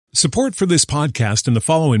Support for this podcast and the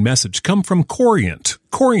following message come from Corient.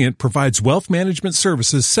 Corient provides wealth management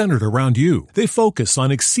services centered around you. They focus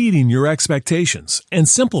on exceeding your expectations and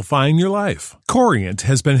simplifying your life. Corient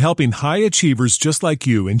has been helping high achievers just like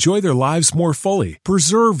you enjoy their lives more fully,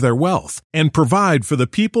 preserve their wealth, and provide for the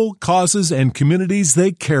people, causes, and communities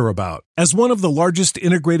they care about. As one of the largest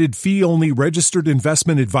integrated fee-only registered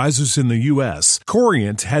investment advisors in the U.S.,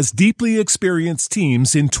 Corient has deeply experienced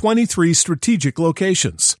teams in 23 strategic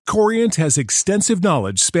locations. Corient has extensive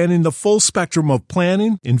knowledge spanning the full spectrum of planning,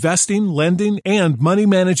 investing, lending, and money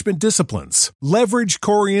management disciplines. Leverage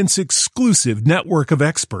Corient's exclusive network of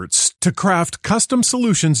experts to craft custom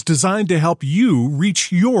solutions designed to help you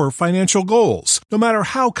reach your financial goals, no matter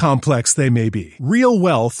how complex they may be. Real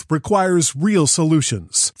wealth requires real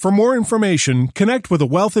solutions. For more information, connect with a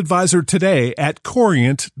wealth advisor today at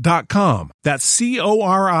Corient.com. That's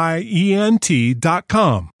Corient.com.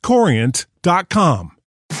 Corient.com.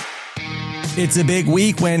 It's a big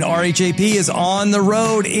week when RHAP is on the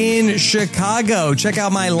road in Chicago. Check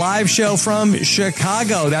out my live show from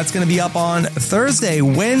Chicago. That's going to be up on Thursday.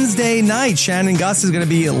 Wednesday night, Shannon Guss is going to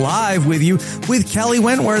be live with you with Kelly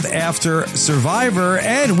Wentworth after Survivor.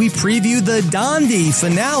 And we preview the Dondi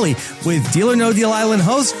finale with Deal or No Deal Island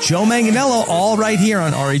host Joe Manganiello, all right here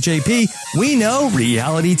on RHAP. We know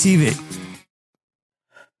reality TV.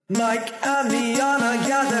 Mike and Liana,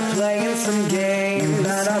 yeah, they're playing some games.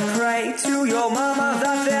 And I pray to your mama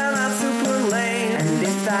that they're not super lame. And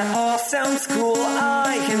if that all sounds cool,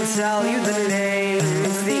 I can tell you the name.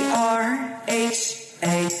 It's the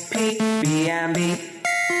RHAPBNB.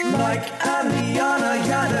 Mike and Liana,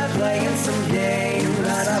 yeah, they're playing some games. And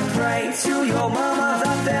I pray to your mama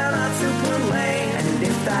that they're not super lame. And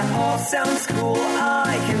if that all sounds cool,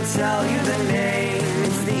 I can tell you the name.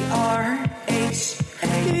 It's the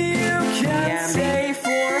say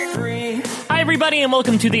for free. Hi, everybody, and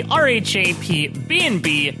welcome to the RHAP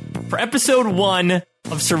B&B for episode 1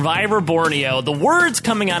 of Survivor Borneo. The words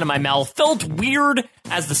coming out of my mouth felt weird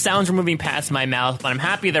as the sounds were moving past my mouth, but I'm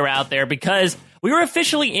happy they're out there because we were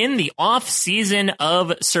officially in the off-season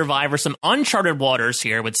of Survivor, some uncharted waters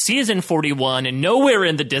here with season 41 and nowhere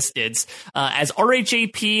in the distance. As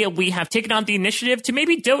RHAP, we have taken on the initiative to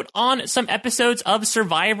maybe dote on some episodes of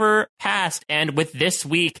Survivor past. And with this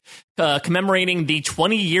week commemorating the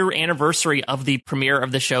 20-year anniversary of the premiere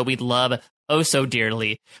of the show we love oh so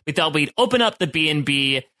dearly, we thought we'd open up the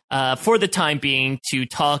B&B for the time being to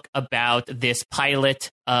talk about this pilot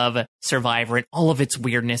of Survivor and all of its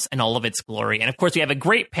weirdness and all of its glory. And of course, we have a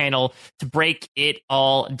great panel to break it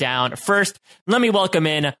all down. First, let me welcome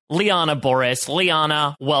in Liana Boraas.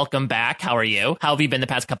 Liana, welcome back. How are you? How have you been the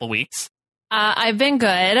past couple weeks? I've been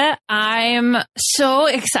good. I'm so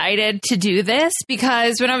excited to do this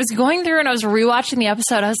because when I was going through and I was rewatching the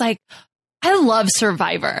episode, I was like, I love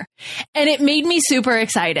Survivor, and it made me super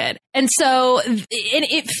excited. And so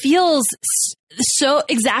it feels so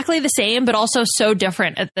exactly the same, but also so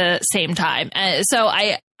different at the same time. So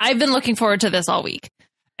I've been looking forward to this all week.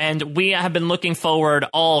 And we have been looking forward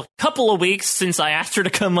all couple of weeks since I asked her to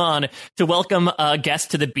come on to welcome a guest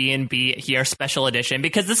to the B&B here, special edition,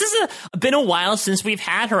 because this is been a while since we've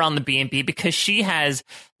had her on the B&B because she has,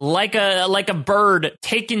 like a bird,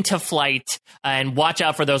 taken to flight. And watch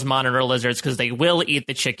out for those monitor lizards because they will eat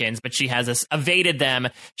the chickens, but she has evaded them.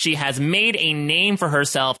 She has made a name for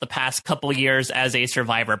herself the past couple years as a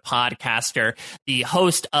Survivor podcaster, the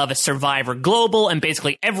host of Survivor Global and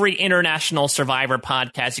basically every international Survivor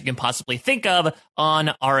podcast you can possibly think of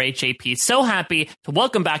on RHAP. So happy to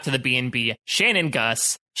welcome back to the B&B, Shannon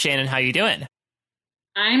Guss. Shannon, how you doing?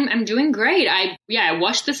 I'm doing great. I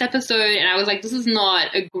watched this episode and I was like, this is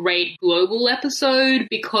not a great global episode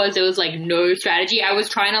because there was like no strategy. I was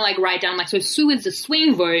trying to like write down like, so Sue is the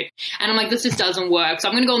swing vote, and I'm like, this just doesn't work. So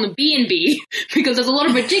I'm going to go on the B&B because there's a lot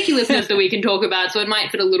of ridiculousness that we can talk about, so it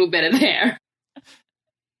might fit a little better there.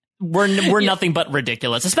 We're nothing but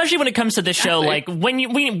ridiculous, especially when it comes to this show. Like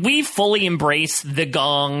when we fully embrace the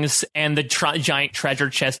gongs and the giant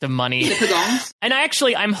treasure chest of money. The gongs. And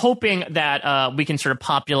I'm hoping that we can sort of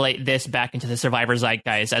populate this back into the Survivor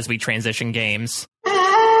zeitgeist as we transition games.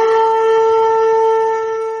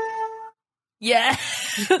 Yeah.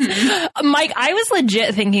 Mike, I was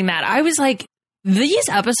legit thinking that. I was like, these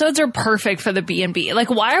episodes are perfect for the B&B. Like,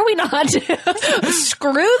 why are we not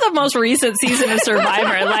screw the most recent season of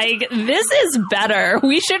Survivor? Like, this is better.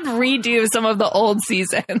 We should redo some of the old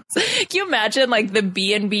seasons. Can you imagine like the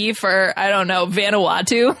B&B for, I don't know,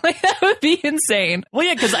 Vanuatu? Like, that would be insane. Well,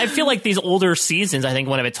 yeah, because I feel like these older seasons, I think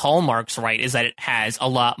one of its hallmarks, right, is that it has a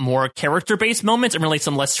lot more character-based moments and really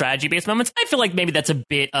some less strategy-based moments. I feel like maybe that's a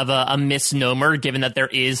bit of a misnomer, given that there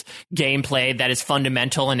is gameplay that is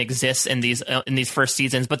fundamental and exists in these first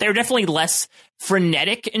seasons, but they're definitely less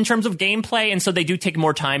frenetic in terms of gameplay, and so they do take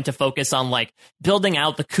more time to focus on like building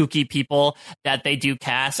out the kooky people that they do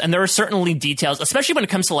cast. And there are certainly details, especially when it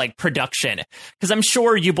comes to like production, because I'm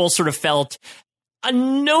sure you both sort of felt a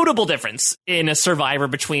notable difference in a Survivor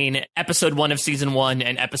between episode 1 of season 1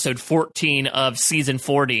 and episode 14 of season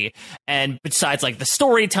 40. And besides like the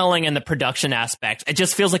storytelling and the production aspect, it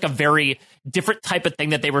just feels like a very different type of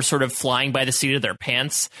thing that they were sort of flying by the seat of their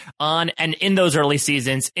pants on. And in those early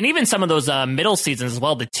seasons, and even some of those middle seasons as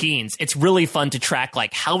well, the teens, it's really fun to track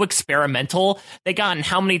like how experimental they got and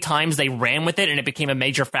how many times they ran with it and it became a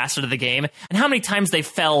major facet of the game, and how many times they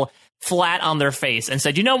fell flat on their face and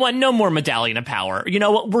said, you know what, no more Medallion of Power. You know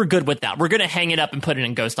what, we're good with that. We're going to hang it up and put it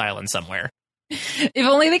in Ghost Island somewhere. If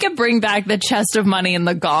only they could bring back the chest of money and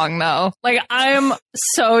the gong, though. Like, I'm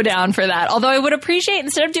so down for that. Although I would appreciate,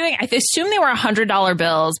 instead of doing, I assume they were $100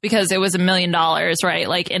 bills because it was $1 million, right?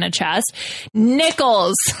 Like in a chest.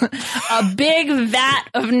 Nickels. A big vat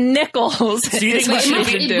of nickels. Do you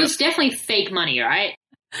think it was definitely fake money, right?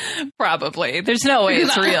 Probably. There's no way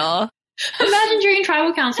it's real. Imagine during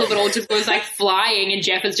tribal council if it all just goes like flying and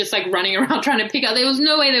Jeff is just like running around trying to pick up. There was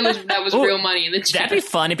no way that was real money in the chest. That'd be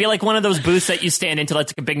fun. It'd be like one of those booths that you stand into,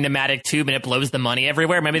 like a big pneumatic tube and it blows the money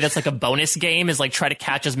everywhere. Maybe that's like a bonus game, is like try to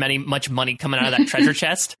catch as much money coming out of that treasure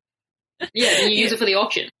chest. Yeah, and you use it for the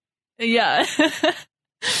auction. Yeah.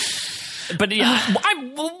 But yeah,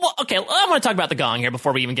 okay, I want to talk about the gong here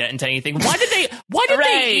before we even get into anything. Why did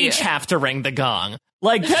they each have to ring the gong?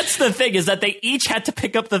 Like, that's the thing, is that they each had to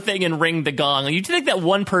pick up the thing and ring the gong. You'd think that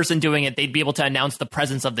one person doing it, they'd be able to announce the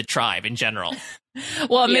presence of the tribe in general.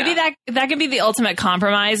 Well, maybe that could be the ultimate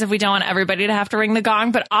compromise if we don't want everybody to have to ring the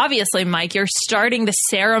gong. But obviously, Mike, you're starting the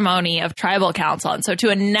ceremony of tribal council. And so to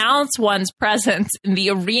announce one's presence in the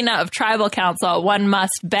arena of tribal council, one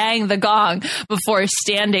must bang the gong before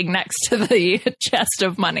standing next to the chest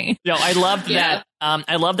of money. Yo, I loved that.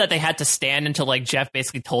 I love that they had to stand until like Jeff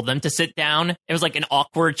basically told them to sit down. It was like an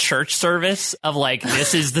awkward church service of like,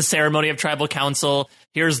 this is the ceremony of tribal council.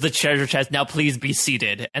 Here's the treasure chest. Now please be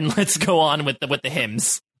seated and let's go on with the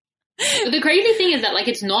hymns. But the crazy thing is that like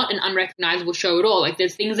it's not an unrecognizable show at all. Like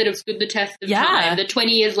there's things that have stood the test of time. That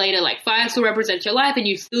 20 years later, like fire still represents your life and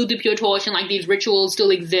you still dip your torch and like these rituals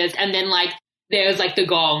still exist. And then like there's like the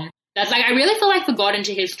gong. That's like, I really feel like forgot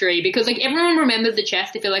into history because like everyone remembers the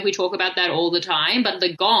chest. I feel like we talk about that all the time, but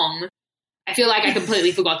the gong, I feel like I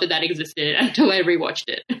completely forgot that existed until I rewatched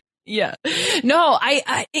it. Yeah. No,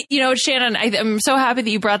 I Shannon, I'm so happy that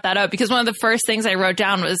you brought that up because one of the first things I wrote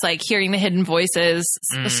down was like hearing the Hidden Voices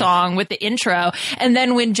song with the intro. And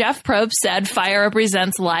then when Jeff Probst said fire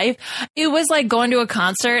represents life, it was like going to a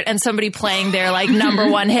concert and somebody playing their like number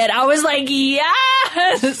one hit. I was like,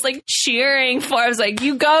 yes, like cheering for, I was like,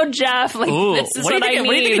 you go, Jeff. Like, this is what I need.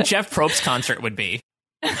 What do you think a Jeff Probst concert would be?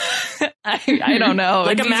 I don't know.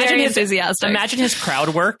 Like, imagine his enthusiastic. Imagine his crowd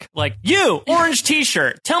work. Like, you, orange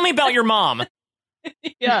t-shirt. Tell me about your mom.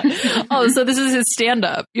 Yeah. Oh, so this is his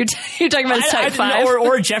stand-up. You're talking about his type 5.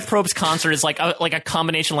 Or Jeff Probst's concert is like a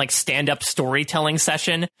combination like stand-up storytelling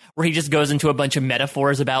session where he just goes into a bunch of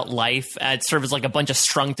metaphors about life. It serves as like a bunch of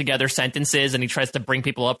strung together sentences, and he tries to bring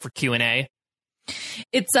people up for Q&A.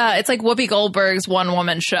 It's like Whoopi Goldberg's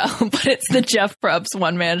one-woman show, but it's the Jeff Probst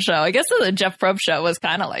one-man show. I guess the Jeff Probst show was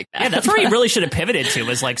kind of like that. Yeah, that's where he really should have pivoted to,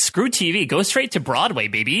 was like, screw TV, go straight to Broadway,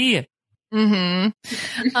 baby. I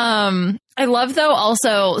love, though,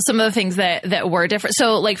 also some of the things that were different.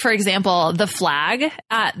 So, like, for example, the flag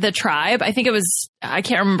at the tribe, I think it was, I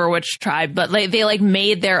can't remember which tribe, but like they like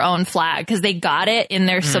made their own flag because they got it in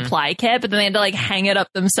their supply kit, but then they had to like hang it up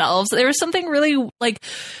themselves. There was something really like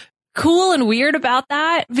cool and weird about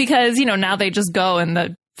that because, you know, now they just go and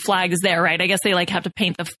the flag is there, right? I guess they like have to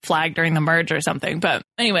paint the flag during the merge or something. But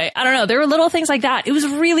anyway, I don't know. There were little things like that. It was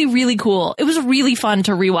really, really cool. It was really fun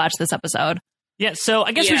to rewatch this episode. Yeah, so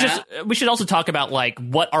I guess we should also talk about like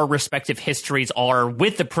what our respective histories are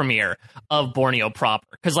with the premiere of Borneo proper,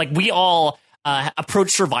 because like we all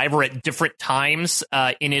approach Survivor at different times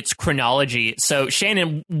in its chronology. So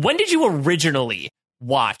Shannon, when did you originally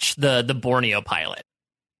watch the Borneo pilot?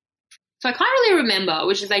 So I can't really remember,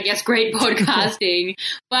 which is, I guess, great podcasting.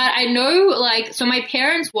 But I know, like, so my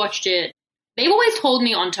parents watched it they've always told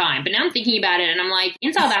me on time, but now I'm thinking about it and I'm like,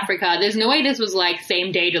 in South Africa, there's no way this was like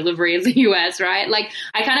same day delivery as the US, right? Like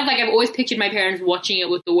I kind of like, I've always pictured my parents watching it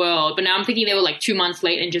with the world, but now I'm thinking they were like 2 months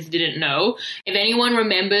late and just didn't know. If anyone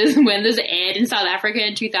remembers when this aired in South Africa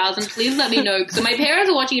in 2000, please let me know. So my parents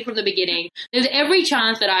are watching it from the beginning. There's every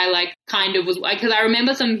chance that I like kind of was, because I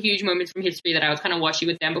remember some huge moments from history that I was kind of watching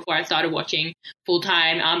with them before I started watching full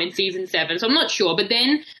time in season 7. So I'm not sure. But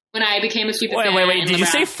then when I became a super fan. Wait. Did you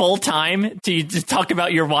say full time? Do you just talk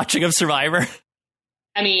about your watching of Survivor?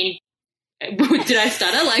 I mean, did I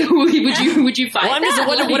stutter? Like, would you find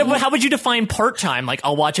that? How would you define part time? Like,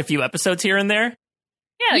 I'll watch a few episodes here and there.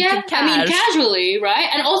 Yeah, I mean, casually, right?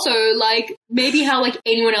 And also, like, maybe how, like,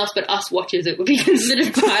 anyone else but us watches it would be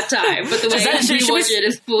considered part-time, but the way we watch it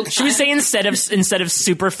is full-time. Should we say instead of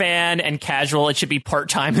super fan and casual, it should be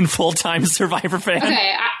part-time and full-time Survivor fan?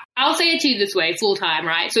 Okay, I'll say it to you this way, full-time,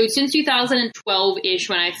 right? So since 2012-ish,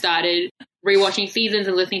 when I started rewatching seasons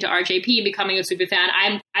and listening to RHAP and becoming a super fan,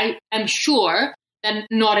 I'm sure that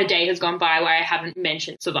not a day has gone by where I haven't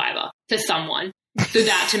mentioned Survivor to someone. So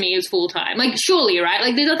that to me is full time. Like, surely, right?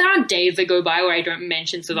 Like, there aren't days that go by where I don't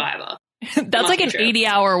mention Survivor. That's like an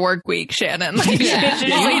 80-hour work week, Shannon. Like, I'm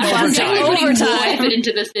definitely putting more effort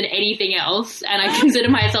into this than anything else, and I consider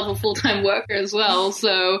myself a full-time worker as well.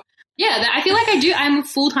 So, yeah, I feel like I'm a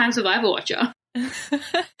full-time Survivor watcher.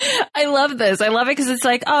 I love this. I love it because it's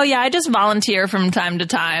like, oh yeah, I just volunteer from time to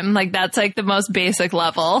time. Like that's like the most basic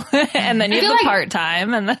level. And then you have the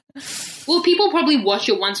part-time and well, people probably watch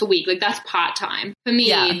it once a week. Like that's part-time. For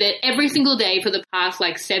me, that every single day for the past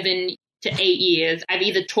like 7 to 8 years, I've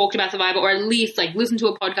either talked about Survivor or at least like listened to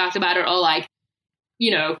a podcast about it or like,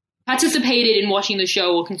 you know, participated in watching the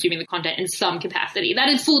show or consuming the content in some capacity. That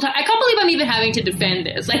is full time. I can't believe I'm even having to defend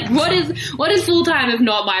this. Like, what is full time if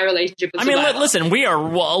not my relationship with Survivor? Listen,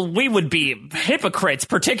 we would be hypocrites,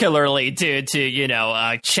 particularly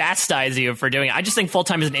to chastise you for doing it. I just think full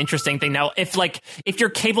time is an interesting thing. Now, if your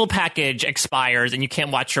cable package expires and you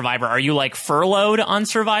can't watch Survivor, are you like furloughed on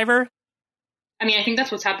Survivor? I mean, I think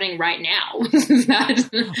that's what's happening right now.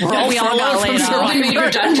 We all got laid off. Made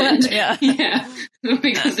redundant. Yeah.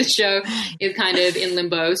 Because the show is kind of in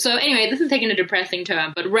limbo. So anyway, this is taking a depressing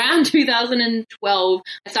turn. But around 2012,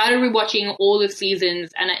 I started rewatching all the seasons,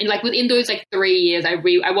 and like within those like 3 years, I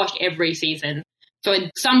watched every season. So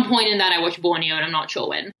at some point in that, I watched Borneo, and I'm not sure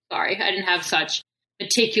when. Sorry, I didn't have such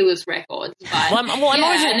meticulous records. But and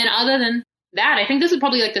then other than that, I think this is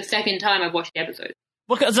probably like the second time I've watched the episode.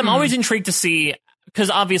 Because I'm always intrigued to see, because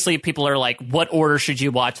obviously people are like, what order should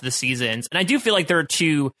you watch the seasons? And I do feel like there are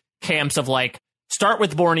two camps of like, start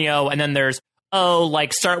with Borneo, and then there's,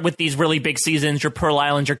 start with these really big seasons, your Pearl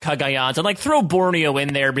Islands, your Cagayans, and like throw Borneo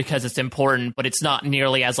in there because it's important, but it's not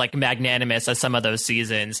nearly as like magnanimous as some of those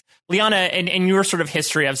seasons. Liana, in your sort of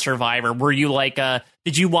history of Survivor, were you like,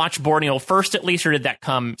 did you watch Borneo first at least, or did that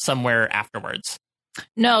come somewhere afterwards?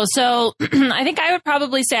 No, so I think I would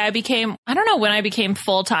probably say I don't know when I became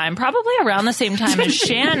full-time, probably around the same time as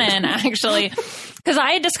Shannon, actually, because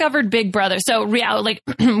I had discovered Big Brother. So we,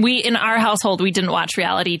 in our household, we didn't watch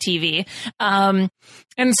reality TV.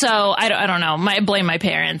 And so I don't know, I blame my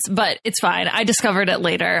parents, but it's fine. I discovered it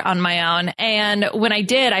later on my own. And when I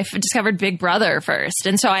did, I discovered Big Brother first.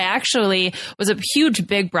 And so I actually was a huge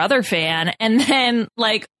Big Brother fan. And then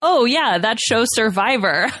like, oh yeah, that show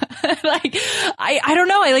Survivor. Like, I don't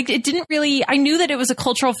know. It didn't really, I knew that it was a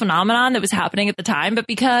cultural phenomenon that was happening at the time, but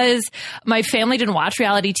because my family didn't watch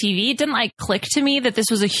reality TV, it didn't like click to me that this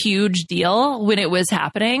was a huge deal when it was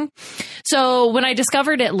happening. So when I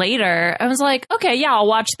discovered it later, I was like, okay, yeah,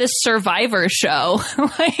 I'll watch this Survivor show.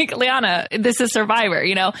 Like, Liana, this is Survivor,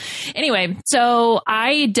 you know? Anyway, so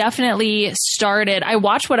I definitely I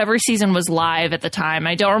watched whatever season was live at the time.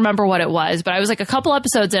 I don't remember what it was, but I was like a couple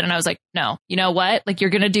episodes in and I was like, no, you know what? Like, you're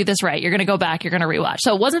going to do this right. You're going to go back. You're going to rewatch.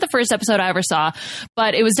 So it wasn't the first episode I ever saw,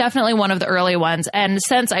 but it was definitely one of the early ones. And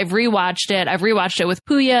since I've rewatched it with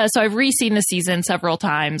Puya. So I've re-seen the season several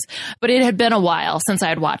times, but it had been a while since I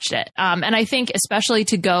had watched it. And I think especially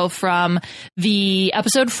to go from the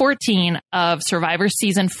episode 14 of Survivor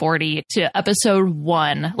season 40 to episode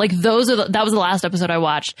 1, like that was the last episode I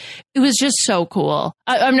watched. It was just so cool.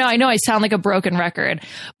 I know I sound like a broken record,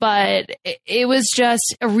 but it was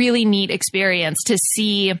just a really neat experience to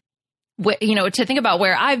see, to think about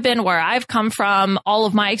where I've been, where I've come from, all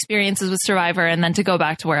of my experiences with Survivor, and then to go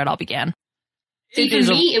back to where it all began. See,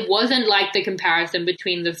 for me, it wasn't like the comparison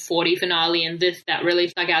between the 40 finale and this that really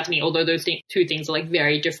stuck out to me, although those two things are like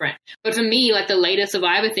very different. But for me, like the latest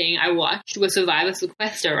Survivor thing I watched was Survivor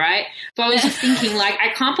Sequester, right? So I was just thinking, like, I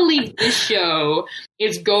can't believe this show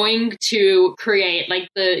is going to create like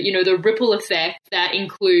the ripple effect that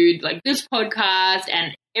include like this podcast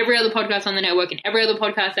and every other podcast on the network and every other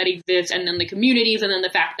podcast that exists, and then the communities, and then the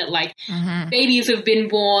fact that like babies have been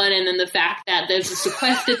born, and then the fact that there's a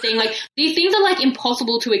sequester thing. Like these things are like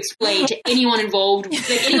impossible to explain to anyone involved,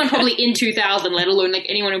 like anyone probably in 2000, let alone like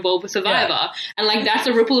anyone involved with Survivor. Yeah. And like that's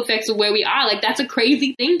the ripple effects of where we are. Like that's a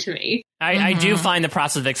crazy thing to me. I do find the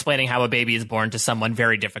process of explaining how a baby is born to someone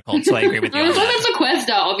very difficult, so I agree with you. It's like a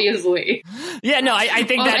sequester, obviously. Yeah, no, I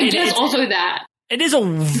think that I guess also that. It is a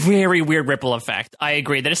very weird ripple effect. I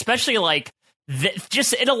agree that, especially like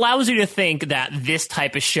it allows you to think that this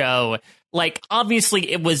type of show, like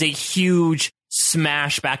obviously it was a huge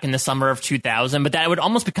smash back in the summer of 2000, but that it would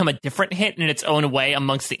almost become a different hit in its own way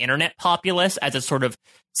amongst the internet populace as it sort of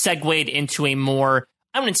segued into a more,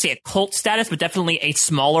 I wouldn't say a cult status, but definitely a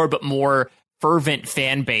smaller but more fervent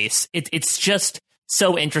fan base. It's just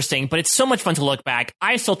so interesting, but it's so much fun to look back.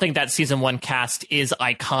 I still think that season 1 cast is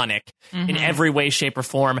iconic in every way, shape, or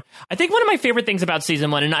form. I think one of my favorite things about season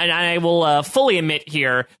 1, and I will fully admit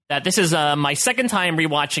here that this is my second time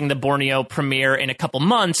rewatching the Borneo premiere in a couple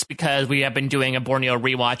months, because we have been doing a Borneo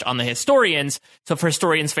rewatch on the Historians. So for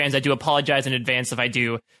Historians fans, I do apologize in advance if I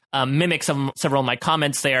do mimic several of my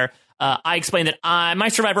comments there. I explained that my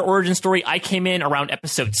Survivor origin story, I came in around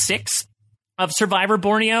episode 6 of Survivor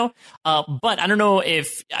Borneo, but I don't know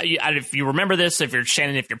if you remember this, if you're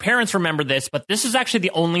Shannon, if your parents remember this, but this is actually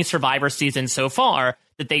the only Survivor season so far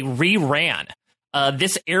that they reran.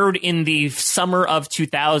 This aired in the summer of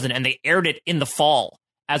 2000, and they aired it in the fall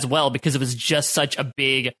as well because it was just such a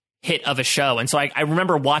big hit of a show. And so I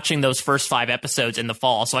remember watching those first 5 episodes in the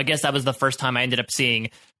fall. So I guess that was the first time I ended up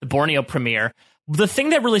seeing the Borneo premiere. The thing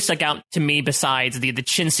that really stuck out to me, besides the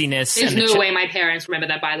chintziness... There's no way my parents remember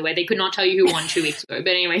that, by the way. They could not tell you who won 2 weeks ago. But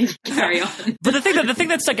anyway, carry on. But the thing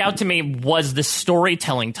that stuck out to me was the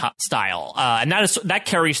storytelling style. And that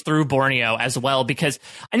carries through Borneo as well, because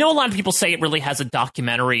I know a lot of people say it really has a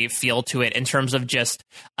documentary feel to it in terms of just...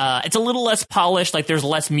 it's a little less polished, like there's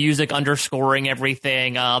less music underscoring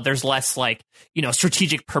everything. There's less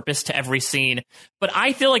strategic purpose to every scene. But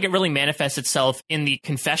I feel like it really manifests itself in the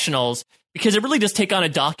confessionals, because it really does take on a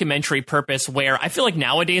documentary purpose, where I feel like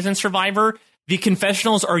nowadays in Survivor, the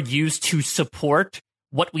confessionals are used to support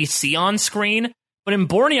what we see on screen. But in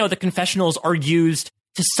Borneo, the confessionals are used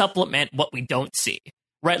to supplement what we don't see,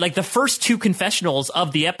 right? Like the first 2 confessionals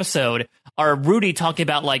of the episode are Rudy talking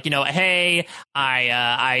about hey,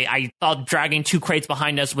 I thought dragging 2 crates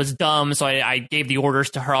behind us was dumb, so I gave the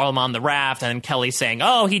orders to hurl him on the raft. And Kelly saying,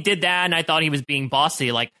 oh, he did that, and I thought he was being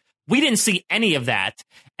bossy. Like, we didn't see any of that.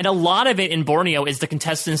 And a lot of it in Borneo is the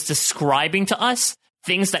contestants describing to us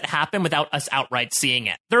things that happen without us outright seeing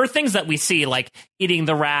it. There are things that we see, like eating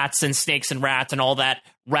the rats and snakes and rats and all that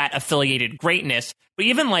rat-affiliated greatness. But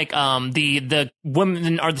even like the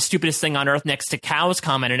women are the stupidest thing on earth next to cows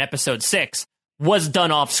comment in episode 6 was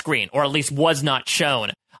done off screen, or at least was not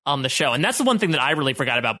shown on the show. And that's the one thing that I really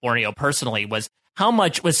forgot about Borneo personally, was how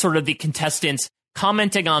much was sort of the contestants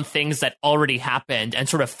commenting on things that already happened and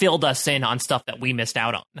sort of filled us in on stuff that we missed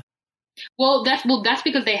out on. Well, that's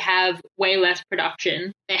because they have way less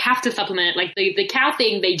production. They have to supplement it. Like the cow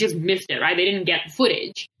thing, they just missed it, right? They didn't get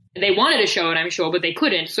footage. They wanted to show it, I'm sure, but they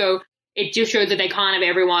couldn't. So it just shows that they can't have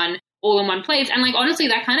everyone all in one place. And like, honestly,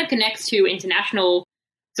 that kind of connects to international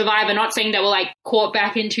Survivor. Not saying that we're like caught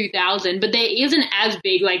back in 2000, but there isn't as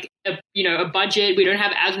big like a budget. We don't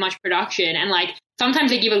have as much production, and like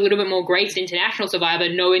sometimes they give a little bit more grace to international Survivor,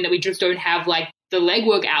 knowing that we just don't have like the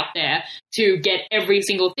legwork out there to get every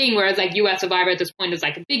single thing. Whereas like US Survivor at this point is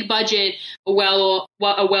like a big budget, a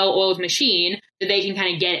well-oiled machine that they can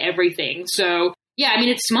kind of get everything. So yeah, I mean,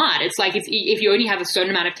 it's smart. It's like if you only have a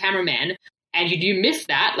certain amount of cameramen and you do miss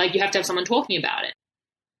that, like you have to have someone talking about it.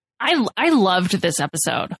 I loved this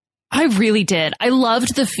episode. I really did. I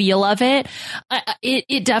loved the feel of it.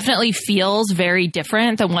 It definitely feels very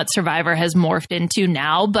different than what Survivor has morphed into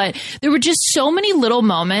now, but there were just so many little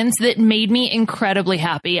moments that made me incredibly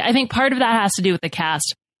happy. I think part of that has to do with the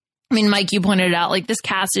cast. I mean, Mike, you pointed it out, like this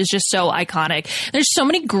cast is just so iconic. There's so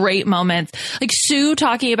many great moments. Like Sue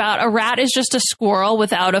talking about a rat is just a squirrel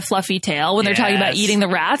without a fluffy tail when they're talking about eating the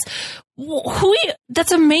rats.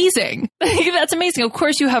 that's amazing. That's amazing. Of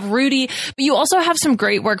course, you have Rudy, but you also have some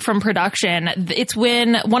great work from production. It's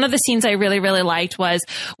when one of the scenes I really, really liked was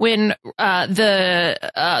when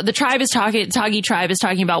the tribe is talking, Tagi tribe is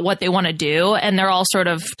talking about what they want to do, and they're all sort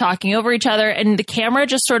of talking over each other, and the camera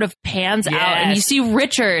just sort of pans out, and you see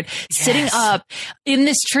Richard sitting up in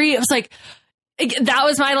this tree. It was like, that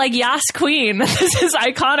was my yes, queen. This is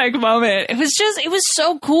iconic moment. It was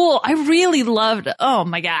so cool. I really loved it. Oh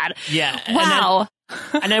my God. Yeah. Wow.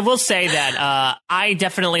 And I will say that I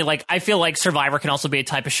definitely I feel like Survivor can also be a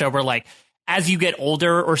type of show where as you get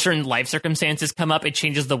older or certain life circumstances come up, it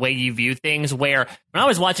changes the way you view things. Where when I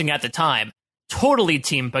was watching at the time, totally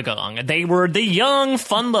Team Pagong. They were the young,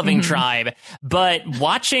 fun-loving tribe. But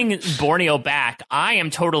watching Borneo back, I am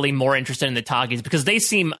totally more interested in the Tagis because they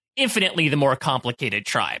seem infinitely the more complicated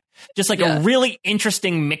tribe. Just a really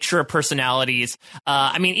interesting mixture of personalities.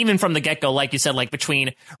 I mean, even from the get-go, like you said,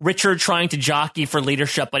 between Richard trying to jockey for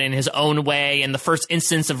leadership, but in his own way, and the first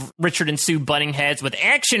instance of Richard and Sue butting heads with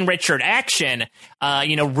action, Richard, action.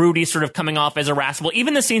 Rudy sort of coming off as irascible.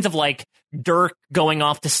 Even the scenes of Dirk going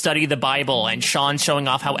off to study the Bible and Sean showing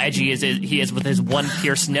off how edgy he is with his one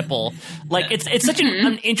pierced nipple. It's such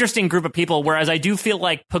an interesting group of people, whereas I do feel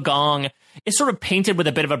like Pagong is sort of painted with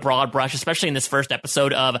a bit of a broad brush, especially in this first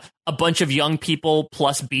episode of a bunch of young people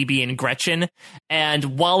plus BB and Gretchen.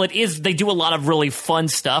 And while they do a lot of really fun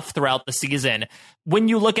stuff throughout the season, when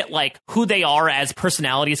you look at who they are as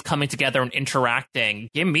personalities coming together and interacting,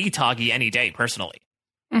 give me Tagi any day, personally.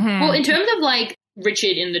 Mm-hmm. Well, in terms of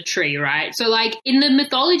Richard in the tree, right? So in the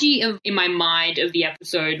mythology in my mind of the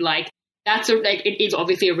episode, that's it is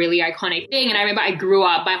obviously a really iconic thing. And I remember I grew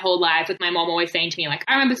up my whole life with my mom always saying to me,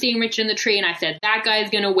 I remember seeing Richard in the tree and I said, that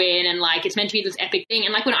guy's going to win. And it's meant to be this epic thing.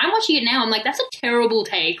 And when I'm watching it now, I'm that's a terrible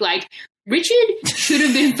take. Richard should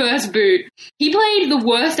have been first boot. He played the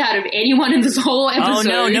worst out of anyone in this whole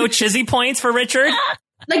episode. Oh no chizzy points for Richard?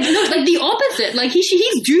 The opposite.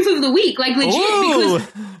 He's doof of the week. Legit. Ooh. Because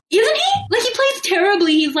isn't he? He plays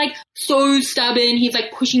terribly. He's so stubborn. He's I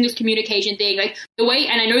this communication thing. The way,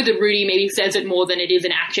 and I know that Rudy maybe says it more than it is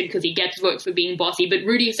in action because he gets votes for being bossy, but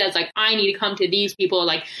Rudy says I need to come to these people.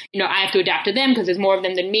 I have to adapt to them because there's more of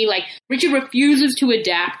them than me. Richard refuses to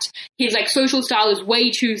adapt. His social style is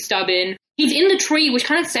way too stubborn. He's in the tree, which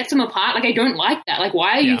kind of sets him apart. I don't like that.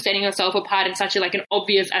 Why are you setting yourself apart in such an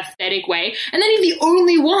obvious aesthetic way? And then he's the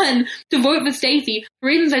only one to vote for Stacey for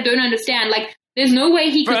reasons I don't understand. There's no way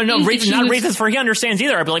he could. Reasons for he understands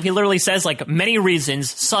either. I believe he literally says many reasons,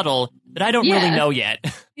 subtle, that I don't really know yet.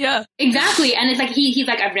 Yeah, exactly. And it's he's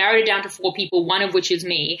I've narrowed it down to 4 people, one of which is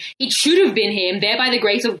me. It should have been him. There, by the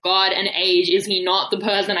grace of God and age, is he not the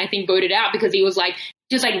person I think voted out because he was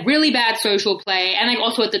just really bad social play, and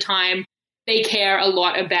also at the time they care a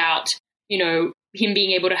lot about him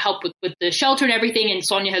being able to help with the shelter and everything, and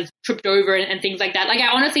Sonia has tripped over and things like that. I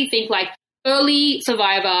honestly think early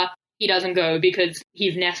Survivor, he doesn't go because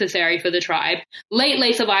he's necessary for the tribe.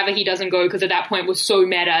 Late Survivor, he doesn't go because at that point was so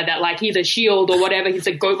meta that he's a shield or whatever. He's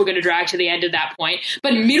a goat we're going to drag to the end at that point.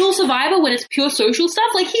 But middle Survivor, when it's pure social stuff,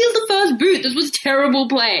 he is the first boot. This was terrible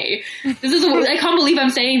play. I can't believe I'm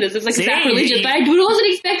saying this. It's sacrilegious, but I wasn't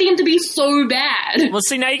expecting him to be so bad. Well,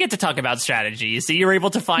 see, now you get to talk about strategy. See, you're able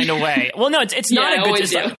to find a way. Well, no, it's not a good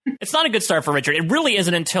start. It's not a good start for Richard. It really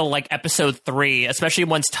isn't until episode 3, especially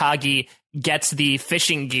once Tagi gets the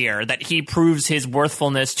fishing gear, that he proves his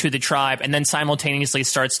worthfulness to the tribe, and then simultaneously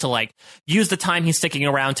starts to use the time he's sticking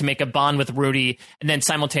around to make a bond with Rudy, and then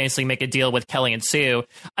simultaneously make a deal with Kelly and Sue.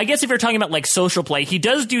 I guess if you're talking about social play, he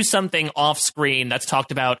does do something off screen that's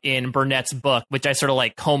talked about in Burnett's book, which I sort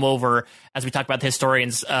of comb over as we talk about the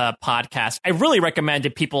Historians podcast. I really recommend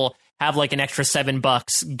if people have an extra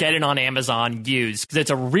 $7, get it on Amazon, use, because it's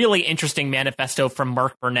a really interesting manifesto from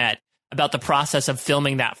Mark Burnett about the process of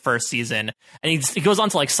filming that first season. And he goes on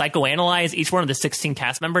to psychoanalyze each one of the 16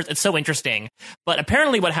 cast members. It's so interesting. But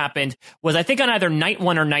apparently what happened was, I think on either night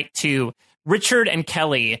 1 or night 2, Richard and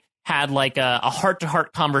Kelly had a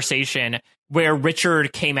heart-to-heart conversation where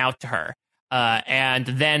Richard came out to her. And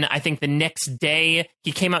then I think the next day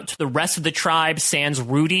he came out to the rest of the tribe, sans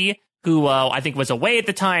Rudy, who I think was away at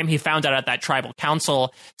the time. He found out at that tribal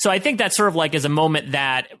council. So I think that sort of is a moment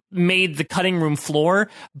that made the cutting room floor,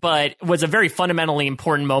 but was a very fundamentally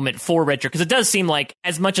important moment for Richard, because it does seem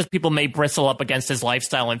as much as people may bristle up against his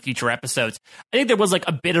lifestyle in future episodes, I think there was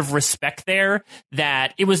a bit of respect there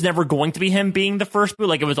that it was never going to be him being the first boot.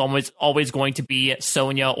 It was always going to be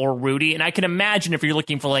Sonia or Rudy. And I can imagine if you're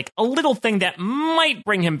looking for a little thing that might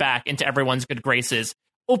bring him back into everyone's good graces,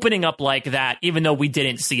 opening up like that, even though we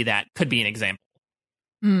didn't see that, could be an example.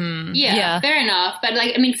 Yeah, fair enough. But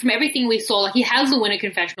like, I mean, from everything we saw, like he has the winner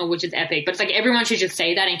confessional, which is epic. But it's like everyone should just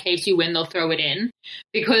say that in case you win, they'll throw it in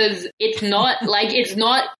because it's not like it's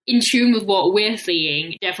not in tune with what we're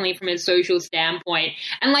seeing. Definitely from his social standpoint.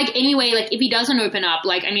 And like anyway, like if he doesn't open up,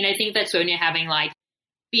 like I mean, I think that Sonia having like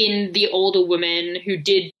been the older woman who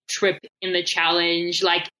did trip in the challenge,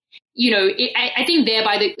 like. You know, I think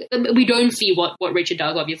thereby we don't see what Richard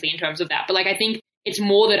does, obviously, in terms of that. But, like, I think it's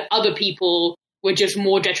more that other people were just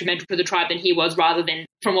more detrimental to the tribe than he was rather than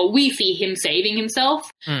from what we see him saving himself.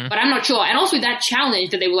 But I'm not sure. And also that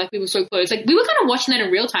challenge that they were like, we were so close. Like, we were kind of watching that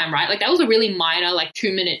in real time, right? Like, that was a really minor, like,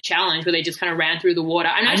 2-minute challenge where they just kind of ran through the water.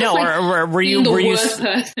 And I know. Like, were you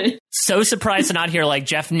person. So surprised to not hear, like,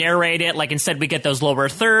 Jeff narrate it? Like, instead we get those lower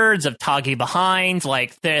thirds of Toggy behind.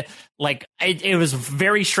 Like, it was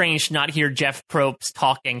very strange to not hear Jeff Probst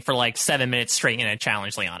talking for, like, 7 minutes straight in a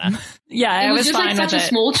challenge, Liana. Yeah, I was just fine like such a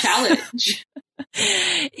small challenge.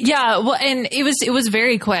 Yeah, well, and it was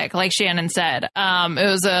very quick, like Shannon said. It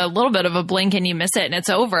was a little bit of a blink and you miss it and it's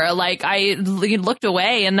over. Like I looked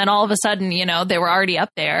away and then all of a sudden, you know, they were already up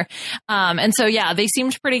there. And so, yeah, they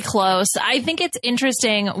seemed pretty close. I think it's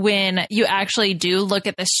interesting when you actually do look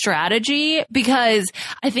at the strategy because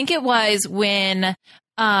I think it was when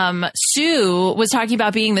Sue was talking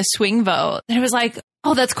about being the swing vote and it was like,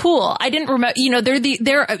 oh, that's cool. I didn't remember, you know, they're,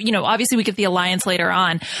 you know, obviously we get the alliance later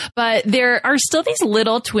on, but there are still these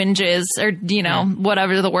little twinges or, you know,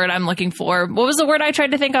 whatever the word I'm looking for. What was the word I tried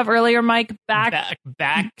to think of earlier, Mike?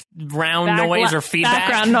 Background noise or feedback?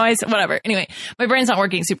 Background noise, whatever. Anyway, my brain's not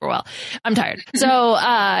working super well. I'm tired. So,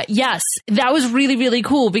 yes, that was really, really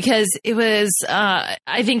cool because it was,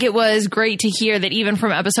 I think it was great to hear that even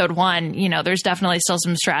from episode 1, you know, there's definitely still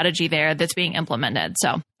some strategy there that's being implemented.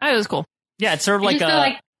 So it was cool. Yeah, it's sort of like go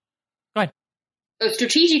ahead.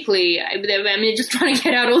 Strategically, I mean, just trying to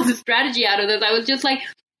get out all the strategy out of this, I was just like,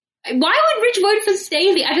 why would Rich vote for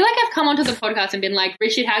Stacey? I feel like I've come onto the podcast and been like,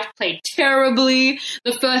 Richard Hatch played terribly.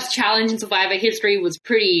 The first challenge in Survivor history was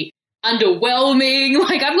pretty underwhelming.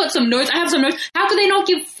 Like, I've got some notes. I have some notes. How could they not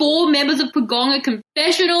give 4 members of Pagong a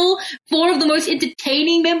confessional? 4 of the most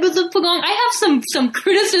entertaining members of Pagong? I have some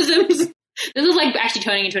criticisms. This is like actually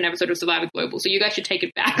turning into an episode of Survivor Global, so you guys should take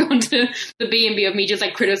it back onto the B&B of me just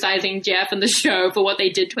like criticizing Jeff and the show for what they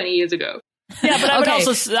did 20 years ago. Yeah, but I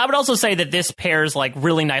would also say that this pairs like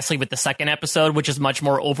really nicely with the second episode, which is much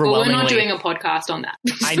more overwhelmingly. Well, we're not doing a podcast on that.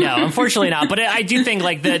 I know, unfortunately not. But I do think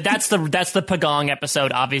like that's the Pagong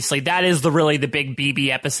episode. Obviously, that is the big BB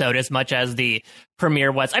episode as much as the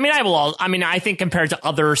premiere was. I mean, I think compared to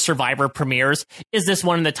other Survivor premieres, is this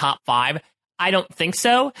one in the top 5? I don't think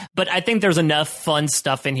so, but I think there's enough fun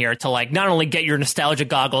stuff in here to like not only get your nostalgia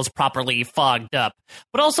goggles properly fogged up,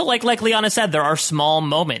 but also like Liana said, there are small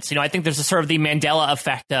moments. You know, I think there's a sort of the Mandela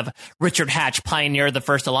effect of Richard Hatch pioneered the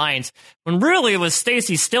first alliance when really it was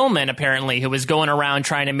Stacey Stillman apparently who was going around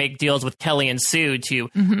trying to make deals with Kelly and Sue to.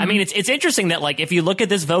 I mean, it's interesting that like if you look at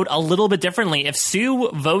this vote a little bit differently, if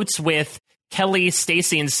Sue votes with Kelly,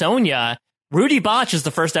 Stacey, and Sonia, Rudy Botch is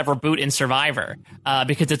the first ever boot in Survivor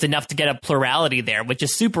because it's enough to get a plurality there, which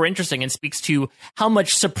is super interesting and speaks to how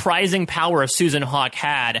much surprising power Susan Hawk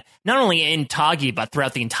had, not only in Toggy, but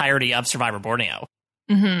throughout the entirety of Survivor Borneo.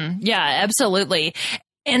 Yeah, absolutely.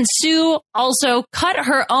 And Sue also cut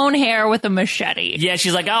her own hair with a machete. Yeah,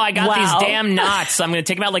 she's like, oh, I got these damn knots. I'm going to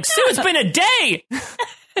take them out. Like, Sue, it's been a day.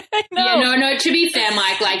 Yeah, no, to be fair,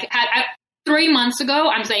 Mike, like, 3 months ago,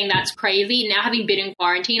 I'm saying that's crazy. Now, having been in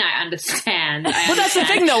quarantine, I understand. Well, that's the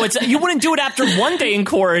thing, though. You wouldn't do it after 1 day in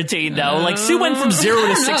quarantine, though. Like, Sue went from 0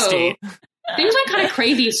 to 60. Things went kind of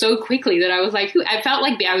crazy so quickly that I was like, I felt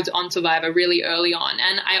like I was on Survivor really early on.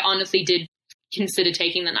 And I honestly did consider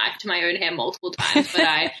taking the knife to my own hair multiple times, but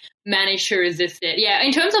I managed to resist it. Yeah,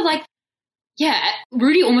 in terms of like,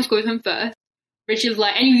 Rudy almost goes home first. Rich is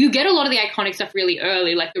like, and you get a lot of the iconic stuff really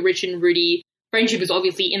early, like the Rich and Rudy friendship is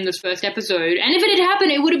obviously in this first episode. And if it had happened,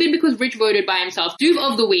 it would have been because Rich voted by himself. Dupe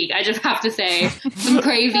of the week, I just have to say. Some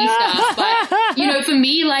crazy stuff. But, you know, for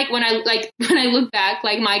me, like, when I look back,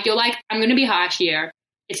 like, Mike, you're like, I'm going to be harsh here.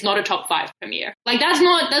 It's not a top 5 premiere. Like, that's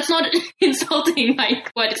not insulting. Like,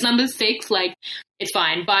 what, it's number 6? Like, it's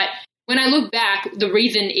fine. But when I look back, the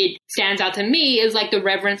reason it stands out to me is like the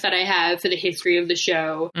reverence that I have for the history of the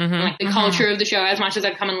show, and, like the culture of the show, as much as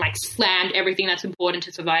I've come and like slammed everything that's important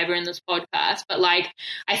to Survivor in this podcast. But like,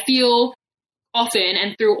 I feel often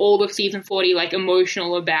and through all of season 40, like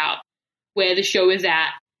emotional about where the show is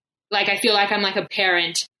at. Like, I feel like I'm like a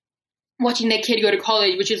parent watching their kid go to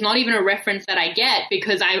college, which is not even a reference that I get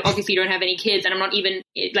because I obviously don't have any kids and I'm not even,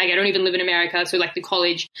 like, I don't even live in America. So like the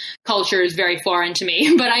college culture is very foreign to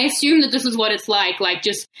me, but I assume that this is what it's like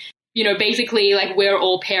just basically like we're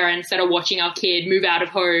all parents that are watching our kid move out of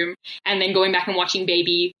home and then going back and watching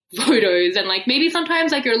baby photos, and like maybe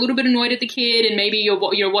sometimes like you're a little bit annoyed at the kid and maybe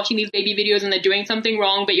you're watching these baby videos and they're doing something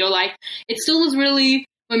wrong, but you're like, it still was really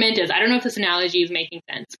momentous. I don't know if this analogy is making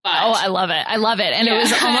sense, but I love it. And it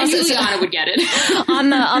was almost Liana would get it. on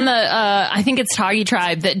the I think it's Toggy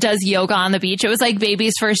Tribe that does yoga on the beach. It was like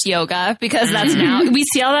baby's first yoga, because that's now we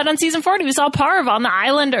see all that on season 40. We saw Parv on the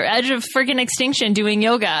island or edge of freaking extinction doing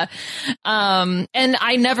yoga. And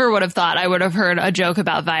I never would have thought I would have heard a joke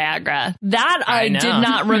about Viagra. That I did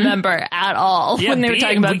not remember at all when they were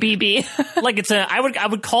talking about BB. Like I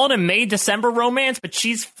would call it a May-December romance, but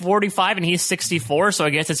she's 45 and he's 64, so I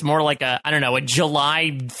guess it's more like a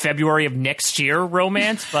July, February of next year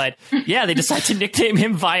romance. But yeah, they decide to nickname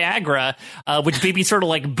him Viagra, which BB sort of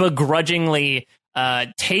like begrudgingly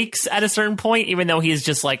takes at a certain point, even though he's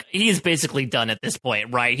basically done at this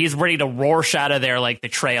point, right? He's ready to Rorschach out of there like the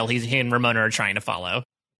trail he and Ramona are trying to follow.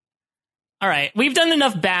 All right, we've done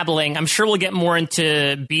enough babbling. I'm sure we'll get more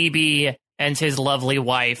into BB and his lovely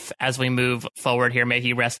wife as we move forward here. May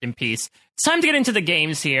he rest in peace. It's time to get into the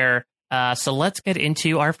games here. So let's get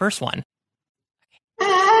into our first one.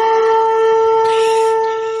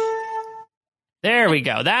 There we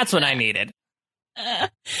go. That's what I needed.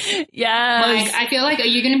 Yeah. Mike, I feel like, are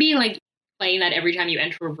you going to be like playing that every time you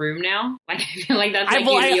enter a room now? Like, I feel like that's like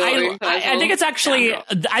I think it's actually,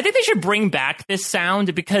 I think they should bring back this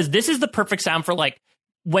sound, because this is the perfect sound for like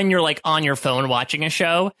when you're like on your phone watching a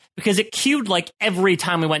show, because it cued like every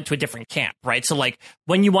time we went to a different camp, right? So like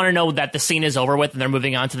when you want to know that the scene is over with and they're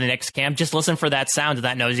moving on to the next camp, just listen for that sound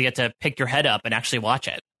that knows you get to pick your head up and actually watch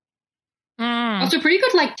it. Also pretty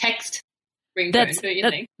good like text ringtone, don't you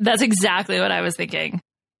think? That's exactly what I was thinking.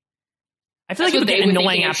 I feel like it would get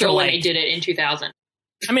annoying after when they did it in 2000.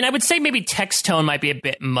 I mean, I would say maybe text tone might be a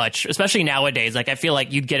bit much, especially nowadays. Like, I feel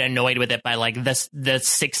like you'd get annoyed with it by like the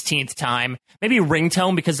 16th time. Maybe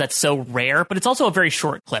ringtone, because that's so rare, but it's also a very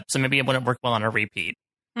short clip, so maybe it wouldn't work well on a repeat.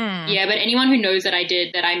 Yeah, but anyone who knows that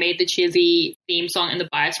I made the Cheersy theme song and the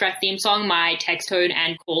Bioscratch theme song, my text tone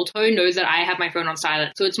and call tone, knows that I have my phone on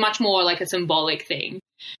silent. So it's much more like a symbolic thing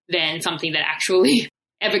than something that actually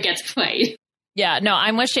ever gets played. Yeah, no,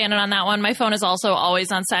 I'm with Shannon on that one. My phone is also always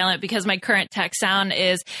on silent because my current text sound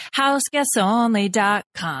is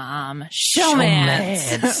houseguestsonly.com.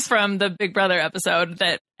 Showmance from the Big Brother episode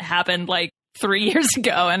that happened like 3 years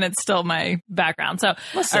ago, and it's still my background. So,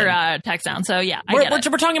 text sound. So yeah, we're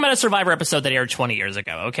talking about a Survivor episode that aired 20 years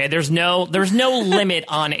ago. Okay, there's no limit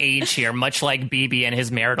on age here, much like BB and his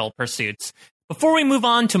marital pursuits. Before we move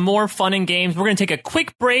on to more fun and games, we're going to take a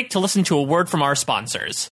quick break to listen to a word from our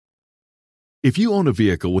sponsors. If you own a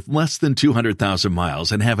vehicle with less than 200,000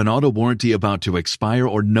 miles and have an auto warranty about to expire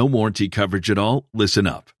or no warranty coverage at all, listen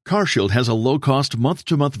up. CarShield has a low-cost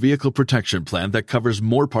month-to-month vehicle protection plan that covers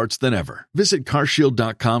more parts than ever. Visit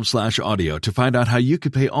carshield.com/audio to find out how you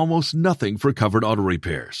could pay almost nothing for covered auto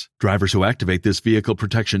repairs. Drivers who activate this vehicle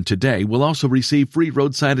protection today will also receive free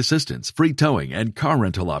roadside assistance, free towing, and car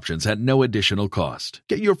rental options at no additional cost.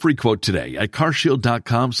 Get your free quote today at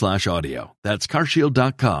carshield.com/audio. That's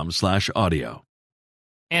carshield.com/audio.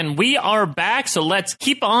 And we are back, so let's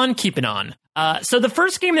keep on keeping on. So the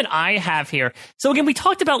first game that I have here, so again, we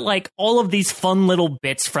talked about like all of these fun little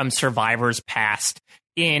bits from Survivor's past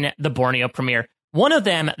in the Borneo premiere. One of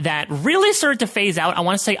them that really started to phase out, I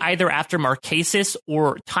want to say either after Marquesas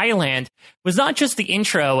or Thailand, was not just the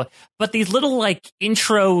intro, but these little like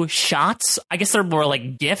intro shots. I guess they're more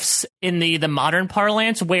like GIFs in the modern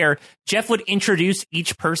parlance, where Jeff would introduce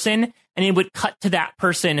each person and it would cut to that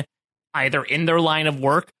person either in their line of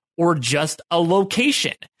work or just a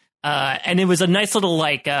location. And it was a nice little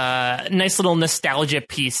nostalgia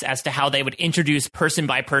piece as to how they would introduce person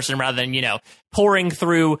by person rather than, pouring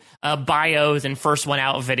through bios and first one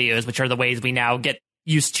out videos, which are the ways we now get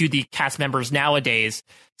used to the cast members nowadays.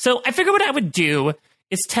 So I figured what I would do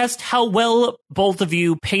is test how well both of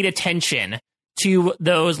you paid attention to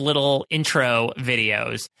those little intro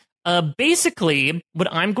videos. Basically,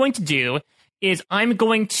 what I'm going to do is I'm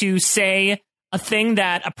going to say a thing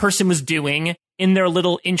that a person was doing in their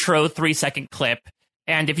little intro 3-second clip.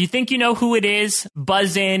 And if you think you know who it is,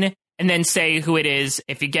 buzz in and then say who it is.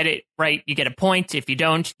 If you get it right, you get a point. If you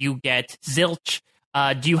don't, you get zilch.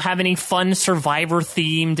 Do you have any fun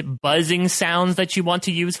Survivor-themed buzzing sounds that you want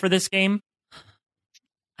to use for this game?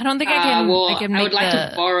 I don't think I can. I would like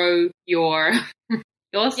to borrow your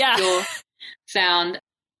sound.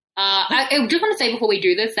 I just want to say before we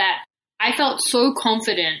do this that I felt so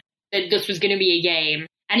confident that this was going to be a game.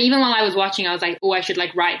 And even while I was watching, I was like, oh, I should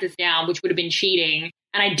like write this down, which would have been cheating.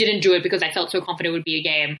 And I didn't do it because I felt so confident it would be a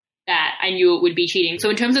game. that I knew it would be cheating. So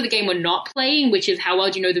in terms of the game we're not playing, which is how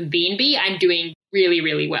well do you know the B&B, I'm doing really,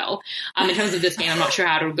 really well. In terms of this game, I'm not sure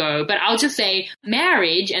how it'll go, but I'll just say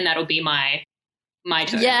marriage, and that'll be my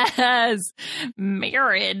turn. Yes,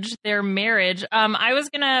 marriage. Their marriage. I was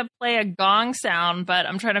gonna play a gong sound, but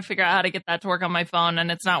I'm trying to figure out how to get that to work on my phone,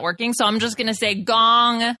 and it's not working. So I'm just gonna say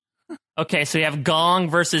gong. Okay, so you have Gong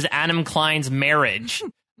versus Adam Klein's marriage.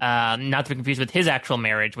 Not to be confused with his actual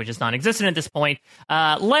marriage, which is non-existent at this point.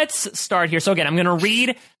 Let's start here. So again, I'm going to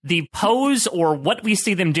read the pose or what we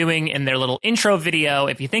see them doing in their little intro video.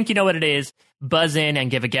 If you think you know what it is, buzz in and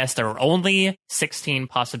give a guess. There are only 16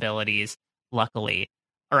 possibilities, luckily.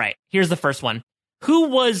 All right, here's the first one. Who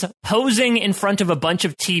was posing in front of a bunch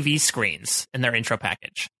of TV screens in their intro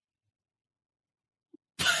package?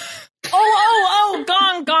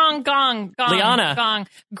 Gong. Liana. Gong.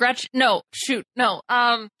 Gretchen. No, shoot. No.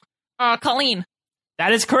 Colleen.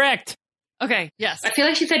 That is correct. Okay, yes. I feel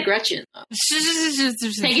like she said Gretchen.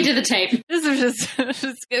 Take it to the tape. Take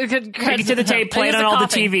it to the tape, play it on all the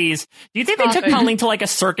TVs. Do you think they took Colleen to like a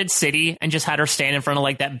Circuit City and just had her stand in front of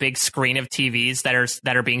like that big screen of TVs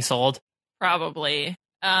that are being sold? Probably.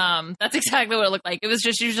 That's exactly what it looked like. She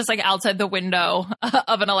was just like outside the window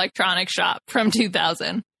of an electronics shop from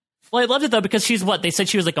 2000. Well, I loved it, though, because they said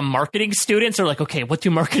she was like a marketing student. So like, okay, what do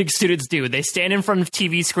marketing students do? They stand in front of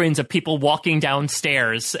TV screens of people walking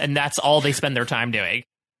downstairs, and that's all they spend their time doing.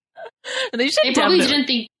 They probably didn't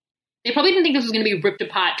think this was going to be ripped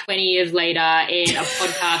apart 20 years later in a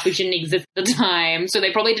podcast which didn't exist at the time. So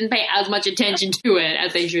they probably didn't pay as much attention to it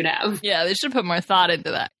as they should have. Yeah, they should put more thought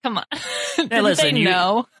into that. Come on. Hey, listen,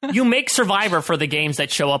 you make Survivor for the games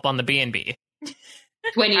that show up on the B&B.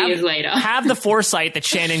 20 years later. Have the foresight that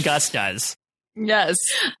Shannon Guss does. Yes.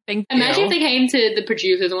 Imagine if they came to the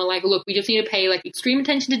producers and were like, look, we just need to pay like extreme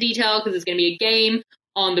attention to detail because there's going to be a game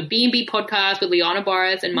on the B&B podcast with Liana,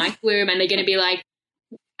 Boraas, and Mike Bloom, and they're going to be like,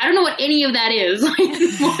 I don't know what any of that is. what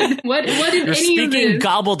is You're any of this? You're speaking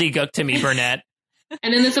gobbledygook to me, Burnett.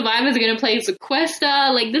 And then the survivors are going to play sequester.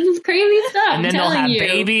 Like, this is crazy stuff. And then they'll have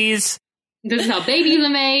babies. This is how babies are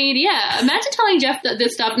made. Yeah. Imagine telling Jeff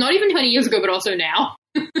this stuff, not even 20 years ago, but also now.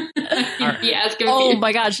 Yeah, oh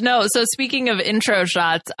my gosh, no. So speaking of intro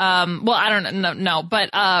shots, well, I don't know, but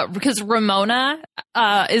because Ramona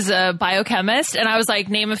is a biochemist, and I was like,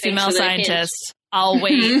 name a female scientist. I'll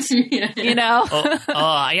wait. Yeah. You know?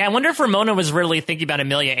 Yeah, I wonder if Ramona was really thinking about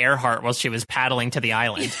Amelia Earhart while she was paddling to the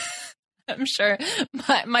island. I'm sure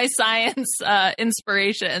my science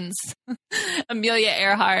inspirations: Amelia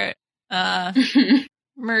Earhart,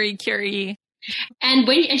 Marie Curie. And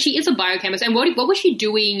she is a biochemist. And what was she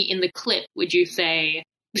doing in the clip, would you say,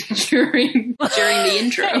 during the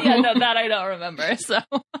intro? Yeah, no, that I don't remember. So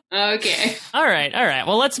okay, all right.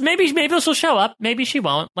 Well, maybe she'll show up. Maybe she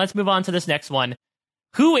won't. Let's move on to this next one.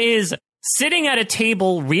 Who is sitting at a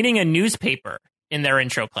table reading a newspaper in their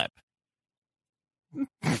intro clip?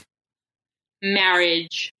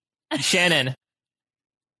 Marriage. Shannon.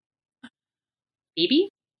 Phoebe?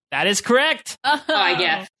 That is correct. Oh, I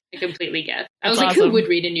guess. I completely guessed. I was That's like, awesome. who would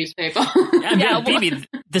read a newspaper? Yeah, Phoebe,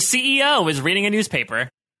 the CEO is reading a newspaper.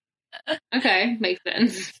 Okay, makes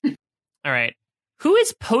sense. All right. Who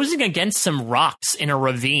is posing against some rocks in a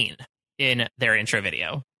ravine in their intro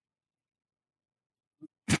video?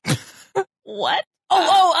 What?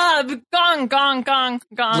 Gong.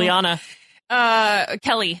 Liana.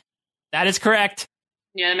 Kelly. That is correct.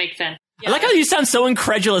 Yeah, that makes sense. I like how you sound so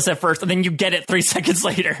incredulous at first, and then you get it 3 seconds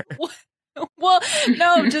later. Well,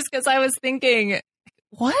 no, just because I was thinking,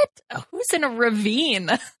 what? Who's in a ravine?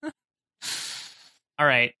 All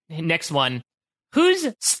right, next one.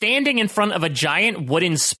 Who's standing in front of a giant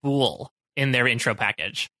wooden spool in their intro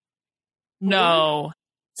package? No.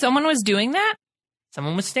 Someone was doing that?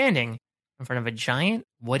 Someone was standing in front of a giant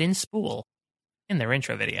wooden spool in their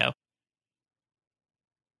intro video.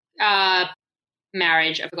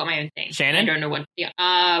 Marriage. I forgot my own thing. Shannon? I don't know what.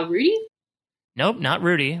 Yeah. Rudy? Nope, not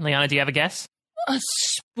Rudy. Liana, do you have a guess? A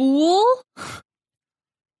spool?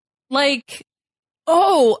 Like,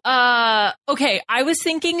 okay. I was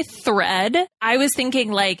thinking thread. I was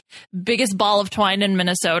thinking like biggest ball of twine in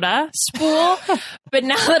Minnesota spool. But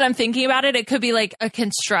now that I'm thinking about it, it could be like a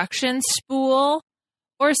construction spool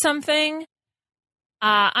or something.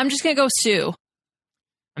 I'm just going to go Sue.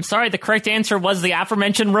 I'm sorry, the correct answer was the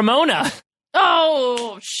aforementioned Ramona.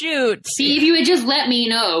 Oh, shoot. See, if you would just let me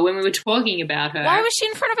know when we were talking about her. Why was she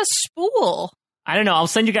in front of a spool? I don't know. I'll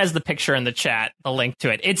send you guys the picture in the chat, the link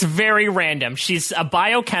to it. It's very random. She's a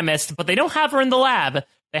biochemist, but they don't have her in the lab.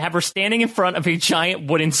 They have her standing in front of a giant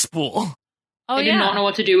wooden spool. Oh, I do not know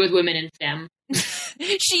what to do with women in STEM.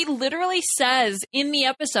 She literally says in the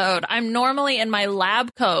episode, I'm normally in my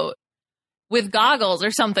lab coat, with goggles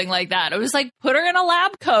or something like that. It was like, put her in a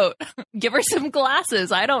lab coat, give her some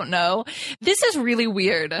glasses. I don't know. This is really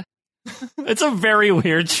weird. It's a very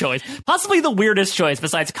weird choice. Possibly the weirdest choice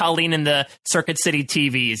besides Colleen and the Circuit City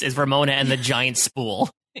TVs is Ramona and the giant spool.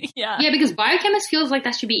 Yeah. Yeah, because biochemist feels like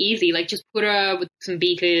that should be easy. Like, just put her with some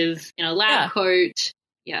beakers in a lab coat.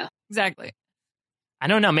 Yeah. Exactly. I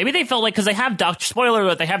don't know. Maybe they felt like, because they have spoiler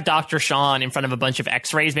alert, they have Dr. Sean in front of a bunch of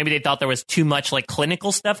x-rays. Maybe they thought there was too much like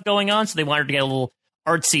clinical stuff going on, so they wanted to get a little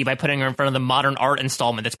artsy by putting her in front of the modern art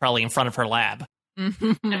installment that's probably in front of her lab.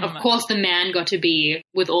 And of course, the man got to be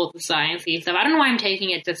with all the sciencey stuff. I don't know why I'm taking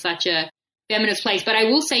it to such a feminist place, but I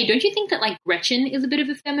will say, don't you think that like Gretchen is a bit of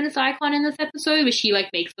a feminist icon in this episode, where she like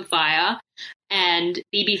makes the fire and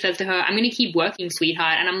Phoebe says to her, "I'm going to keep working,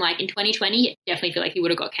 sweetheart." And I'm like, in 2020, I definitely feel like he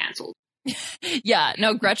would have got cancelled. Yeah,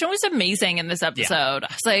 no, Gretchen was amazing in this episode. I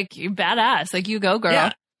was like, you badass, like, you go, girl.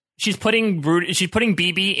 Yeah. She's putting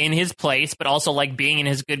BB in his place, but also like being in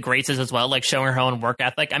his good graces as well, like showing her own work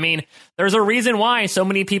ethic. I mean, there's a reason why so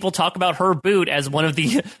many people talk about her boot as one of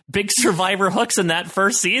the big Survivor hooks in that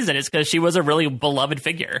first season. It's because she was a really beloved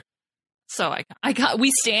figure. So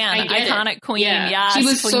we stand iconic queen. Yeah, she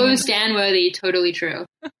was so stan-worthy. Totally true.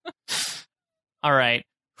 All right,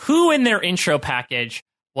 who in their intro package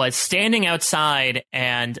was standing outside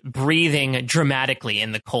and breathing dramatically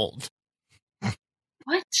in the cold?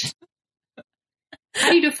 What? How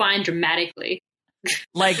do you define dramatically?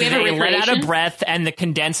 Like they let out a breath, and the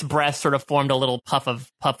condensed breath sort of formed a little puff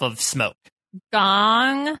of smoke.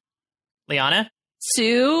 Gong. Liana?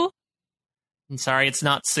 Sue? I'm sorry, it's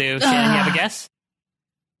not Sue. Shannon, you have a guess?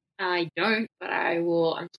 I don't, but I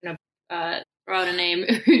will. I'm just gonna throw out a name.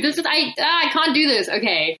 I can't do this.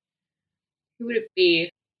 Okay, who would it be?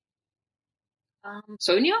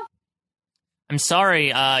 Sonia? I'm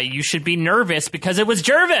sorry, you should be nervous because it was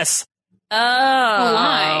Jervis. Oh,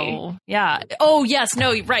 why? Yeah. Oh, yes.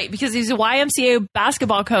 No, right. Because he's a YMCA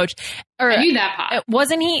basketball coach. Or, I knew that part.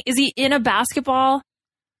 Wasn't he? Is he in a basketball?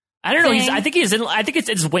 I don't know. I think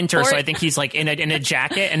it's winter, so I think he's like in a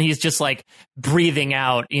jacket, and he's just like breathing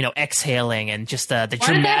out, exhaling, and just the dramatic.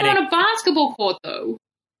 Why did they have on a basketball court though?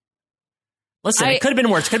 Listen, it could have been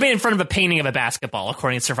worse. Could have been in front of a painting of a basketball,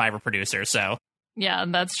 according to Survivor producer. So. Yeah,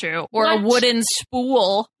 that's true. Or a wooden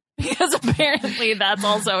spool, because apparently that's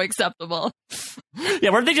also acceptable. Yeah,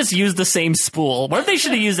 what if they just used the same spool? What if they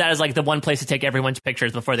should have used that as like the one place to take everyone's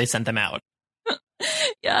pictures before they sent them out?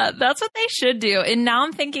 Yeah, that's what they should do. And now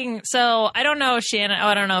I'm thinking, so I don't know, Shannon,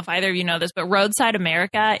 I don't know if either of you know this, but Roadside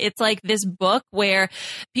America, it's like this book where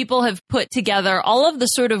people have put together all of the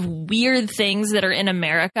sort of weird things that are in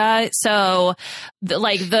America. So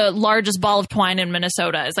like the largest ball of twine in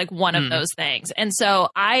Minnesota is like one of those things. And so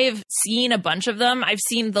I've seen a bunch of them. I've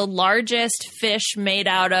seen the largest fish made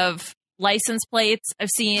out of license plates.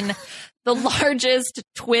 I've seen the largest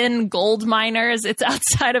twin gold miners. It's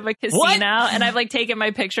outside of a casino. What? And I've like taken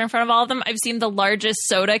my picture in front of all of them. I've seen the largest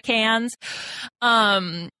soda cans.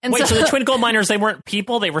 And wait, so the twin gold miners, they weren't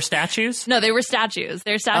people? They were statues? No, they were statues.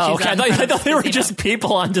 They're statues. Oh, okay. I thought they were just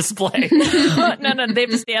people on display. No, they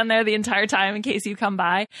have to stand there the entire time in case you come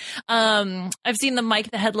by. I've seen the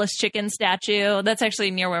Mike the Headless Chicken statue. That's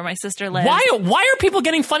actually near where my sister lives. Why are people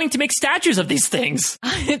getting funding to make statues of these things?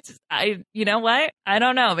 You know what? I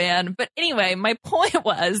don't know, man. But anyway, my point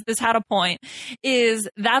was, this had a point, is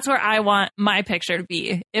that's where I want my picture to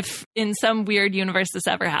be. If in some weird universe this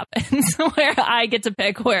ever happens, where I get to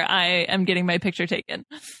pick where I am getting my picture taken.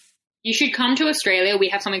 You should come to Australia. We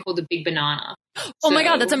have something called the Big Banana. Oh my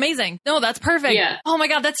God, that's amazing. No, that's perfect. Yeah. Oh my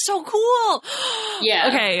God, that's so cool. Yeah.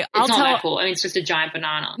 Okay, it's not that cool. I mean, it's just a giant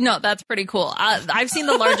banana. No, that's pretty cool. I've seen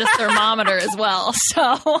the largest thermometer as well.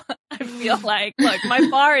 So I feel like, look, my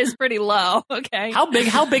bar is pretty low. Okay. How big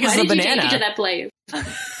is Why the did banana? You take it to that place?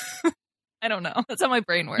 I don't know. That's how my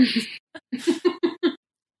brain works.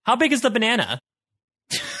 How big is the banana?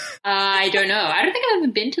 I don't know. I don't think I've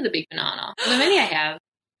ever been to the Big Banana. Well, maybe I have.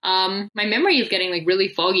 My memory is getting like really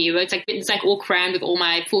foggy. It's like all crammed with all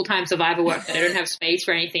my full-time Survivor work that I don't have space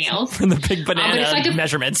for anything else. From the Big Banana it's like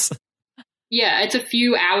measurements. Yeah, it's a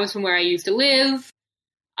few hours from where I used to live.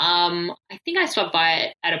 I think I stopped by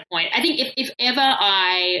it at a point. I think if ever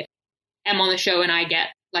I am on the show and I get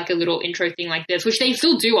like a little intro thing like this, which they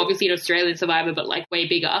still do obviously in Australian Survivor, but like way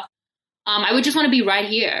bigger, I would just want to be right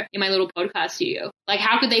here in my little podcast studio. Like,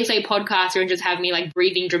 how could they say podcaster and just have me like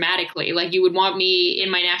breathing dramatically? Like, you would want me in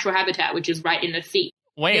my natural habitat, which is right in the seat.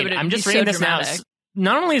 Wait, I'm just reading this now.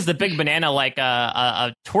 Not only is the Big Banana like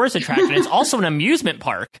a tourist attraction, it's also an amusement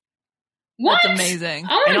park. What? That's amazing.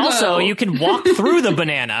 And also, you can walk through the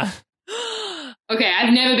banana. Okay,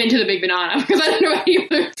 I've never been to the Big Banana because I don't know any of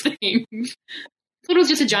those things. I thought it was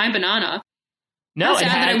just a giant banana. No, sad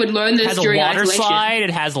that I would learn this has a during water isolation. slide. It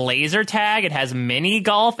has laser tag. It has mini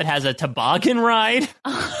golf. It has a toboggan ride.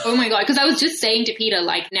 Oh my God. Because I was just saying to Peter,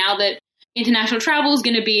 like, now that international travel is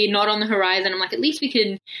going to be not on the horizon, I'm like, at least we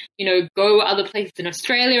can, you know, go other places in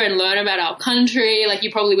Australia and learn about our country. Like,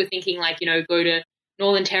 you probably were thinking, like, you know, go to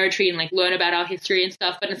Northern Territory and, like, learn about our history and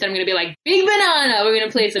stuff. But instead I'm going to be like, big banana. We're going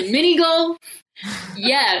to play some mini golf.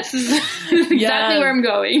 Yes. Exactly where I'm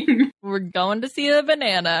going. We're going to see the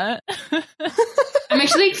banana. I'm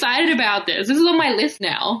actually excited about this. This is on my list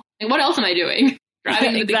now. Like, what else am I doing?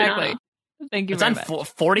 Driving the big banana. Thank you It's very on much.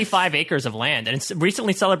 45 acres of land, and it's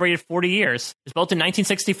recently celebrated 40 years. It was built in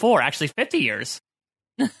 1964, actually 50 years.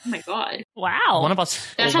 Oh my God. Wow. One of us.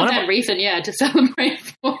 That's not that recent, yeah, to celebrate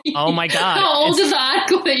 40. Oh my God. How old is the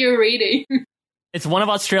article that you're reading? It's one of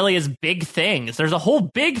Australia's big things. There's a whole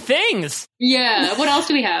big things. Yeah. What else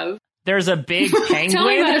do we have? There's a big penguin. Tell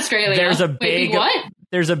me about Australia. There's a Wait, big what?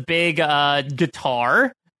 There's a big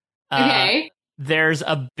guitar. Okay. There's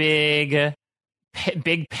a big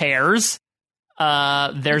pears.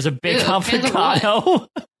 There's a big Ew, avocado.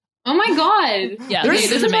 Oh my God. Yeah, Okay, this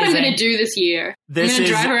this is is what I'm amazing. going to do this year. This I'm going is-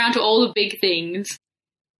 to drive around to all the big things.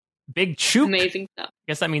 Big chook. Amazing stuff.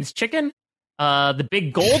 Guess that means chicken. The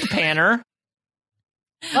big gold panner.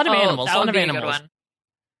 A lot of animals. That A lot would of be a good animals. one.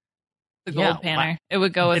 The gold Yeah, panner. It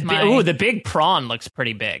would go with my... Ooh, the big prawn looks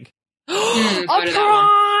pretty big. So a did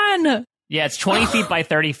that one. prawn! Yeah, it's 20 feet by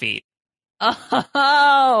 30 feet.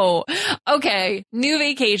 Oh, okay. New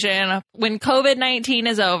vacation. When COVID-19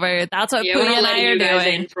 is over, that's what Yeah, we're Pooja not and I letting are you guys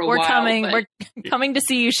doing. in for a We're while, coming. but- We're coming to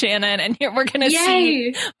see you, Shannon, and we're gonna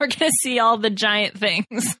Yay! see all the giant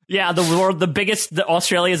things. Yeah, the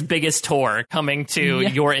Australia's biggest tour coming to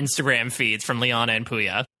your Instagram feeds from Liana and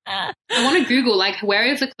Pooja. I want to Google, like, where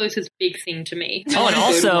is the closest big thing to me? Oh, and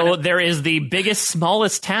also there is the biggest,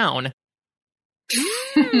 smallest town.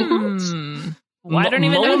 Well, I don't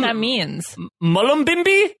even know what that means.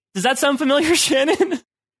 Mullumbimby? Does that sound familiar, Shannon?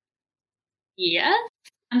 Yeah?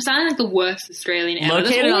 I'm sounding like the worst Australian ever.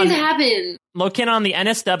 Located This always on- happens. Located on the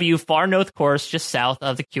NSW Far North Course, just south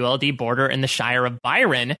of the QLD border in the Shire of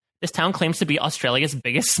Byron, this town claims to be Australia's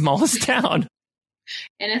biggest, smallest town.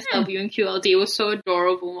 NSW and QLD was so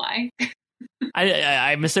adorable, Mike.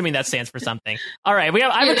 I'm assuming that stands for something. All right, I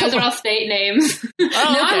have a Those couple. are all state names. Now okay.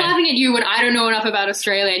 I'm laughing at you when I don't know enough about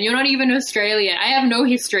Australia, and you're not even Australian. I have no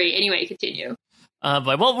history. Anyway, continue.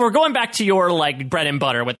 But we're going back to your like bread and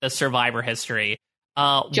butter with the Survivor history.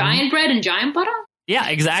 Giant bread and giant butter? Yeah,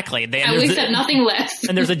 exactly. At least have nothing less.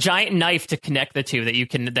 And there's a giant knife to connect the two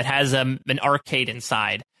that has an arcade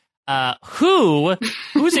inside.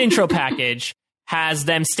 Whose intro package has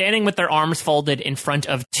them standing with their arms folded in front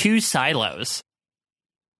of two silos?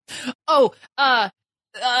 Oh,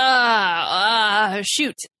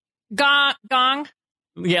 shoot. Gong.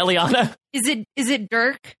 Yeah, Liana. Is it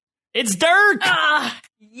Dirk? It's Dirk.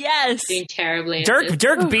 Yes. Doing terribly. at this.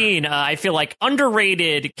 Dirk Bean, I feel like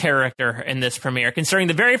underrated character in this premiere, considering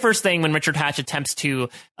the very first thing when Richard Hatch attempts to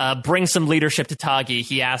bring some leadership to Tagi,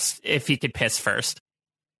 he asks if he could piss first.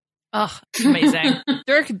 Oh, amazing.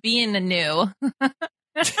 Dirk being new.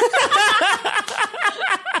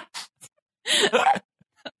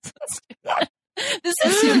 This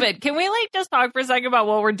is stupid. Can we just talk for a second about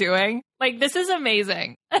what we're doing? This is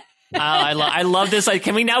amazing. I love this.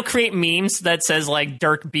 Can we now create memes that says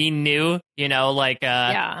Dirk being new?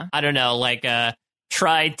 Yeah. I don't know,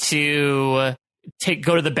 try to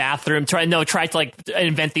go to the bathroom. Try to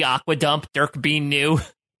invent the aqua dump. Dirk being new.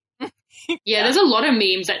 Yeah, there's a lot of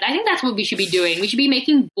memes. I think that's what we should be doing. We should be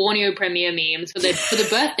making Borneo premiere memes for the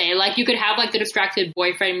birthday. You could have the distracted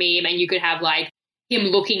boyfriend meme, and you could have him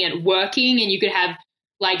looking at working, and you could have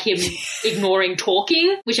him ignoring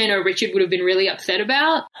talking, which I know Richard would have been really upset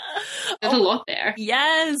about. There's a lot there.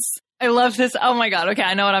 Yes. I love this. Oh my God. Okay,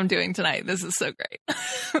 I know what I'm doing tonight. This is so great.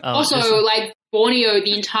 Also, Borneo,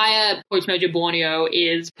 the entire post-merger Borneo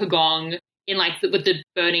is Pagong in with the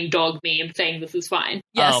burning dog meme saying this is fine.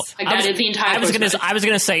 Yes. That is the entire I was post-merger.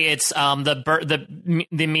 gonna say it's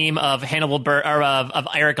the meme of Hannibal of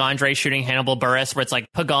Eric Andre shooting Hannibal Buress, where it's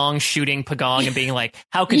Pagong shooting Pagong and being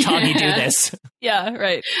how could Tagi do this? Yeah,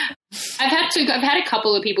 right. I've had a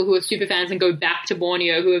couple of people who are super fans and go back to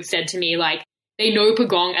Borneo who have said to me they know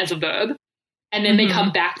Pagong as a verb, and then they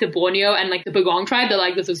come back to Borneo and the Pagong tribe,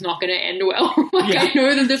 they're this is not going to end well. I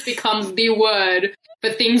know that this becomes the word for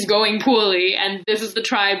things going poorly, and this is the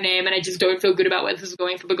tribe name, and I just don't feel good about where this is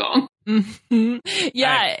going for Pagong.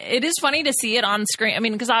 Yeah, it is funny to see it on screen. I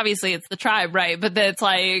mean, because obviously it's the tribe, right? But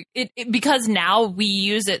it's because now we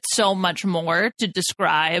use it so much more to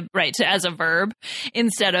describe, right, as a verb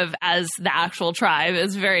instead of as the actual tribe.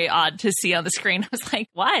 It's very odd to see on the screen. I was like,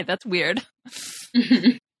 why? That's weird.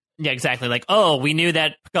 Yeah, exactly. Like, oh, we knew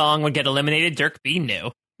that Gong would get eliminated. Dirk B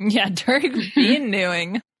knew. Yeah, Dirk being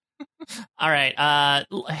knewing. All right.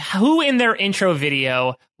 Who in their intro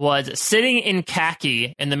video was sitting in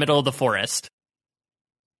khaki in the middle of the forest?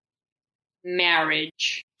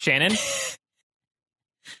 Marriage. Shannon?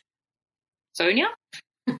 Sonia?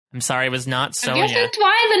 I'm sorry, it was not Sonia. I guessed it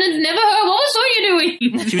twice and it's never her. What was Sonia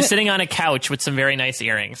doing? She was sitting on a couch with some very nice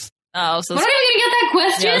earrings. Oh, so We're not even going to get that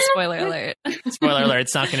question? yeah, spoiler alert. Spoiler alert,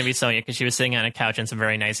 it's not going to be Sonia because she was sitting on a couch and some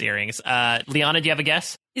very nice earrings. Liana, do you have a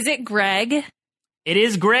guess? Is it Greg? It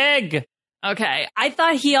is Greg. Okay. I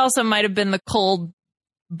thought he also might have been the cold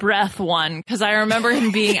breath one because I remember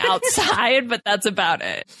him being outside, but that's about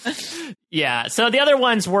it. Yeah. So the other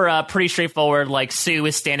ones were pretty straightforward. Like Sue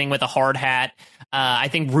is standing with a hard hat. I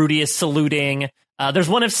think Rudy is saluting. There's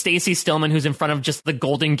one of Stacey Stillman who's in front of just the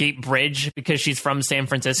Golden Gate Bridge because she's from San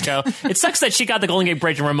Francisco. It sucks that she got the Golden Gate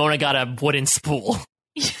Bridge and Ramona got a wooden spool.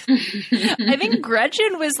 I think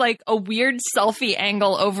Gretchen was like a weird selfie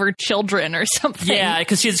angle over children or something. Yeah,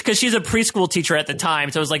 because she's a preschool teacher at the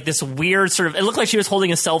time, so it was like this weird sort of. It looked like she was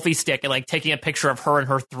holding a selfie stick and like taking a picture of her and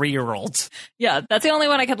her 3-year-olds. Yeah, that's the only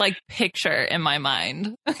one I could like picture in my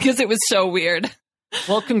mind because it was so weird.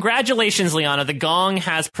 Well, congratulations, Liana. The Gong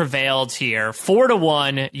has prevailed here.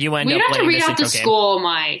 4-1. You end We up don't have to winning read this out the intro game. score,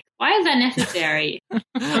 Mike. Why is that necessary?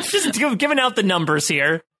 Just giving out the numbers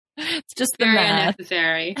here. It's just the Very math.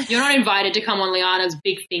 unnecessary. You're not invited to come on Liana's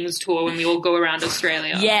Big Things tour when we all go around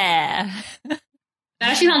Australia. Yeah. That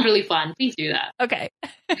actually sounds really fun. Please do that. Okay.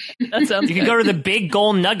 That sounds You can go to the Big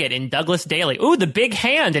Gold Nugget in Douglas Daly. Ooh, the Big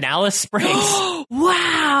Hand in Alice Springs.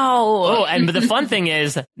 Wow. Oh, and the fun thing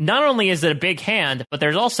is, not only is it a big hand, but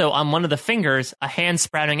there's also on one of the fingers a hand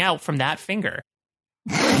sprouting out from that finger.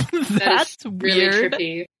 That's really weird.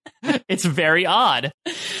 trippy. It's very odd.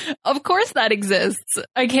 Of course that exists.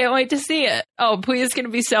 I can't wait to see it. Oh, Puya's going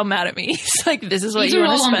to be so mad at me. He's like, this is what These you are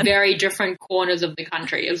want to all on spend. very different corners of the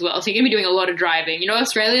country as well. So you're going to be doing a lot of driving. You know,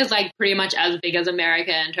 Australia's like pretty much as big as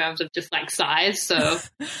America in terms of just like size. So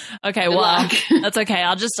Okay, good well, luck. that's okay.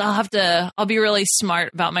 I'll be really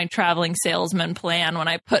smart about my traveling salesman plan when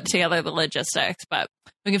I put together the logistics, but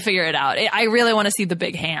we can figure it out. I really want to see the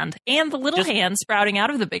big hand and the little hand sprouting out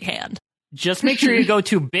of the big hand. Just make sure you go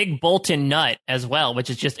to Big Bolt and Nut as well, which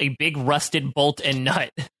is just a big rusted bolt and nut.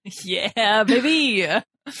 Yeah, baby. All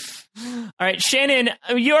right, Shannon,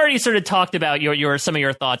 you already sort of talked about your some of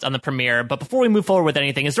your thoughts on the premiere, but before we move forward with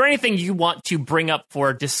anything, is there anything you want to bring up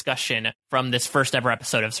for discussion from this first ever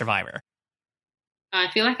episode of Survivor? I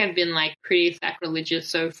feel like I've been like pretty sacrilegious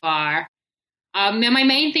so far. And my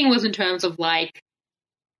main thing was in terms of like,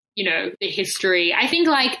 you know, the history. I think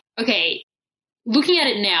like, okay, looking at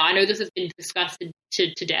it now, I know this has been discussed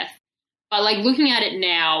to death, but like looking at it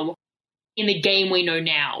now in the game we know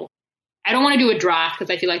now, I don't want to do a draft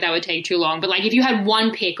because I feel like that would take too long. But like if you had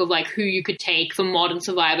one pick of like who you could take for modern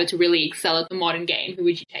Survivor to really excel at the modern game, who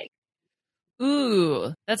would you take?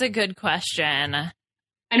 Ooh, that's a good question.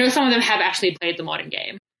 I know some of them have actually played the modern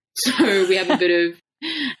game, so we have a bit of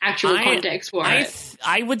actual context for it.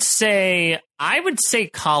 I would say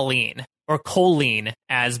Colleen. Or Colleen,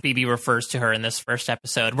 as BB refers to her in this first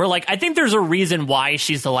episode. We're like, I think there's a reason why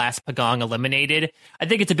she's the last Pagong eliminated. I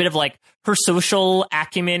think it's a bit of like her social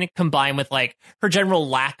acumen combined with like her general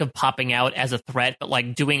lack of popping out as a threat, but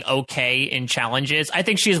like doing okay in challenges. I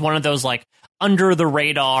think she's one of those like under the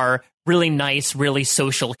radar, really nice, really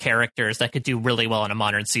social characters that could do really well in a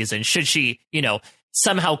modern season. Should she, you know,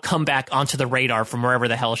 somehow come back onto the radar from wherever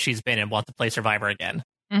the hell she's been and want to play Survivor again.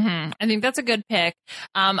 Mm-hmm. I think that's a good pick.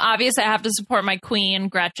 Obviously, I have to support my queen,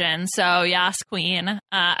 Gretchen. So, yes, queen.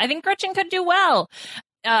 I think Gretchen could do well.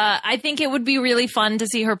 I think it would be really fun to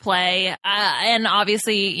see her play. And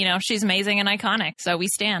obviously, you know, she's amazing and iconic. So we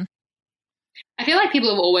stand. I feel like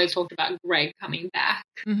people have always talked about Greg coming back.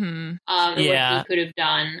 Mm-hmm. And what he could have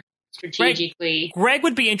done strategically. Greg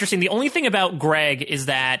would be interesting. The only thing about Greg is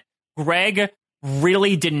that Greg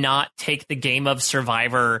really did not take the game of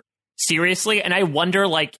Survivor seriously, and I wonder,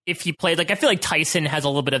 like, if he played, like, I feel like Tyson has a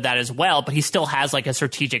little bit of that as well, but he still has, like, a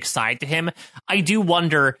strategic side to him. I do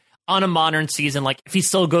wonder, on a modern season, like, if he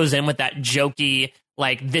still goes in with that jokey,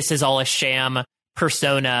 like, this is all a sham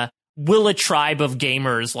persona, will a tribe of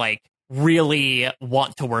gamers, like, really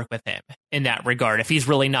want to work with him in that regard, if he's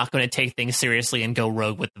really not going to take things seriously and go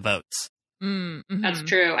rogue with the votes? Mm-hmm. That's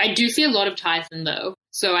true. I do see a lot of Tyson, though,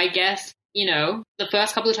 so I guess, you know, the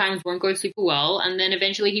first couple of times won't go super well, and then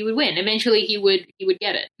eventually he would win. Eventually he would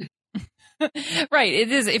get it. Right.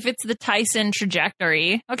 It is. If it's the Tyson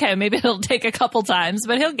trajectory, okay, maybe it'll take a couple times,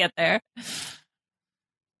 but he'll get there.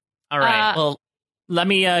 All right. Well, Let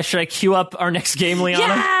me, should I queue up our next game, Liana?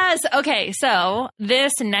 Yes. Okay. So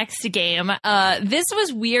this next game, this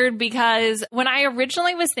was weird because when I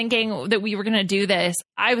originally was thinking that we were going to do this,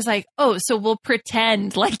 I was like, oh, so we'll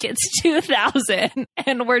pretend like it's 2000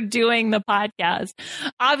 and we're doing the podcast.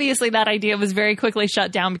 Obviously that idea was very quickly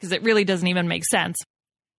shut down because it really doesn't even make sense.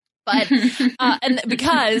 But, and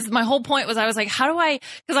because my whole point was, I was like, how do I,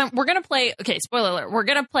 because we're going to play, okay, spoiler alert, we're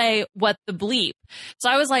going to play What the Bleep.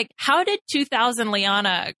 So I was like, how did 2000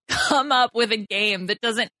 Liana come up with a game that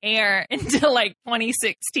doesn't air until like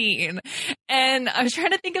 2016? And I was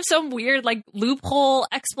trying to think of some weird like loophole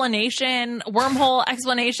explanation, wormhole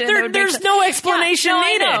explanation. There's no explanation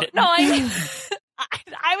needed.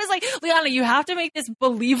 I was like, Liana, you have to make this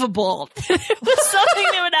believable. It was something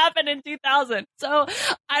that would happen in 2000. So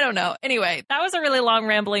I don't know. Anyway, that was a really long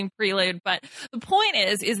rambling prelude. But the point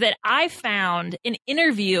is that I found an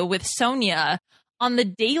interview with Sonia on The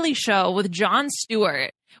Daily Show with Jon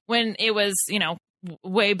Stewart when it was,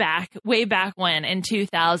 way back when in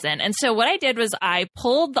 2000. And so what I did was I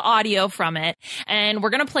pulled the audio from it, and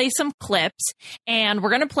we're going to play some clips, and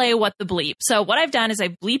we're going to play What the Bleep. So what I've done is I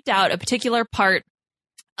bleeped out a particular part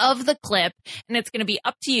of the clip, and it's going to be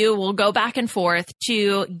up to you. We'll go back and forth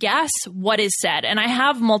to guess what is said. And I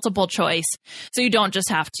have multiple choice, so you don't just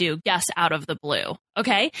have to guess out of the blue.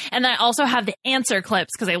 Okay. And then I also have the answer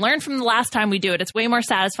clips because I learned from the last time we do it. It's way more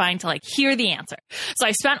satisfying to like hear the answer. So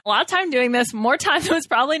I spent a lot of time doing this, more time than was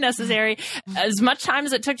probably necessary, as much time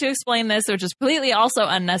as it took to explain this, which is completely also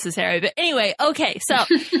unnecessary. But anyway, okay. So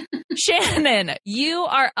Shannon, you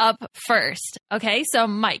are up first. Okay. So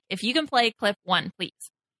Mike, if you can play clip 1, please.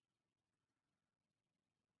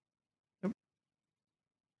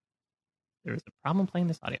 There is a problem playing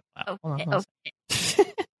this audio file. Okay, Hold on.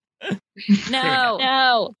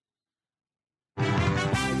 No.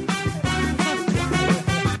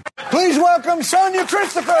 Please welcome Sonia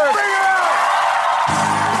Christopher. Bring her out.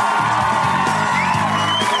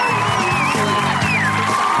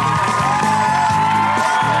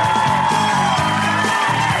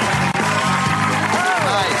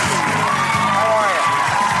 Nice. How are you?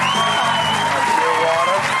 That's your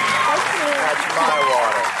water. That's my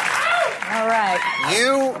water. All right.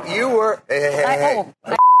 You were. Hey.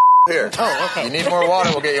 Here. Oh, okay. You need more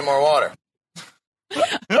water, we'll get you more water.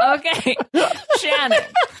 Okay. Shannon.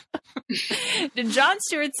 Did Jon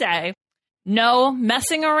Stewart say, no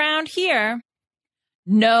messing around here,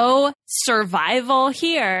 no survival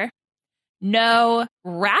here, no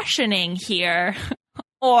rationing here,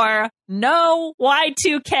 or no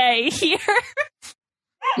Y2K here?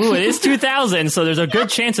 Ooh, it is 2000, so there's a good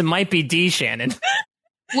chance it might be D, Shannon.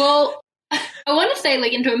 Well, I want to say,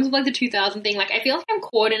 like, in terms of, like, the 2000 thing, like, I feel like I'm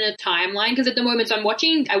caught in a timeline, because at the moment, so I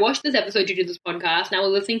watched this episode to do this podcast, and I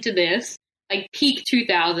was listening to this, like, peak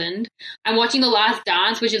 2000. I'm watching The Last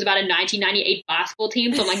Dance, which is about a 1998 basketball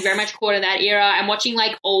team, so I'm, like, very much caught in that era. I'm watching,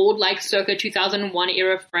 like, old, like, circa 2001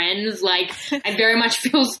 era Friends. Like, I very much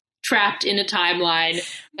feel trapped in a timeline,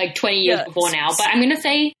 like, 20 years before now. But I'm going to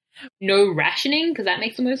say no rationing, because that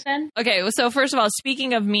makes the most sense. Okay, so first of all,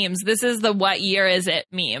 speaking of memes, this is the what year is it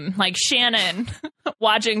meme. Like Shannon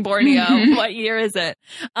watching Borneo, what year is it?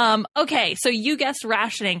 Okay, so you guessed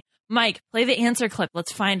rationing. Mike, play the answer clip.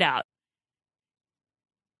 Let's find out.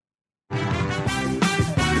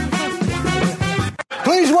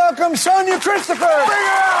 Please welcome Sonia Christopher. Bring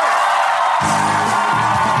her out.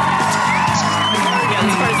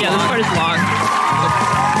 Yeah, this part is long.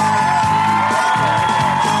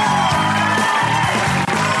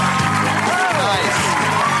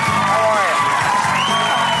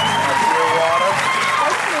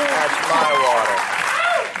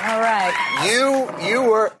 You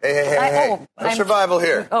were. Hey. No survival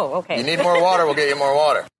here. Oh, okay. You need more water, we'll get you more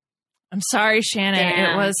water. I'm sorry, Shannon.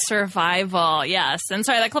 Damn. It was survival. Yes. And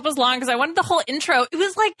sorry, that clip was long because I wanted the whole intro. It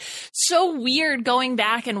was like so weird going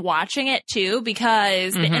back and watching it too,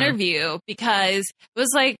 because the interview, because it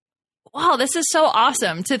was like, wow, this is so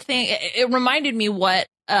awesome to think. It reminded me what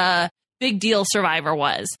big deal Survivor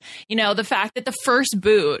was. You know, the fact that the first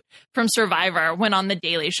boot from Survivor went on The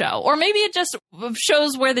Daily Show. Or maybe it just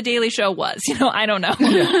shows where The Daily Show was. You know, I don't know.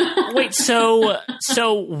 Wait, so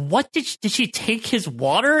what did she take his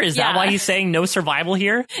water? Is that why he's saying no survival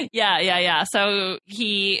here? Yeah. So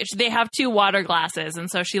they have 2 water glasses, and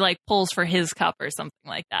so she like pulls for his cup or something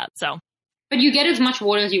like that. So, but you get as much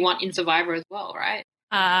water as you want in Survivor as well, right?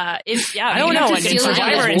 I don't know. Like in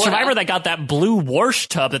Survivor, they got that blue wash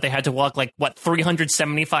tub that they had to walk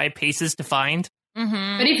 375 paces to find.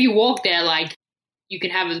 Mm-hmm. But if you walk there, like, you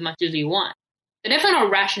can have as much as you want. They're definitely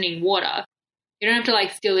not rationing water. You don't have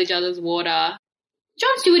to steal each other's water.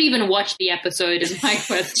 Jon Stewart even watched the episode is my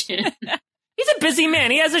question. He's a busy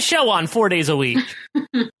man. He has a show on 4 days a week.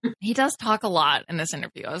 He does talk a lot in this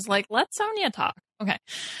interview. I was like, let Sonia talk. Okay.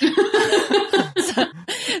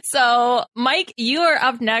 So, Mike, you are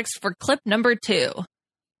up next for clip number 2.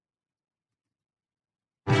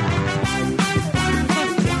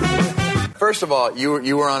 First of all,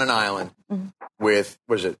 you were on an island with,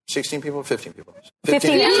 was it 16 people, 15 people?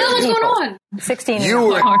 15 Yeah, what's going on? 16. You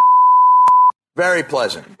were very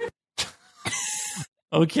pleasant.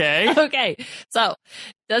 Okay. Okay. So,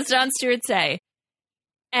 does Jon Stewart say,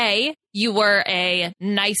 A, you were a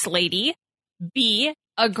nice lady, B,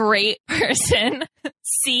 a great person,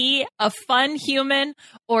 C, a fun human,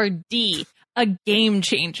 or D, a game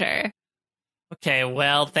changer? Okay,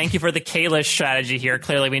 well, thank you for the Kalish strategy here.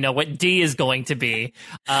 Clearly, we know what D is going to be.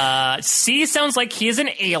 C sounds like he is an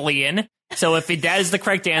alien. So if that is the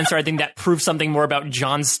correct answer, I think that proves something more about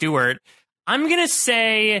Jon Stewart. I'm going to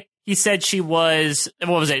say he said she was,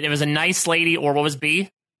 what was it? It was a nice lady, or what was B?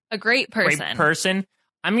 A great person. Great person.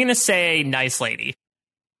 I'm going to say nice lady.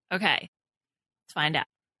 Okay. Let's find out.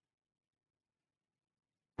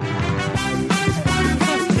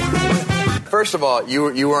 First of all,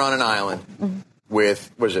 you were on an island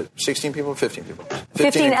with, was it 16 people, 15 people?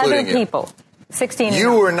 15 other including you. people. 16.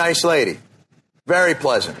 You were a nice lady. Very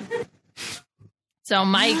pleasant. So,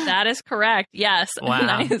 Mike, that is correct. Yes, Wow. a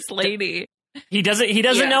nice lady. He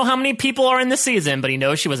doesn't know how many people are in the season, but he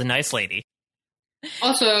knows she was a nice lady.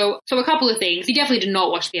 Also, so a couple of things. He definitely did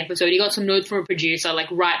not watch the episode. He got some notes from a producer,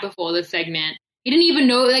 like, right before the segment. He didn't even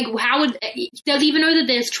know, like, does he even know that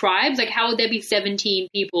there's tribes? Like, how would there be 17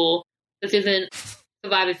 people? This isn't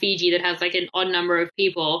Survivor Fiji that has, like, an odd number of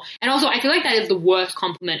people. And also, I feel like that is the worst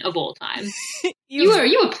compliment of all time. You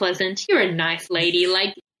were pleasant. You're a nice lady.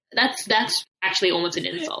 Like, that's actually almost an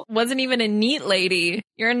insult. Wasn't even a neat lady.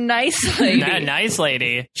 You're a nice lady. Not a nice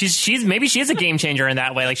lady. She's maybe she is a game changer in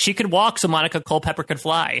that way. Like, she could walk so Monica Culpepper could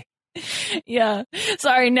fly. Yeah.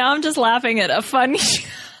 Sorry, now I'm just laughing at a fun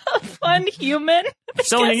human.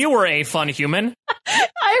 So you were a fun human.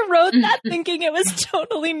 I wrote that thinking it was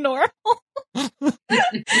totally normal.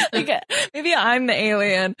 Like, maybe I'm the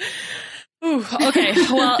alien. Ooh, okay,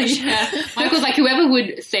 well, Yeah. Michael's like, whoever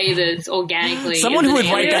would say this organically. Someone is who an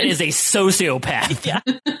would write that alien. is a sociopath. yeah,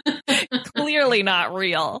 clearly not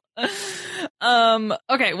real.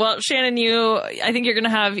 Okay, well, Shannon, I think you're going to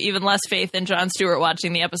have even less faith in Jon Stewart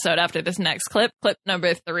watching the episode after this next clip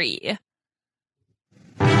number 3.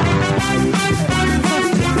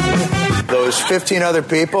 Those 15 other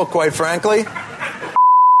people, quite frankly,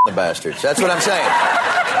 the bastards. That's what I'm saying.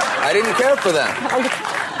 I didn't care for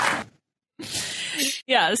them.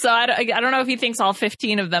 Yeah, so I don't know if he thinks all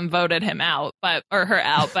 15 of them voted him out, or her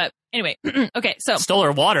out, but anyway. Okay, so Stole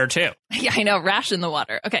her water, too. yeah, I know, ration the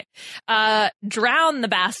water. Okay, drown the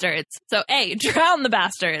bastards. So A, drown the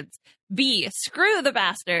bastards. B, screw the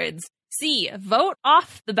bastards. C, vote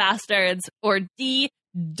off the bastards. Or D,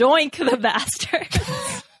 doink the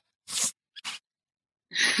bastards.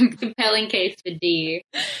 Compelling case for D.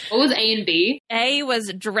 What was A and B? A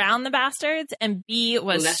was drown the bastards, and B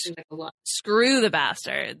was that seems like a lot. screw the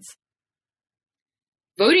bastards.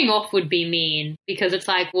 Voting off would be mean because it's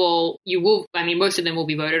like, well, most of them will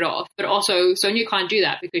be voted off. But also, Sonia can't do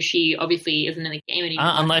that because she obviously isn't in the game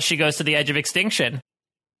anymore. Unless she goes to the edge of extinction.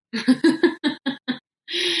 PTSD.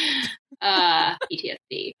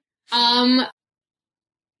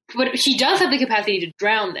 But she does have the capacity to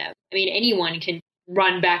drown them. I mean, anyone can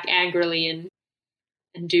run back angrily and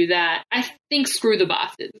do that. I think screw the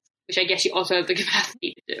bastards, which I guess she also has the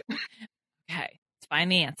capacity to do. Okay, let's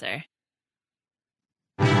find the answer.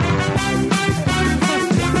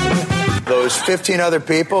 Those 15 other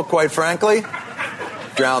people, quite frankly,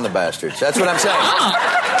 drown the bastards. That's what I'm saying.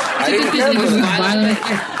 I didn't care for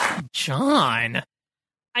them. John.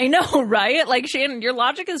 I know, right? Like, Shannon, your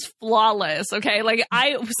logic is flawless, okay? Like,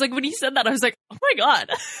 I was like, when he said that, I was like, oh my God,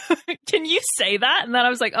 can you say that? And then I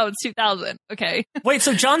was like, oh, it's 2000, okay? Wait,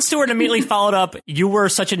 so Jon Stewart immediately followed up, you were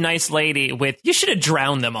such a nice lady, with, you should have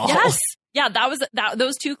drowned them all. Yes. Yeah,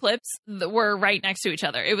 those two clips were right next to each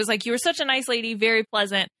other. It was like, you were such a nice lady, very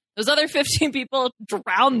pleasant. Those other 15 people,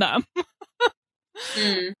 drown them.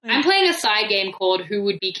 I'm playing a side game called Who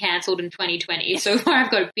Would Be Cancelled in 2020. So far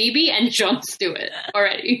I've got BB and Jon Stewart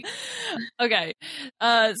already. Okay.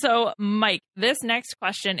 So, Mike, this next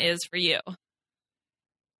question is for you.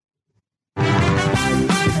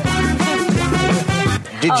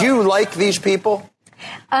 Did you like these people?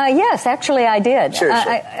 Yes, actually I did.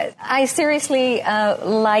 Seriously? I seriously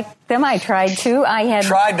liked them. I tried to.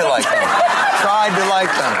 Tried to like them. Tried to like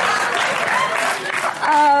them.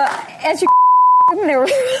 As you there were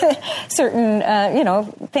certain,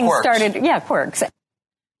 things Quirks. started. Yeah, quirks.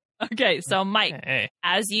 Okay, so Mike, Hey.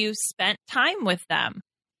 as you spent time with them.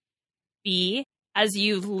 B, as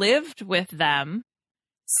you lived with them.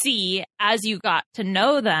 C, as you got to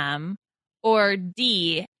know them. Or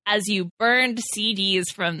D, as you burned CDs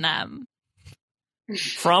from them.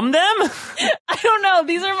 From them? I don't know.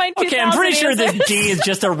 These are my 2000 Okay, I'm pretty sure answers. this D is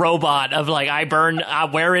just a robot of like, I burn,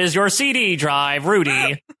 where is your CD drive, Rudy?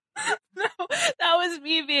 No, that was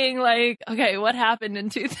me being like, okay, what happened in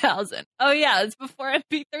 2000? Oh, yeah, it's before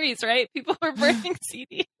MP3s, right? People were burning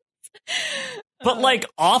CDs. But like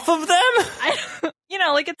off of them?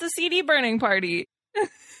 Like it's a CD burning party.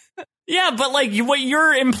 Yeah, but like what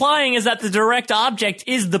you're implying is that the direct object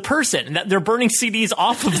is the person, that they're burning CDs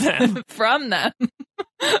off of them. From them.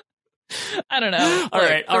 I don't know. All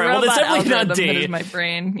right. Well, it's definitely not D. That is my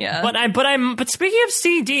brain. Yeah. But speaking of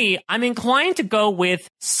CD, I'm inclined to go with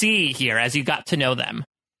C here, as you got to know them.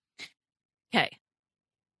 Okay.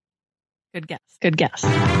 Good guess. Good guess.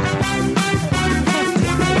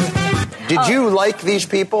 Did you like these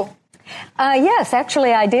people? Yes,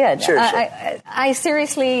 actually, I did. Seriously? I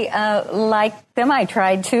seriously liked them. I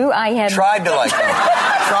tried to. I had Tried to like them.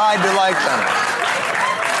 Tried to like them.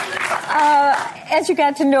 As you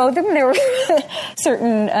got to know them, there were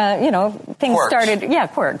certain, things Quirks.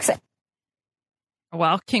 started. Quirks.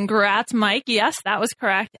 Well, congrats, Mike. Yes, that was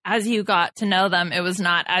correct. As you got to know them, it was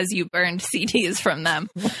not as you burned CDs from them.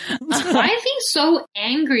 Why is he so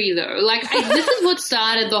angry, though? Like, this is what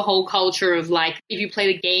started the whole culture of, like, if you play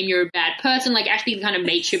the game, you're a bad person. Like, actually the kind of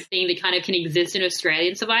mateship thing that kind of can exist in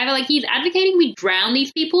Australian Survivor. Like, he's advocating we drown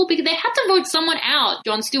these people because they had to vote someone out,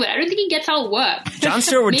 Jon Stewart. I don't think he gets how it works. Jon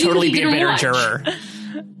Stewart would Maybe totally he be a didn't better watch. juror.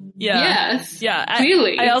 Yeah. Yes. Yeah.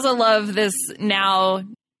 Clearly. I also love this now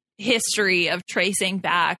history of tracing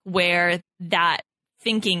back where that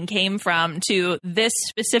thinking came from to this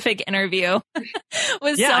specific interview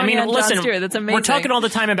with Sonia and Jon Stewart. That's amazing. We're talking all the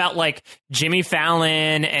time about like Jimmy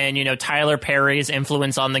Fallon and, Tyler Perry's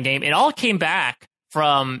influence on the game. It all came back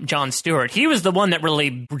from Jon Stewart. He was the one that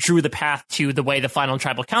really drew the path to the way the final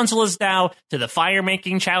tribal council is now, to the fire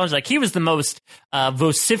making challenge. Like, he was the most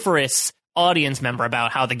vociferous audience member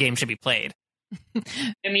about how the game should be played.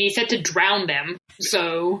 I mean, he said to drown them,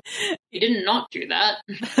 so he did not do that.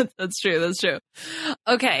 That's true.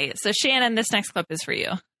 Okay, so Shannon, this next clip is for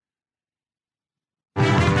you.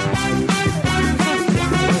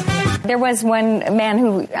 There was one man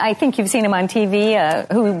who, I think you've seen him on TV,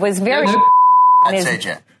 who was very... Pat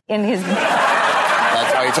Sajak. In his...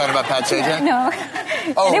 Are you talking about Pat Sajak? No.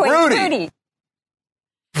 Oh, anyway, Rudy.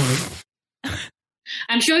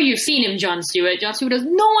 I'm sure you've seen him, Jon Stewart. Jon Stewart has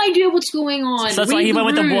no idea what's going on. So that's why he went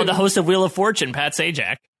with the host of Wheel of Fortune, Pat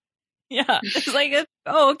Sajak. Yeah, it's like,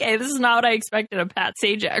 okay, this is not what I expected, a Pat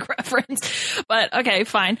Sajak reference. But okay,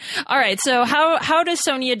 fine. All right, so how does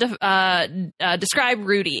Sonia describe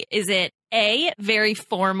Rudy? Is it A, very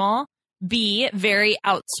formal, B, very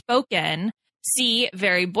outspoken, C,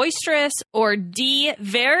 very boisterous, or D,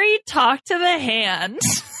 very talk to the hand?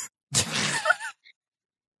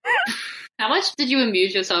 How much did you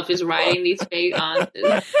amuse yourself just writing these fake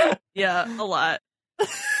answers? Yeah, a lot.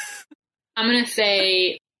 I'm going to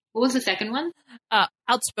say, what was the second one?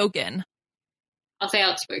 Outspoken. I'll say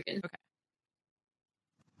outspoken. Okay.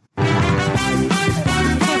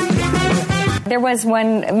 There was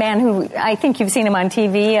one man who, I think you've seen him on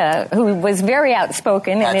TV, who was very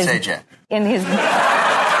outspoken. Pat Sajak. In his...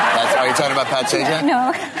 Are you talking about Pat Sajak?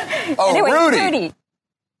 No. Oh, anyway, Rudy.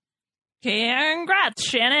 Congrats,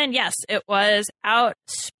 Shannon. Yes, it was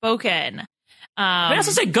outspoken. I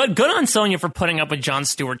also say good on Sonia for putting up with Jon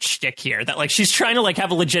Stewart's shtick here. That like she's trying to like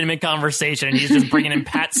have a legitimate conversation, and he's just bringing in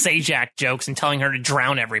Pat Sajak jokes and telling her to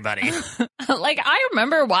drown everybody. Like, I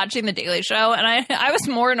remember watching The Daily Show, and I was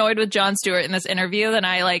more annoyed with Jon Stewart in this interview than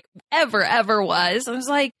I like ever was. I was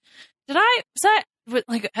like,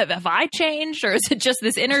 have I changed, or is it just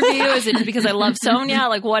this interview? Is it because I love Sonia?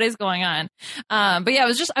 Like, what is going on? But yeah,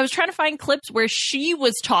 I was trying to find clips where she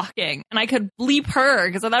was talking and I could bleep her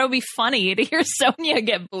because I thought it would be funny to hear Sonia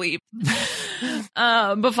get bleeped.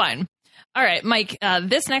 But fine. All right, Mike,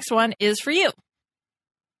 this next one is for you.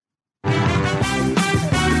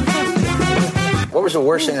 What was the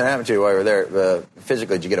worst thing that happened to you while you were there?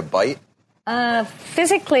 Physically, did you get a bite?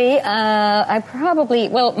 Physically, I probably,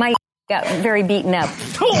 my got very beaten up.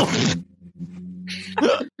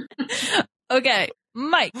 Okay,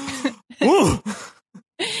 Mike.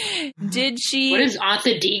 Did she... What is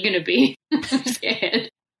Arthur D going to be? I'm scared.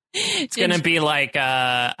 It's going to be like,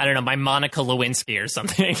 I don't know, my Monica Lewinsky or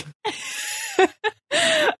something.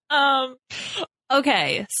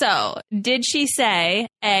 Okay, so did she say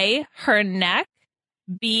A, her neck,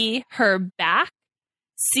 B, her back,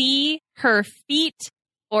 C, her feet,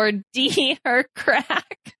 or D, her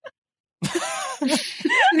crack? I Is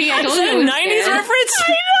that a 90s reference? I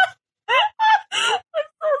know. I'm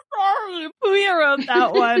so sorry. Puya wrote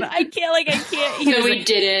that one. I can't. No, we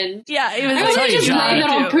didn't. Yeah, it was I tell would you, just John. blame it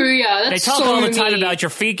on Puya. They That's talk so all the time mean. about your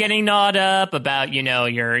feet getting gnawed up, about,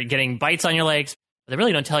 you're getting bites on your legs. But they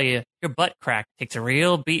really don't tell you your butt crack takes a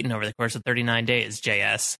real beating over the course of 39 days,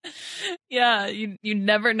 JS. Yeah, you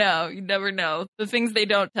never know. You never know. The things they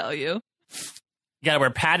don't tell you. You gotta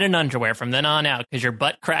wear padded underwear from then on out because your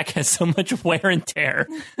butt crack has so much wear and tear.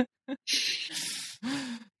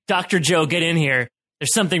 Dr. Joe, get in here.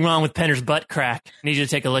 There's something wrong with Penner's butt crack. I need you to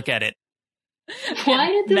take a look at it. Why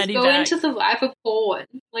did this go Medivac. into survivor porn?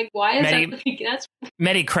 Like, why is Medi- that the thing? That's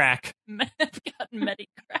Medicrack. I've got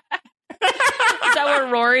Medicrack. Is that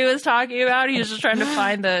what Rory was talking about? He was just trying to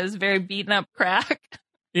find his very beaten up crack.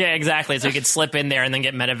 Yeah, exactly. So you could slip in there and then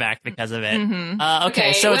get medevac because of it. Mhm.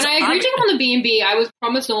 Okay, so when it's I agreed to come on the B&B, I was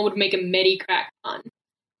promised no one would make a Medicrack pun.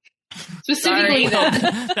 Specifically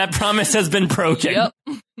that. that promise has been broken. Yep.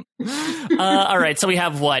 All right, so we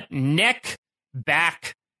have what? Neck,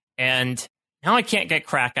 back, and now I can't get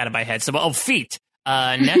crack out of my head. So, feet.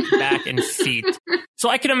 Neck, back, and feet. So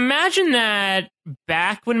I can imagine that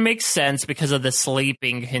back would make sense because of the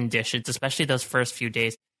sleeping conditions, especially those first few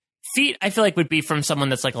days. Feet, I feel like, would be from someone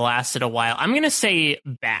that's like lasted a while. I'm going to say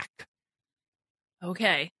back.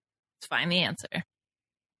 Okay. Let's find the answer.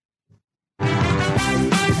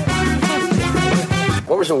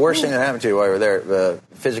 What was the worst thing that happened to you while you were there?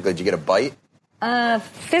 Physically, did you get a bite?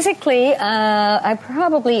 Physically,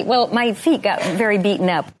 my feet got very beaten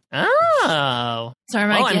up. Oh. Sorry,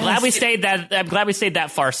 my I'm guess. glad we stayed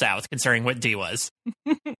that far south, considering what D was.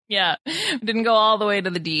 Yeah. Didn't go all the way to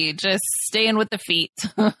the D. Just staying with the feet.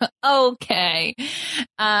 Okay.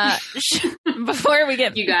 Before we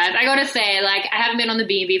get... You guys, I gotta say, like, I haven't been on the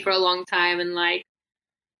B&B for a long time, and, like,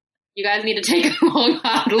 you guys need to take a long,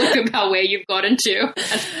 hard look about where you've gotten to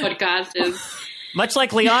as podcasters. Much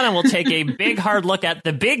like Liana will take a big, hard look at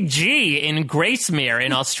the Big G in Gracemere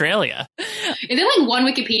in Australia. Is there, like, one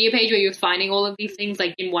Wikipedia page where you're finding all of these things,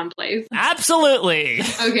 like, in one place? Absolutely.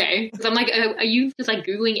 Okay. Because I'm like, are you just, like,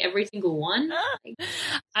 Googling every single one?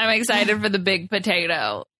 I'm excited for the big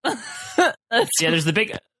potato. Yeah, there's the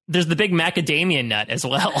big macadamia nut as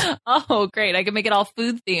well. Oh, great. I can make it all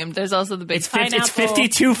food themed. There's also the big pineapple. It's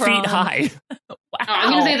 52 feet prawn. high. Wow. Oh, I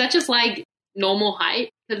was gonna say, that's just, like, normal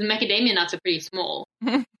height? Because macadamia nuts are pretty small.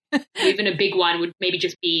 Even a big one would maybe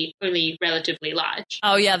just be only relatively large.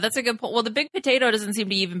 Oh, yeah, that's a good point. Well, the big potato doesn't seem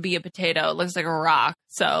to even be a potato. It looks like a rock.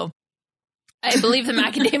 So I believe the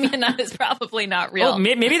macadamia nut is probably not real. Well,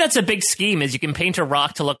 maybe that's a big scheme, is you can paint a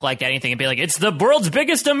rock to look like anything and be like, it's the world's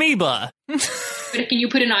biggest amoeba. But can you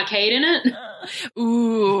put an arcade in it?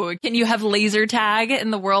 Ooh, can you have laser tag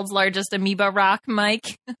in the world's largest amoeba rock,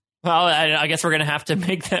 Mike? Well, I guess we're going to have to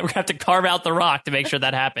make that. We're going to have to carve out the rock to make sure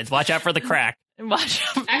that happens. Watch out for the crack. Watch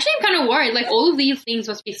out. Actually, I'm kind of worried. Like, all of these things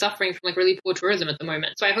must be suffering from, like, really poor tourism at the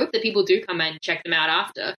moment. So I hope that people do come and check them out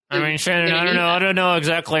after. I mean, Shannon, I don't know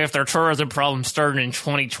exactly if their tourism problem started in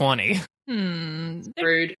 2020. Rude.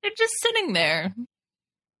 They're just sitting there.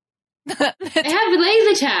 They have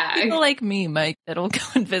laser tag. People like me, Mike, that'll go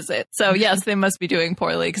and visit. So yes, they must be doing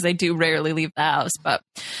poorly because they do rarely leave the house. But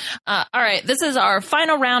all right, this is our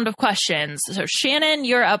final round of questions. So Shannon,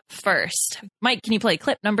 you're up first. Mike, can you play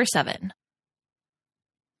clip number 7?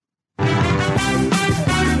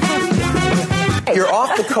 You're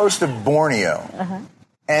off the coast of Borneo,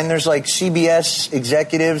 and there's like CBS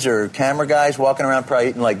executives or camera guys walking around probably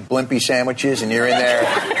eating like blimpie sandwiches, and you're in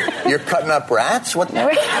there, you're cutting up rats? What?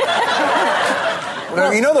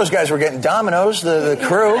 Well, you know those guys were getting Domino's, the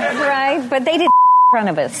crew. Right, but they did in front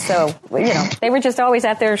of us. So, they were just always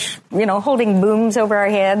out there, holding booms over our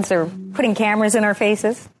heads or putting cameras in our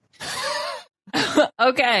faces.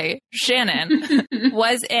 Okay, Shannon,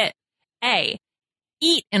 was it A,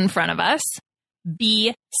 eat in front of us,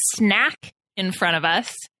 B, snack in front of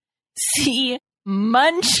us, C,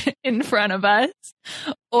 munch in front of us,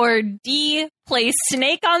 or D, play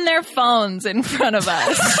Snake on their phones in front of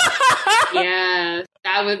us? Yeah,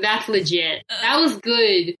 that's legit. That was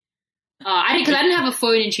good. I didn't have a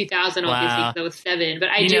phone in 2000, obviously, because I was 7. But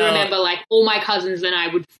I do remember, like, all my cousins and I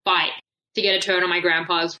would fight to get a turn on my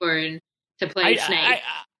grandpa's phone to play Snake.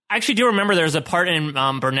 I actually do remember there's a part in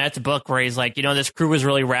Burnett's book where he's like, this crew was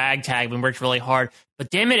really ragtag. We worked really hard. But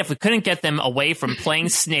damn it, if we couldn't get them away from playing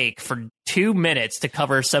Snake for 2 minutes to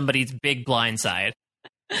cover somebody's big blind side.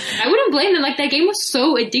 I wouldn't blame them. Like, that game was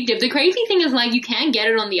so addictive. The crazy thing is, like, you can get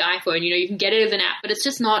it on the iPhone. You can get it as an app, but it's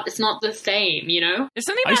just it's not the same, There's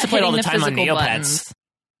something I used to about play it all hitting the time on physical Neopets. buttons.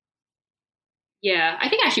 Yeah, I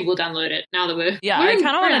think I actually will download it now that we're I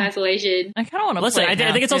kind of want in isolation. I kind of want to Listen, play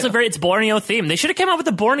I think it's also it's Borneo themed. They should have come out with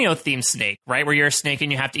a Borneo themed snake, right? Where you're a snake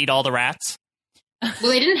and you have to eat all the rats.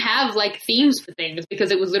 Well, they didn't have like themes for things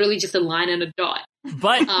because it was literally just a line and a dot.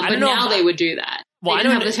 But I don't now know. they would do that. Well, they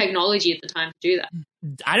didn't have the technology at the time to do that.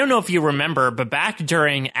 I don't know if you remember, but back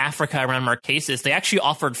during Africa around Marquesas, they actually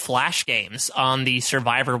offered flash games on the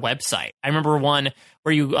Survivor website. I remember one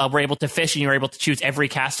where you were able to fish and you were able to choose every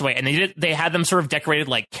castaway, and they had them sort of decorated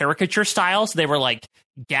like caricature style. So they were like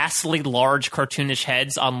ghastly large cartoonish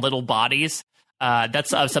heads on little bodies.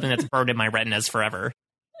 That's something that's burned in my retinas forever.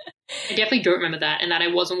 I definitely don't remember that, and that I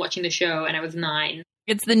wasn't watching the show, and I was 9.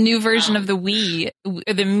 It's the new version of the Wii,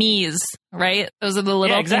 the Mii's, right? Those are the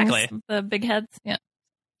little things, the big heads. Yeah.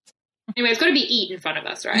 Anyway, it's got to be eat in front of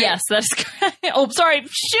us, right? Yes, that's correct. Oh, sorry.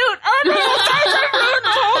 Shoot! Oh, no!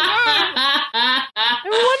 I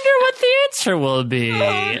wonder what the answer will be.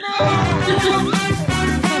 Oh,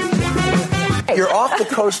 no. You're off the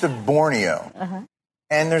coast of Borneo.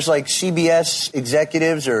 And there's like CBS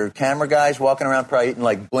executives or camera guys walking around probably eating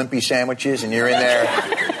like blimpie sandwiches, and you're in there,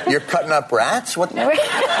 you're cutting up rats? What?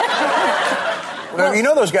 Well, you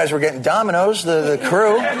know those guys were getting Domino's, the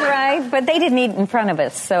crew. Right, but they didn't eat in front of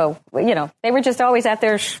us. So, they were just always out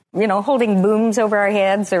there, holding booms over our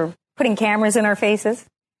heads or putting cameras in our faces.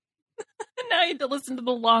 Now you have to listen to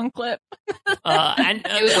the long clip. And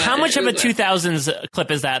how much of a 2000s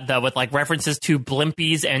clip is that, though, with like references to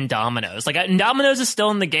Blimpies and Domino's? Like, Domino's is still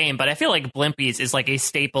in the game, but I feel like Blimpies is like a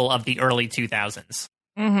staple of the early 2000s.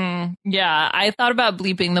 Mm-hmm. Yeah, I thought about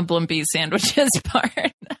bleeping the Blimpie sandwiches part.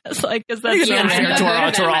 It's like, because that's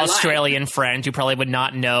to our Australian friend who probably would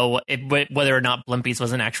not know whether or not Blimpies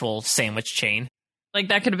was an actual sandwich chain. Like,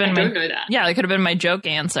 that could have been I don't know that. Yeah, that could have been my joke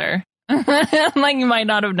answer. Like, you might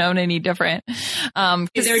not have known any different.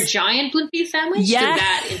 Is there a giant Blimpie sandwich? Yeah.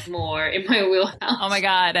 That is more in my wheelhouse. Oh my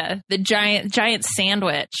God. The giant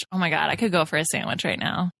sandwich. Oh my God. I could go for a sandwich right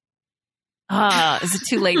now. Is it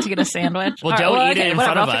too late to get a sandwich? Well, don't eat it in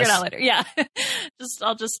front of us. I'll figure it out later. Yeah.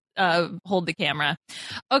 I'll just hold the camera.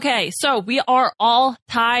 Okay. So we are all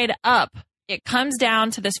tied up. It comes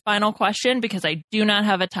down to this final question because I do not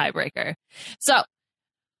have a tiebreaker. So,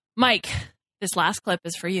 Mike, this last clip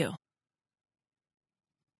is for you.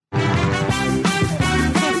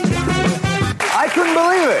 I couldn't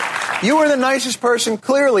believe it. You were the nicest person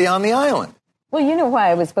clearly on the island. Well, you know why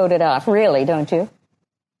I was voted off, really, don't you?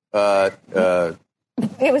 It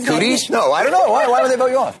was cooties? No, I don't know. Why would they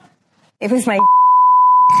vote you off? It was my...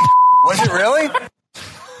 Was it really?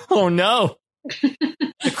 Oh, no.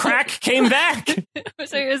 The crack came back.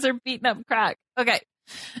 So is there beating up crack? Okay.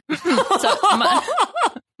 So,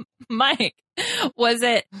 Mike, was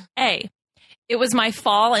it A, it was my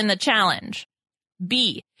fall in the challenge?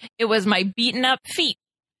 B, it was my beaten up feet?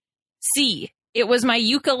 C, it was my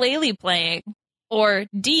ukulele playing? Or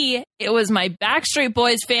D, it was my Backstreet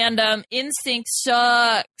Boys fandom? NSYNC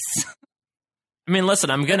sucks. I mean,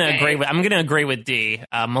 listen, I'm gonna agree with D.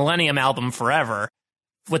 Millennium Album Forever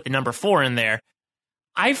with the number 4 in there.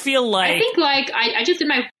 I feel like I just did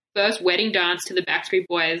my first wedding dance to the Backstreet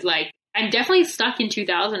Boys. Like, I'm definitely stuck in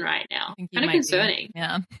 2000 right now. Kind of concerning.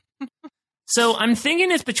 Yeah. So I'm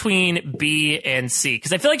thinking it's between B and C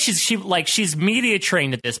because I feel like she's media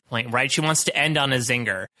trained at this point, right? She wants to end on a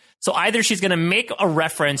zinger. So either she's going to make a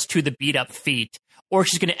reference to the beat up feet, or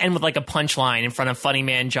she's going to end with like a punchline in front of funny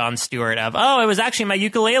man Jon Stewart of, "Oh, it was actually my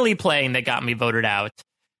ukulele playing that got me voted out."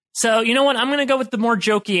 So you know what? I'm going to go with the more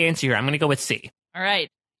jokey answer here. I'm going to go with C. All right.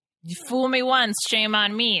 You fool me once, shame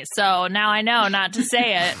on me. So now I know not to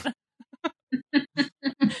say it.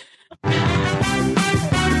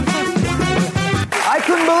 I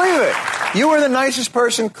couldn't believe it. You were the nicest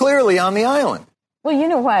person clearly on the island. Well, you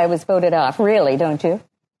know why I was voted off, really, don't you?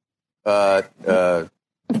 It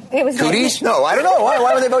was cooties? My... No, I don't know.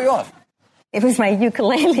 Why would they vote you off? It was my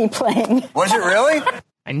ukulele playing. Was it really?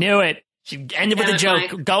 I knew it. She ended with a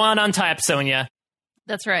joke. Mike. Go on top, Sonia.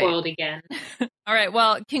 That's right. Spoiled again. All right.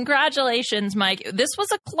 Well, congratulations, Mike. This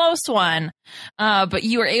was a close one, but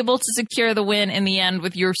you were able to secure the win in the end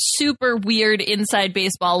with your super weird inside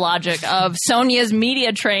baseball logic of Sonia's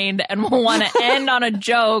media trained and will want to end on a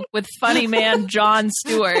joke with funny man Jon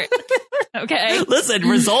Stewart. Okay. Listen,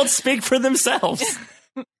 results speak for themselves.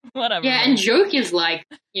 Whatever. Yeah, and joke is like,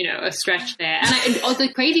 a stretch there. And also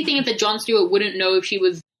the crazy thing is that Jon Stewart wouldn't know if she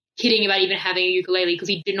was kidding about even having a ukulele because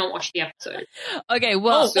he did not watch the episode. Okay,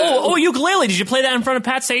 well... ukulele. Did you play that in front of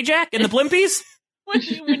Pat Sajak and the Blimpies?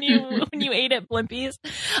 when you ate at Blimpies.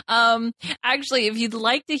 Actually, if you'd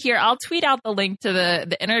like to hear, I'll tweet out the link to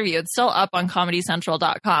the interview. It's still up on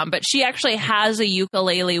comedycentral.com, but she actually has a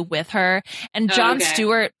ukulele with her, and Jon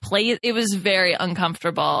Stewart plays. It was very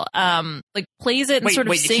uncomfortable. Like plays it and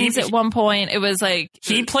sings at one point. It was like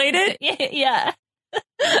he played it. Yeah.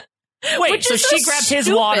 Wait, so she grabbed his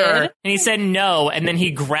water and he said no, and then he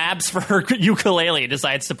grabs for her ukulele and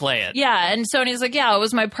decides to play it. Yeah, and Sony's like, yeah, it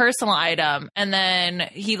was my personal item. And then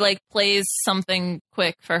he like plays something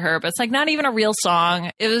quick for her, but it's like not even a real song.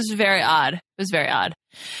 It was very odd.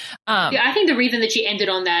 Yeah, I think the reason that she ended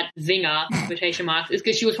on that zinger, quotation marks, is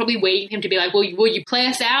because she was probably waiting for him to be like, will you play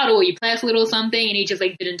us out, or will you play us a little something? And he just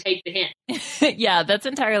like didn't take the hint. Yeah, that's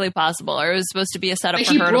entirely possible. Or it was supposed to be a setup like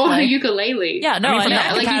for her to play. She brought her ukulele. Yeah, no, I mean, I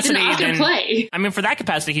know. Like he didn't ask her to play. I mean, for that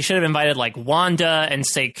capacity, he should have invited like Wanda and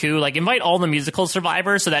Sekou. Like invite all the musical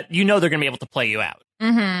survivors so that you know they're going to be able to play you out.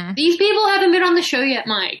 Mm-hmm. These people haven't been on the show yet,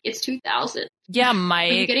 Mike. It's 2000. Yeah,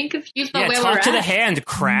 Mike. I'm getting confused about where talk we're to at. the hand,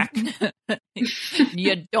 crack.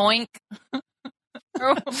 You doink.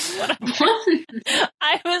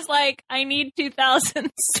 I was like, I need 2000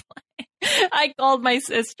 slang. I called my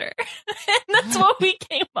sister. And that's what we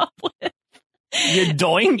came up with. You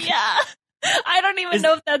doink? Yeah. I don't even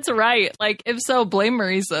know if that's right. Like, if so, blame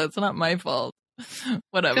Marisa. It's not my fault.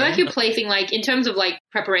 Whatever. I feel like you're placing, like, in terms of, like,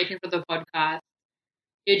 preparation for the podcast,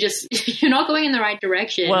 you're not going in the right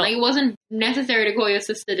direction. Well, like, it wasn't necessary to call your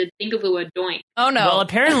sister to think of the word doink. Oh, no. Well,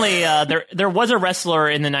 apparently, there was a wrestler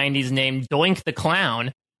in the 90s named Doink the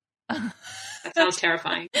Clown. That sounds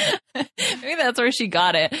terrifying. Maybe that's where she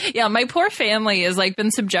got it. Yeah, my poor family has like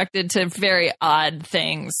been subjected to very odd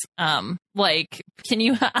things. Like, can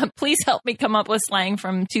you please help me come up with slang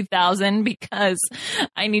from 2000 because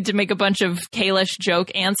I need to make a bunch of Kalish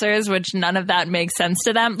joke answers, which none of that makes sense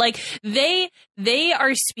to them. Like they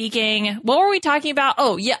are speaking. What were we talking about?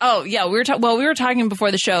 Oh yeah. We were talking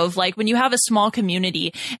before the show of like when you have a small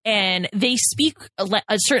community and they speak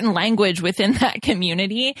a certain language within that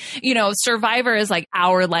community. You know, Survivor is like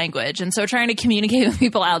our language, and so trying to communicate with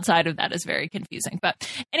people outside of that is very confusing. But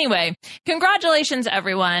anyway, congratulations,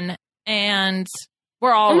 everyone. And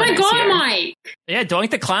we're all. Oh my god, here. Mike! Yeah, Doink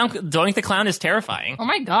the Clown is terrifying. Oh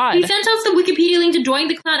my god! He sent us the Wikipedia link to Doink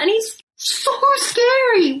the Clown, and he's so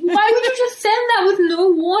scary. Why would you just send that with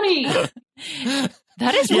no warning?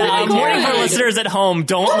 That is warning for listeners at home: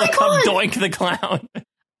 don't look up Doink the Clown.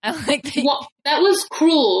 I like that. That was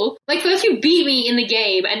cruel. Like, first you beat me in the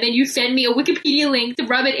game, and then you send me a Wikipedia link to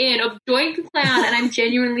rub it in of Doink the Clown, and I'm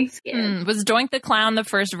genuinely scared. Was Doink the Clown the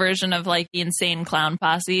first version of, like, the Insane Clown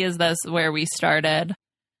Posse? Is this where we started?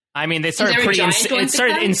 I mean, they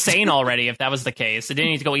started insane already, if that was the case. It didn't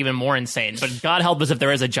need to go even more insane, but God help us if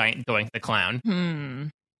there is a giant Doink the Clown.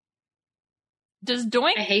 Does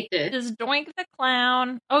Doink the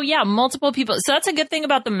Clown? Oh yeah, multiple people. So that's a good thing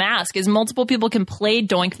about the mask is multiple people can play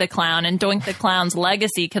Doink the Clown, and Doink the Clown's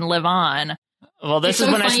legacy can live on. Well, this is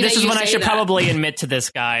when I should probably admit to this,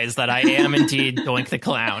 guys, that I am indeed Doink the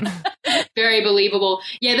Clown. Very believable.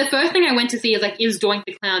 Yeah, the first thing I went to see is like, is Doink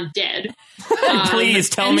the Clown dead? Please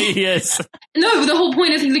tell me he is. No, the whole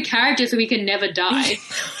point is he's a character, so he can never die.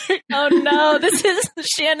 Oh no, this is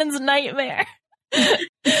Shannon's nightmare.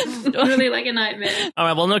 Really like a nightmare. All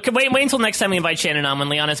right, well, no, wait until next time we invite Shannon on when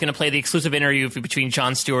Liana's going to play the exclusive interview between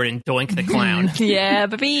Jon Stewart and Doink the Clown. Yeah,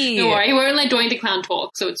 baby. Don't worry, he won't let Doink the Clown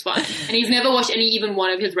talk, so it's fine. And he's never watched even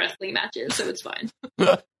one of his wrestling matches, so it's fine.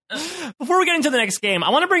 Before we get into the next game, I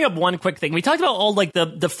want to bring up one quick thing. We talked about all like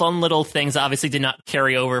the fun little things that obviously did not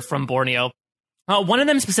carry over from Borneo. One of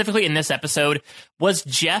them specifically in this episode was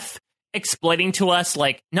Jeff explaining to us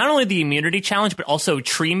like not only the immunity challenge, but also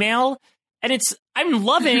tree mail. And I'm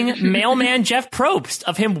loving mailman Jeff Probst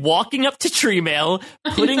of him walking up to tree mail,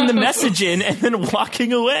 putting the message in, and then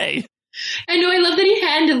walking away. I know, I love that he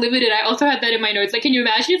hand delivered it. I also had that in my notes. Like, can you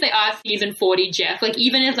imagine if they asked season 40 Jeff, like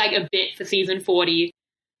even as like a bit for season 40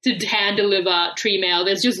 to hand deliver tree mail,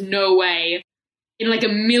 there's just no way in like a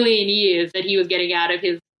million years that he was getting out of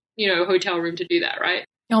his, hotel room to do that, right?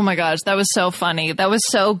 Oh my gosh, that was so funny. That was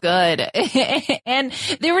so good. And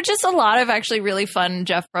there were just a lot of actually really fun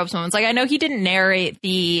Jeff Probst moments. Like, I know he didn't narrate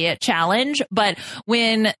the challenge, but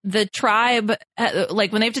when the tribe,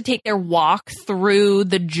 like when they have to take their walk through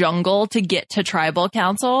the jungle to get to tribal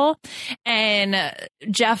council, and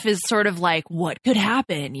Jeff is sort of like, what could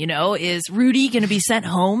happen? Is Rudy going to be sent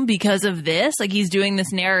home because of this? Like, he's doing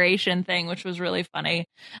this narration thing, which was really funny.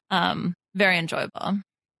 Very enjoyable.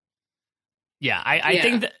 Yeah, I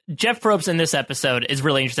think that Jeff Probst in this episode is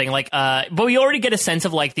really interesting. Like, but we already get a sense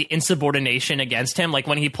of like the insubordination against him. Like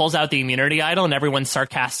when he pulls out the immunity idol and everyone's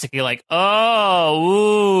sarcastically like,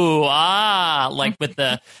 "Oh, ooh, ah," like with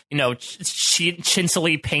the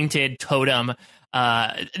chinsily painted totem.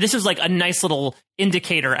 This is like a nice little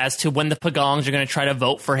indicator as to when the Pagongs are going to try to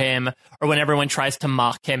vote for him, or when everyone tries to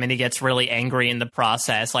mock him and he gets really angry in the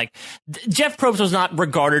process. Like Jeff Probst was not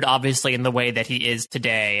regarded, obviously, in the way that he is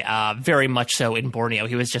today. Very much so in Borneo.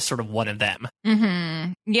 He was just sort of one of them.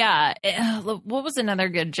 Mm-hmm. Yeah. What was another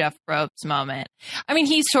good Jeff Probst moment? I mean,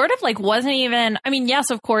 he sort of like wasn't even. I mean,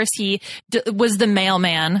 yes, of course, he was the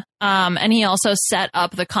mailman. And he also set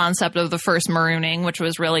up the concept of the first marooning, which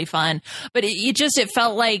was really fun. But it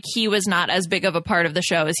felt like he was not as big of a part of the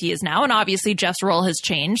show as he is now. And obviously, Jeff's role has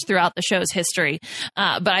changed throughout the show's history.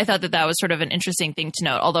 But I thought that was sort of an interesting thing to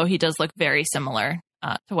note, although he does look very similar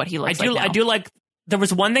to what he looks like now. I do like, there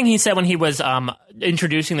was one thing he said when he was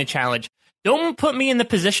introducing the challenge. Don't put me in the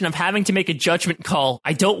position of having to make a judgment call.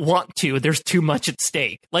 I don't want to. There's too much at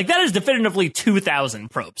stake. Like, that is definitively 2,000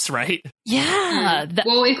 Probst, right? Yeah.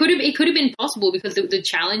 Well, it could have been possible because the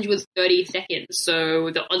challenge was 30 seconds, so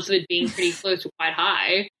the odds of it being pretty close were quite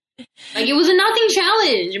high. Like, it was a nothing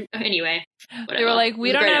challenge. Anyway, whatever. They were like,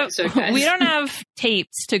 we don't have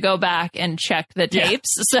tapes to go back and check the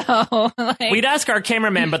tapes. Yeah. So like, we'd ask our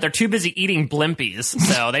cameramen, but they're too busy eating Blimpies,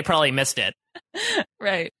 so they probably missed it.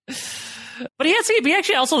 Right. But he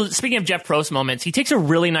actually also, speaking of Jeff Probst moments, he takes a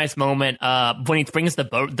really nice moment when he brings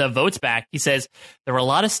the votes back. He says, there were a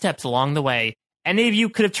lot of steps along the way. Any of you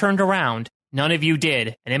could have turned around. None of you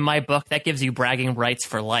did. And in my book, that gives you bragging rights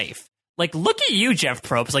for life. Like, look at you, Jeff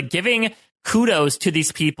Probst, like giving kudos to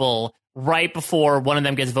these people right before one of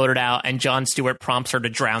them gets voted out and Jon Stewart prompts her to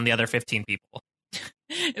drown the other 15 people.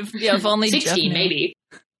 if only 16, maybe.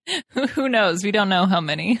 Who knows? We don't know how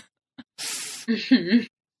many.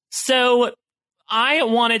 So I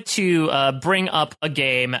wanted to bring up a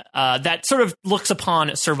game that sort of looks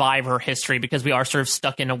upon Survivor history, because we are sort of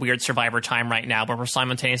stuck in a weird Survivor time right now, where we're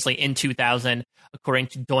simultaneously in 2000, according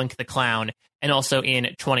to Doink the Clown, and also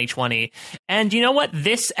in 2020. And you know what?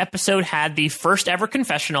 This episode had the first ever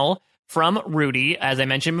confessional from Rudy, as I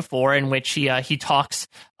mentioned before, in which he talks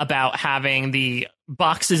about having the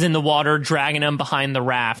boxes in the water, dragging them behind the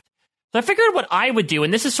raft. So I figured what I would do,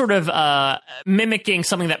 and this is sort of mimicking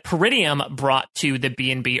something that Peridium brought to the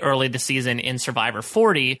B&B early this season in Survivor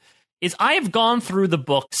 40, is I have gone through the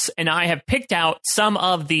books and I have picked out some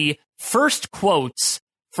of the first quotes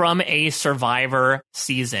from a Survivor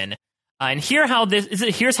season. And here's how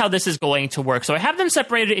this is going to work. So I have them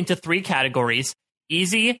separated into 3 categories: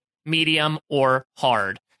 easy, medium, or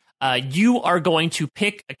hard. You are going to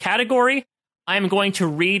pick a category. I'm going to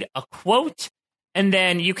read a quote. And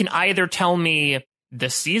then you can either tell me the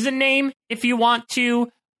season name if you want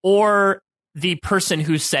to, or the person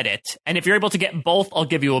who said it. And if you're able to get both, I'll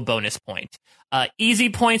give you a bonus point. Easy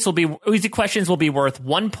questions will be worth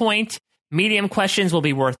 1 point. Medium questions will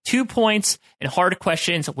be worth 2 points, and hard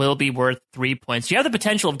questions will be worth 3 points. You have the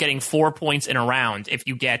potential of getting 4 points in a round if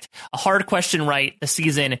you get a hard question right, the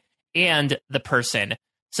season, and the person.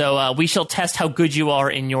 So we shall test how good you are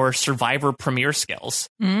in your Survivor premiere skills.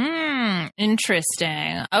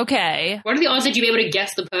 Interesting. Okay. What are the odds that you'll be able to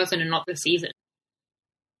guess the person and not the season?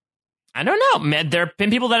 I don't know, man. There have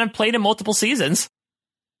been people that have played in multiple seasons.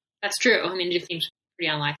 That's true. I mean, it just seems pretty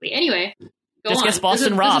unlikely. Anyway, just guess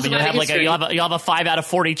Boston Rob, and you'll have a 5 out of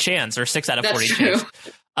 40 chance, or 6 out of 40 chance.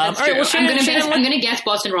 All right, well, Shannon, I'm going to guess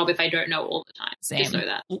Boston Rob if I don't know all the time. Same. Just know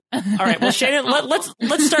that. All right, well, Shannon, let's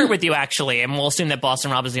start with you, actually, and we'll assume that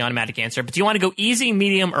Boston Rob is the automatic answer. But do you want to go easy,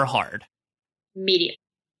 medium, or hard? Medium.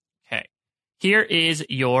 Okay. Here is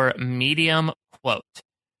your medium quote.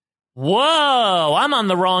 Whoa, I'm on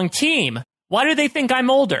the wrong team. Why do they think I'm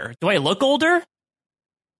older? Do I look older?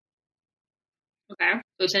 Okay,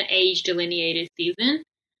 so it's an age-delineated season.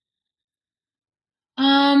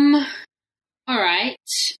 All right.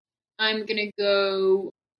 I'm going to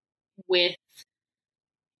go with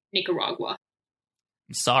Nicaragua.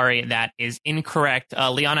 I'm sorry, that is incorrect.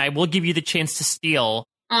 Liana, I will give you the chance to steal.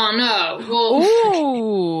 Oh, no.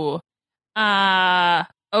 Ooh.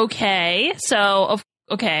 Okay. So,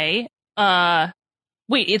 okay.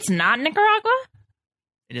 Wait, it's not Nicaragua?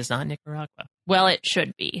 It is not Nicaragua. Well, it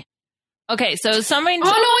should be. Okay, so somebody... Oh, no,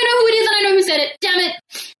 I know who it is and I know who said it. Damn it.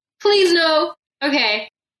 Please, no. Okay.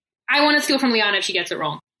 I want to steal from Liana if she gets it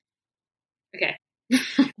wrong. Okay.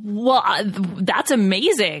 Well, that's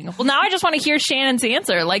amazing. Well, now I just want to hear Shannon's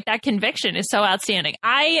answer. Like, that conviction is so outstanding.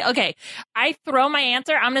 I throw my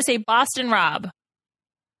answer. I'm going to say Boston Rob.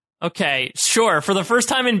 Okay, sure. For the first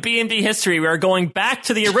time in B&B history, we are going back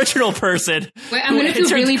to the original person. Wait, I'm going to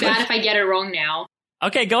feel really bad if I get it wrong now.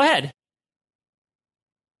 Okay, go ahead.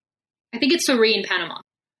 I think it's Suri in Panama.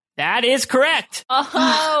 That is correct.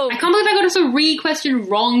 Oh, I can't believe I got a Suri question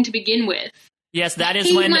wrong to begin with. Yes, that is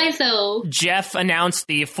hate when myself. Jeff announced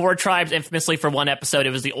the 4 tribes infamously for one episode.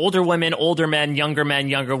 It was the older women, younger men,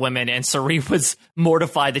 younger women, and Suri was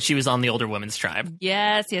mortified that she was on the older women's tribe.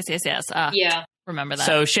 yes. Yeah. Remember that.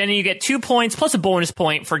 So, Shannon, you get 2 points plus a bonus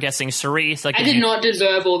point for guessing Suri. So I did not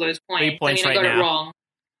deserve all those points. 3 points I got right it now. wrong.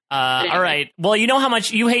 All right. Well, you know how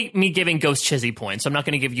much you hate me giving Ghost Chizzy points, so I'm not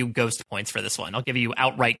going to give you Ghost points for this one. I'll give you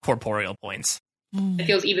outright corporeal points. It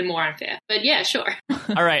feels even more unfair. But yeah, sure.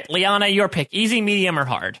 All right, Liana, your pick. Easy, medium, or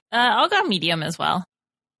hard? I'll go medium as well.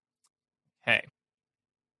 Okay.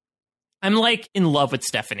 I'm like in love with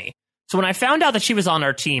Stephanie. So when I found out that she was on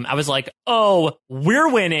our team, I was like, oh, we're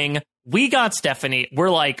winning. We got Stephanie.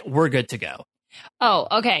 We're good to go. Oh,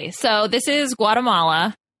 okay. So this is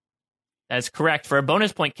Guatemala. That is correct. For a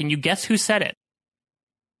bonus point, can you guess who said it?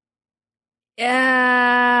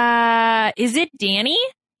 Is it Danny?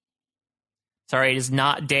 Sorry, it is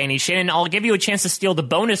not Danny. Shannon, I'll give you a chance to steal the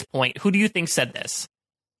bonus point. Who do you think said this?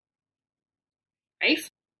 Rafe?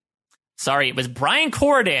 Sorry, it was Brian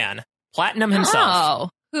Corridan, Platinum himself. Oh,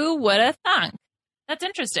 who would have thunk? That's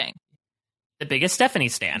interesting. The biggest Stephanie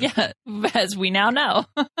stan. Yeah, as we now know.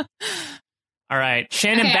 All right,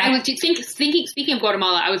 Shannon, Okay, back. I was thinking, speaking of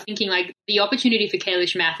Guatemala, I was thinking like the opportunity for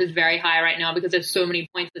Kalish math is very high right now because there's so many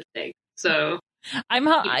points at stake. So I'm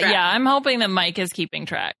hoping that Mike is keeping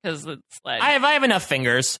track because it's like I have enough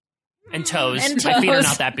fingers and toes. And My feet are toes.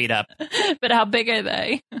 not that beat up. But how big are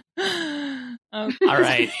they? All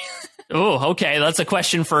right. Oh, okay. That's a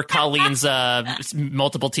question for Colleen's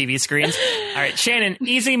multiple TV screens. All right, Shannon,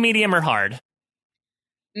 easy, medium, or hard?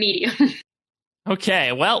 medium.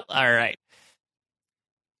 Okay, well, all right.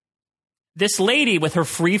 This lady with her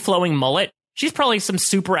free-flowing mullet, she's probably some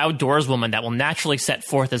super outdoors woman that will naturally set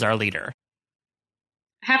forth as our leader.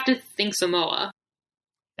 I have to think Samoa.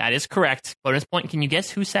 That is correct. Bonus point, can you guess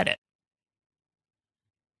who said it?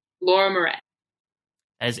 Laura Moret.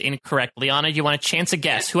 That is incorrect. Liana, you want a chance to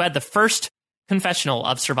guess who had the first confessional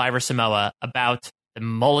of Survivor Samoa about the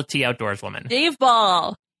mullety outdoors woman? Dave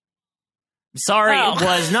Ball. Sorry, Oh. it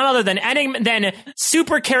was none other than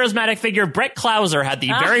super charismatic figure Brett Klauser had the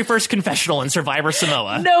very first confessional in Survivor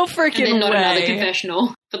Samoa. No And freaking then not another way.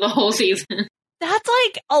 confessional for the whole season. That's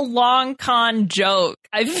like a long con joke.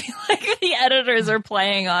 I feel like the editors are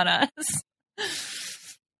playing on us.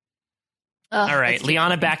 Ugh, All right, that's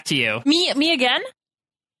Liana, back to you. Me again?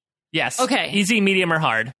 Yes. Okay. Easy, medium, or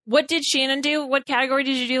hard? What did Shannon do? What category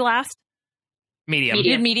did you do last? Medium. You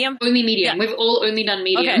did medium? Only medium. Yeah. We've all only done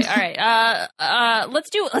medium. Okay, all right. Let's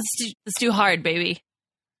do hard, baby.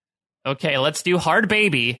 Okay, let's do hard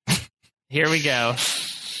baby. Here we go.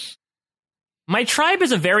 My tribe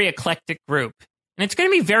is a very eclectic group, and it's going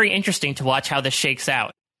to be very interesting to watch how this shakes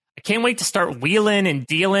out. I can't wait to start wheeling and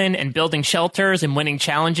dealing and building shelters and winning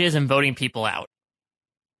challenges and voting people out.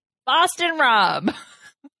 Boston Rob.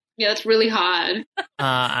 Yeah, that's really hard.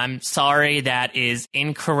 I'm sorry, that is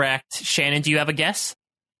incorrect. Shannon, do you have a guess?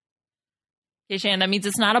 Okay, Shannon, that means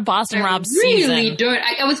it's not a Boston Rob really season. don't.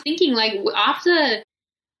 I was thinking, like, after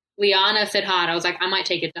Liana said hard, I was like, I might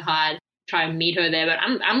take it to hard, try and meet her there. But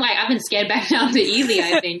I'm like, I've been scared back down to easy,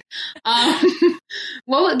 I think.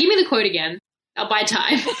 Well, give me the quote again. I'll buy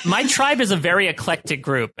time. My tribe is a very eclectic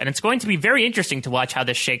group, and it's going to be very interesting to watch how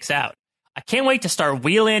this shakes out. I can't wait to start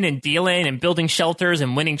wheeling and dealing and building shelters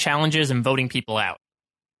and winning challenges and voting people out.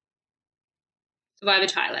 Survivor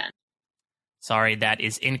Thailand. Sorry, that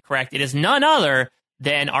is incorrect. It is none other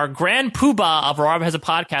than our grand poobah of Rob Has a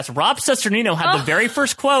Podcast. Rob Cesternino had the very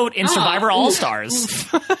first quote in Survivor All-Stars.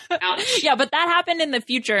 Ouch. Yeah, but that happened in the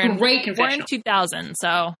future, and Great we're in confessional. 2000,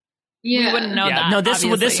 so Yeah. we wouldn't know that. No, this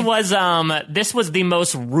obviously. was the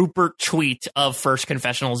most Rupert tweet of first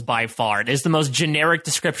confessionals by far. It is the most generic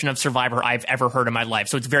description of Survivor I've ever heard in my life.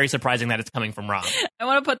 So it's very surprising that it's coming from Rob. I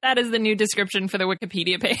want to put that as the new description for the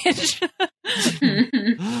Wikipedia page.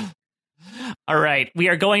 All right, we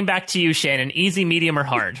are going back to you, Shannon. Easy, medium, or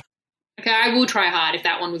hard? Okay, I will try hard if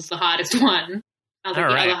that one was the hardest one. I was like, All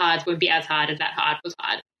the right. other hards won't be as hard as that hard was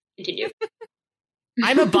hard. Continue.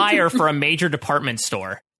 I'm a buyer for a major department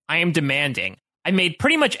store. I am demanding. I made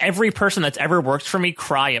pretty much every person that's ever worked for me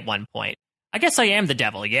cry at one point. I guess I am the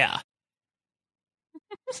devil, yeah.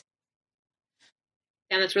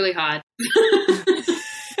 Damn, that's really hard.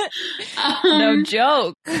 No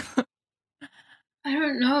joke. I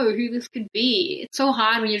don't know who this could be. It's so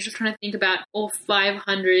hard when you're just trying to think about all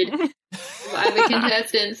 500 Survivor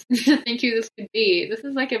contestants to think who this could be. This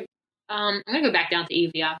is like I'm going to go back down to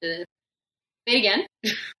easy after this. Say it again.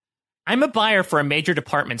 I'm a buyer for a major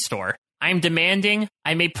department store. I'm demanding.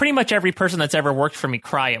 I made pretty much every person that's ever worked for me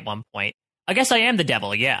cry at one point. I guess I am the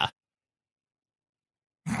devil, yeah.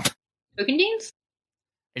 Token Jeans?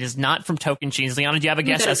 It is not from Token Jeans. Liana, do you have a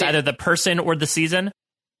guess as either the person or the season?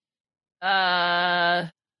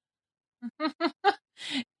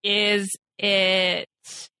 Is it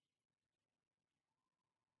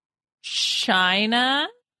China?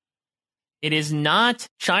 It is not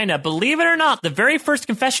China. Believe it or not, the very first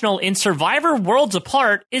confessional in Survivor Worlds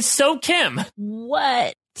Apart is So Kim.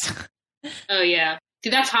 What? Oh, yeah. See,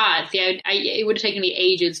 that's hard. See, it would have taken me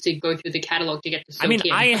ages to go through the catalog to get to So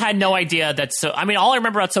Kim. I had no idea that all I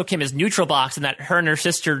remember about So Kim is Neutral Box and that her and her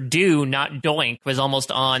sister Do, not Doink, was almost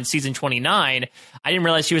on season 29. I didn't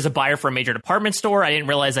realize she was a buyer for a major department store. I didn't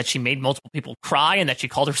realize that she made multiple people cry and that she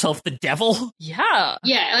called herself the devil. Yeah.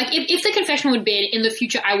 Yeah, like if the confessional would be in the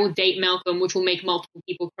future I will date Malcolm, which will make multiple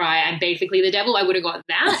people cry, I'm basically the devil, I would have got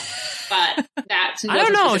that. But that's I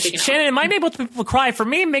don't know, Shannon, it might make multiple people cry. For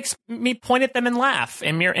me, it makes me point at them and laugh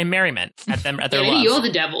in merriment at them, at their love. You're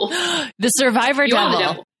the devil. The Survivor You're devil. the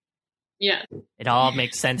devil. Yeah. It all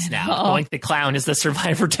makes sense now. Doink the clown is the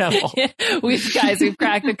Survivor devil. We've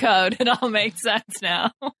cracked the code. It all makes sense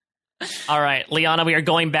now. All right, Liana, we are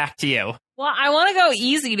going back to you. Well, I want to go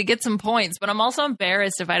easy to get some points, but I'm also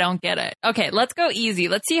embarrassed if I don't get it. Okay, let's go easy.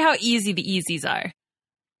 Let's see how easy the easies are.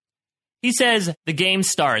 He says, the game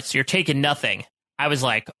starts. You're taking nothing. I was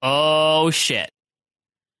like, oh, shit.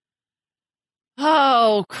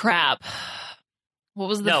 Oh, crap. What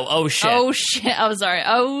was the... No, oh, shit. Oh, shit. I'm sorry.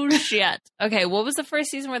 Oh, shit. Okay, what was the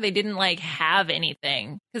first season where they didn't, have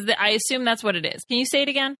anything? Because I assume that's what it is. Can you say it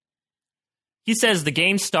again? He says, the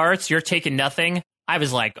game starts. You're taking nothing. I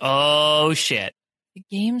was like, oh, shit. The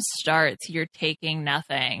game starts. You're taking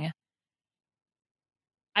nothing.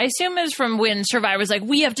 I assume it's from when Survivor's like,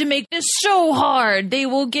 we have to make this so hard. They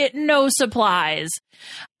will get no supplies.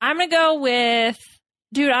 I'm going to go with...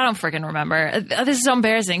 Dude, I don't freaking remember. This is so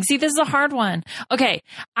embarrassing. See, this is a hard one. Okay,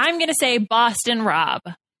 I'm going to say Boston Rob.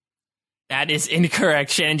 That is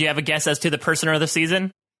incorrect. Shannon, do you have a guess as to the person or the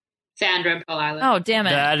season? Sandra Pearl Island. Oh, damn it.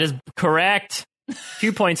 That is correct.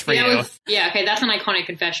 2 points for you. Okay, that's an iconic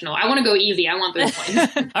confessional. I want to go easy. I want those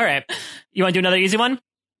points. All right. You want to do another easy one?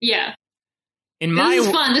 Yeah. This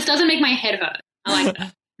is fun. This doesn't make my head hurt. I like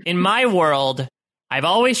that. In my world, I've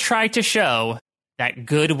always tried to show that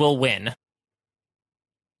good will win.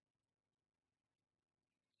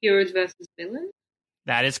 Heroes versus villains?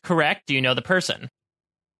 That is correct. Do you know the person?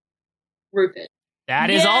 Rupert. That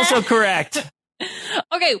is also correct.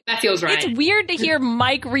 Okay. That feels right. It's weird to hear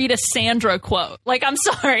Mike read a Sandra quote. I'm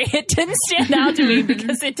sorry. It didn't stand out to me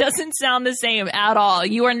because it doesn't sound the same at all.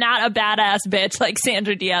 You are not a badass bitch like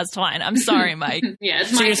Sandra Diaz-Twine. I'm sorry, Mike. Yeah,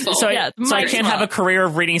 it's Mike's fault. So I can't have a career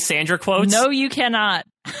of reading Sandra quotes? No, you cannot.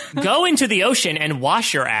 Go into the ocean and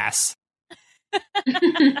wash your ass.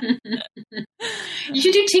 You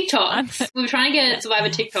should do TikToks. We were trying to get Survivor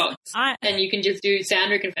TikToks, and you can just do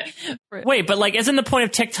Sandra confession. Wait, but isn't the point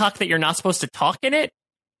of TikTok that you're not supposed to talk in it?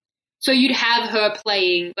 So you'd have her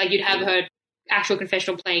playing, you'd have her actual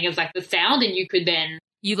confessional playing as the sound, and you could then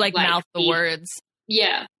mouth the words.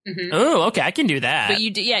 Yeah. Mm-hmm. Oh, okay, I can do that. But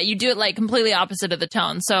you do it completely opposite of the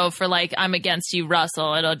tone. So for I'm against you,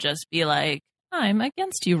 Russell, it'll just be I'm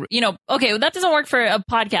against you. Okay, well, that doesn't work for a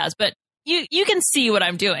podcast, but you can see what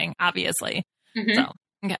I'm doing, obviously. Mm-hmm. So,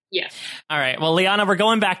 okay. Yeah. All right. Well, Liana, we're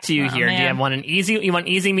going back to you here. Man. Do you want you want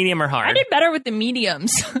easy, medium, or hard? I did better with the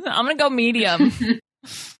mediums. I'm going to go medium.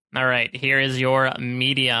 All right. Here is your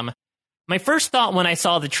medium. My first thought when I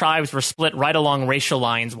saw the tribes were split right along racial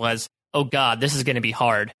lines was, oh, God, this is going to be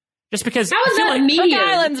hard. Just because... How is that medium? Cook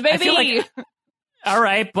Islands, baby! I feel all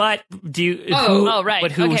right, but do you... right.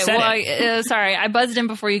 But who said it? Sorry, I buzzed in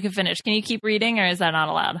before you could finish. Can you keep reading, or is that not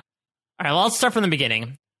allowed? All right, well, I'll start from the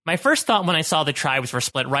beginning. My first thought when I saw the tribes were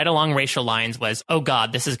split right along racial lines was, oh,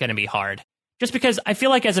 God, this is going to be hard. Just because I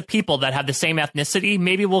feel like as a people that have the same ethnicity,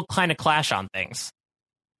 maybe we'll kind of clash on things.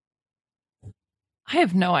 I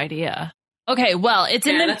have no idea. Okay, well, it's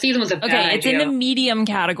in the... that season was a bad idea. It's in the medium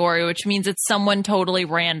category, which means it's someone totally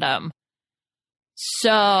random.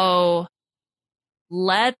 So,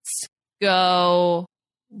 let's go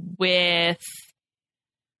with...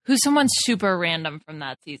 Who's someone super random from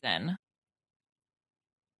that season?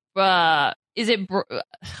 Is it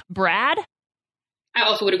Brad? I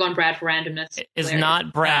also would have gone Brad for randomness. It is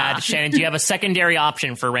not Brad. Shannon, do you have a secondary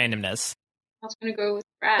option for randomness? I was going to go with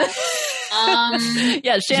Brad.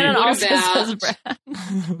 Yeah, Shannon What also about- says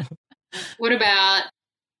Brad. What about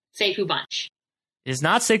Seifu Bunch? It is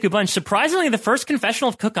not Sekou Bunch. Surprisingly, the first confessional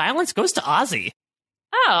of Cook Islands goes to Ozzy.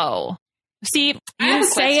 Oh. See, I have you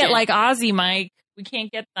a say it question. like Ozzy, Mike. We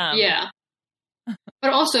can't get them. Yeah.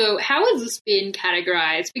 But also, how has this been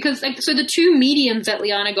categorized? Because, like, so the two mediums that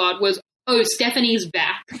Liana got was, Stephanie's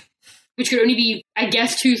back, which could only be, I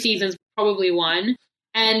guess, 2 seasons, probably 1.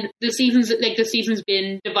 And the season's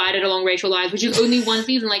been divided along racial lines, which is only 1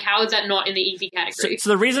 season. Like, how is that not in the easy category? So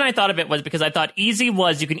the reason I thought of it was because I thought easy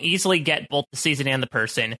was you can easily get both the season and the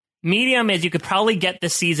person. Medium is you could probably get the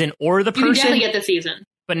season or the You can person, definitely get the season.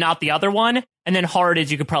 but not the other one. And then hard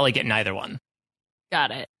is you could probably get neither one.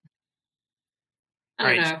 Got it. I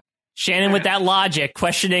don't Right. know. Shannon, with that logic,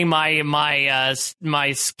 questioning my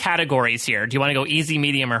categories here. Do you want to go easy,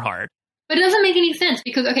 medium, or hard? But it doesn't make any sense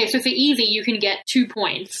because, okay, so for easy, you can get 2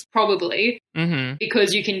 points, probably, Mm-hmm.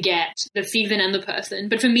 because you can get the season and the person.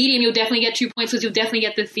 But for medium, you'll definitely get 2 points because you'll definitely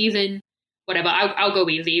get the season. Whatever, I'll go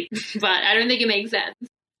easy. But I don't think it makes sense.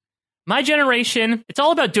 My generation, it's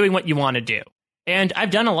all about doing what you want to do. And I've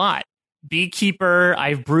done a lot. Beekeeper,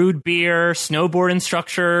 I've brewed beer, snowboard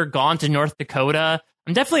instructor, gone to North Dakota.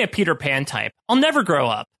 I'm definitely a Peter Pan type. I'll never grow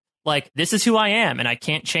up. Like, this is who I am, and I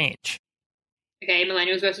can't change. Okay,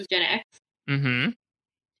 millennials versus Gen X. Mm-hmm.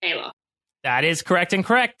 Taylor. That is correct and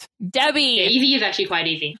correct. Yeah, Debbie. easy is actually quite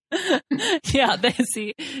easy. Yeah,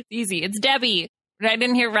 see, easy. It's Debbie. I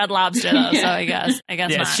didn't hear Red Lobster though, so I guess Yeah,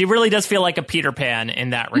 not. she really does feel like a Peter Pan in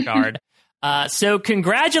that regard. So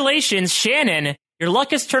congratulations, Shannon. Your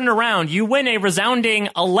luck has turned around. You win a resounding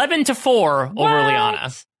 11-4 over What?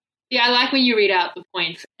 Liana. Yeah, I like when you read out the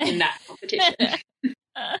points in that competition.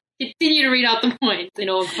 Continue to read out the points in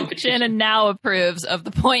all competitions. Shannon now approves of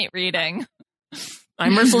the point reading. I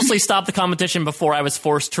mercilessly stopped the competition before I was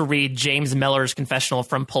forced to read James Miller's confessional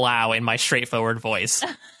from Palau in my straightforward voice.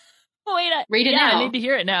 Wait, Read it yeah, now. I need to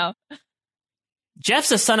hear it now.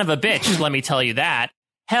 Jeff's a son of a bitch, let me tell you that.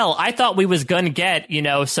 Hell, I thought we was gonna get,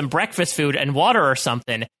 some breakfast food and water or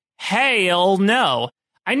something. Hell no.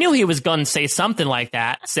 I knew he was gonna say something like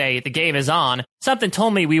that, say, the game is on. Something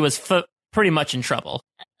told me we was pretty much in trouble.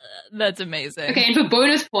 That's amazing. Okay, and for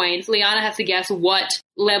bonus points, Liana has to guess what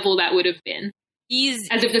level that would have been. Easy.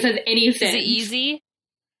 As if this has any Is sense. it easy?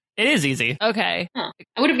 It is easy. Okay. Huh.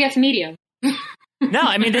 I would have guessed medium. No,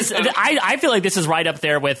 I mean this. I feel like this is right up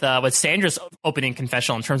there with Sandra's opening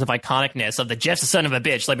confessional in terms of iconicness of the Jeff's a son of a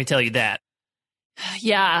bitch. Let me tell you that.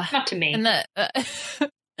 Yeah. Not to me. And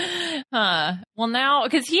well, now,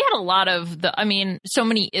 because he had a lot of so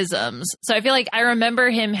many isms. So I feel like I remember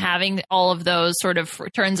him having all of those sort of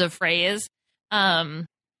turns of phrase.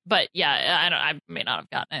 But yeah, I may not have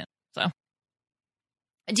gotten it. So,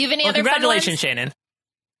 do you have any other? Congratulations, Shannon.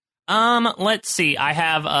 Let's see. I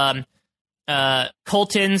have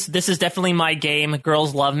Colton's. This is definitely my game.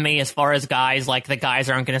 Girls love me. As far as guys, like the guys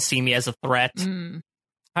aren't going to see me as a threat.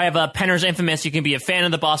 I have Penner's Infamous. You can be a fan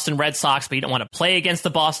of the Boston Red Sox, but you don't want to play against the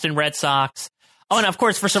Boston Red Sox. Oh, and of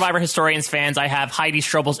course, for Survivor Historians fans, I have Heidi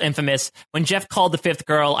Strobel's Infamous. When Jeff called the fifth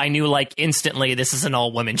girl, I knew instantly this is an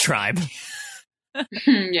all-women tribe.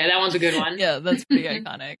 Yeah, that one's a good one. Yeah, that's pretty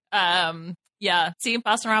iconic. Yeah. See,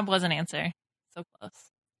 Boston Rob was an answer. So close.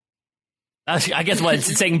 I guess what?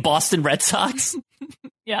 It's saying Boston Red Sox?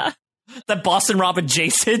 Yeah. That Boston Rob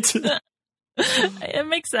adjacent? It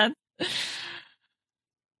makes sense.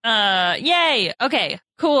 Yay. Okay,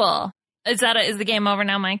 cool. Is the game over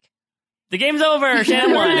now, Mike? The game's over.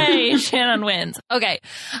 Shannon won. Hooray, Shannon wins. Okay.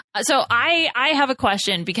 So I have a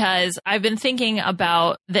question because I've been thinking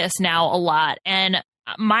about this now a lot. And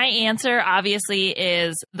my answer obviously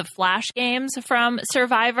is the Flash games from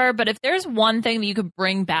Survivor. But if there's one thing that you could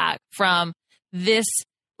bring back from this,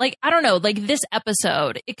 I don't know, this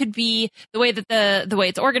episode, it could be the way that the way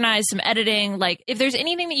it's organized, some editing. If there's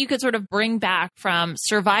anything that you could sort of bring back from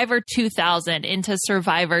Survivor 2000 into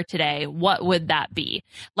Survivor today, what would that be?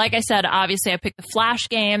 Like I said, obviously I picked the Flash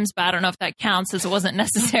games, but I don't know if that counts as it wasn't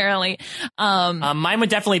necessarily. Mine would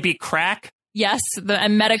definitely be crack. Yes,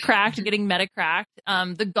 and Metacracked, getting Metacracked.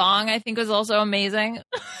 The Gong, I think, was also amazing.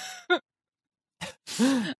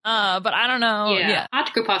 But I don't know. Yeah. Hard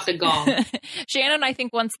to go past the Gong. Shannon, I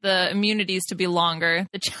think, wants the immunities to be longer,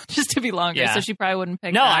 the challenges to be longer, Yeah. so she probably wouldn't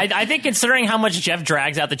pick No, that. I think considering how much Jeff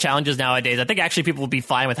drags out the challenges nowadays, I think actually people will be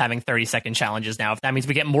fine with having 30-second challenges now, if that means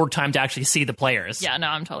we get more time to actually see the players. Yeah, no,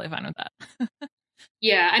 I'm totally fine with that.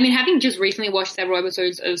 Yeah, I mean, having just recently watched several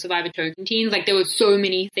episodes of Survivor Token Teens, there were so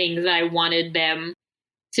many things that I wanted them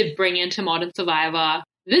to bring into Modern Survivor.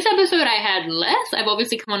 This episode I had less. I've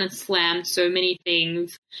obviously come on and slammed so many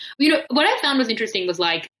things. What I found was interesting was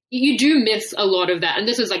you do miss a lot of that. And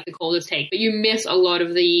this is like the coldest take, but you miss a lot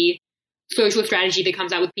of the social strategy that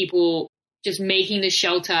comes out with people just making the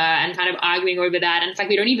shelter and kind of arguing over that. And it's like,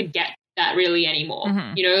 we don't even get that really anymore,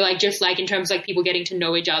 you know, like just like in terms of like people getting to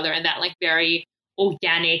know each other and that like very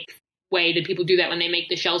organic way that people do that when they make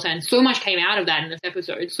the shelter. And so much came out of that in this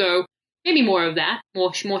episode. So maybe more of that,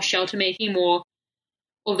 more shelter making, more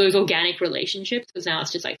of those organic relationships, because now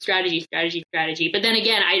it's just like strategy. But then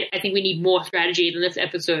again, I think we need more strategy than this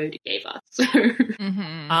episode gave us. So.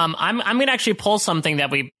 I'm going to actually pull something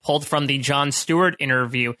that we pulled from the Jon Stewart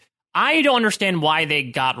interview. I don't understand why they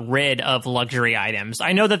got rid of luxury items.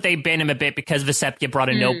 I know that they banned him a bit because Vesepia brought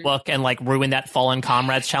a notebook and like ruined that Fallen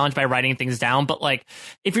Comrades challenge by writing things down. But like,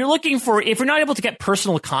 if you're not able to get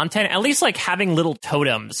personal content, at least like having little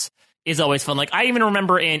totems is always fun. Like, I even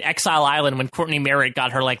remember in Exile Island when Courtney Merritt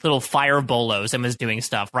got her like little fire bolos and was doing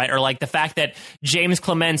stuff, right? Or like the fact that James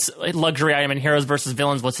Clement's luxury item in Heroes versus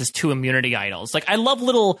Villains was his 2 immunity idols. Like, I love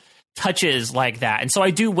little touches like that. And so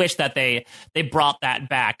I do wish that they brought that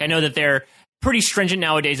back. I know that they're pretty stringent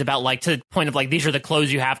nowadays about like to the point of like, these are the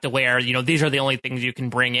clothes you have to wear, you know, these are the only things you can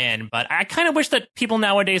bring in. But I kind of wish that people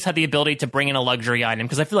nowadays had the ability to bring in a luxury item,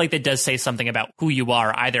 because I feel like that does say something about who you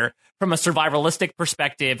are, either from a survivalistic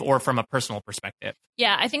perspective or from a personal perspective.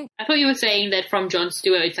 Yeah, I thought you were saying that from Jon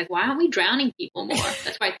Stewart, it's like, why aren't we drowning people more?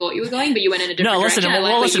 That's where I thought you were going, but you went in a different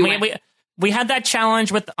direction. We had that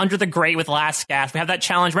challenge with Under the Grate with Last Gasp. We had that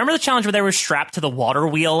challenge. Remember the challenge where they were strapped to the water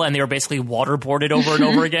wheel and they were basically waterboarded over and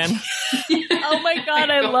over again? Oh my God,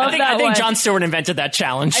 I love that. I think Jon Stewart invented that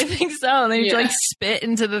challenge. I think so. And then you like spit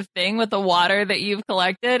into the thing with the water that you've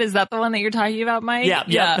collected. Is that the one that you're talking about, Mike?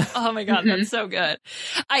 Yeah. Oh my God, that's so good.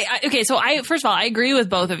 Okay, so first of all, I agree with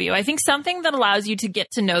both of you. I think something that allows you to get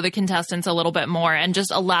to know the contestants a little bit more and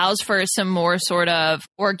just allows for some more sort of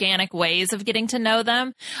organic ways of getting to know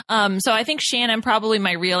them. So I think Shannon, probably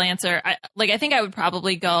my real answer. I think I would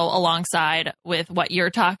probably go alongside with what you're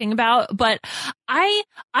talking about, but I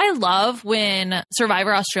love when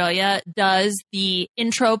Survivor Australia does the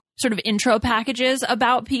intro packages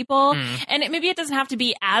about people. And maybe it doesn't have to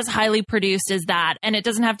be as highly produced as that. And it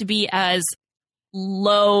doesn't have to be as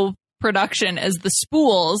low production as the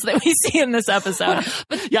spools that we see in this episode.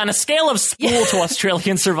 But on a scale of spool to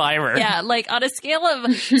Australian Survivor. Yeah, like on a scale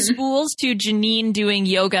of spools to Janine doing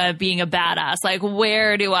yoga being a badass, like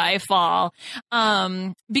where do I fall?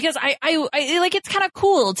 Because I like, it's kind of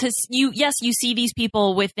cool to you see these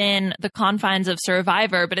people within the confines of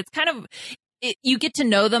Survivor, but it's kind of you get to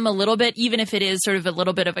know them a little bit, even if it is sort of a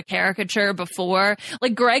little bit of a caricature before.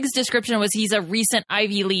 Like Greg's description was he's a recent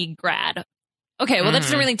Ivy League grad. Okay, well, that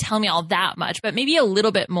doesn't really tell me all that much, but maybe a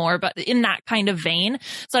little bit more, but in that kind of vein,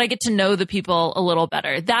 so that I get to know the people a little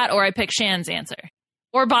better. That, or I pick Shannon's answer.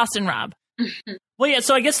 Or Boston Rob. Well, yeah,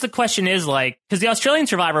 so I guess the question is, like, because the Australian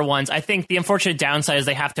Survivor ones, I think the unfortunate downside is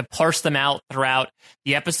they have to parse them out throughout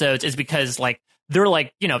the episodes, is because, like, they're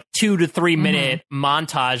like, 2 to 3 minute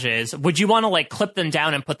montages. Would you want to like clip them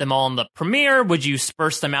down and put them all in the premiere? Would you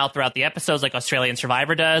disperse them out throughout the episodes like Australian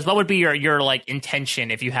Survivor does? What would be your like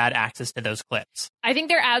intention if you had access to those clips? I think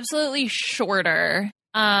they're absolutely shorter.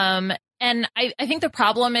 And I think the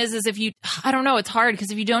problem is if you, I don't know, it's hard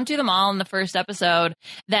because if you don't do them all in the first episode,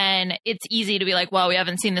 then it's easy to be like, well, we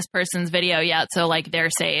haven't seen this person's video yet, so like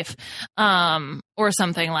they're safe, or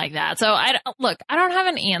something like that. So I don't have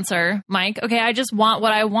an answer, Mike. Okay, I just want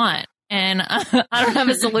what I want, and I don't have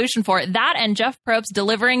a solution for it. That and Jeff Probst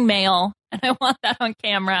delivering mail, and I want that on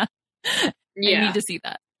camera. Yeah. I need to see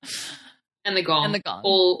that. And the gong.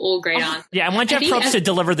 All great on. Yeah, I want Jeff Probst to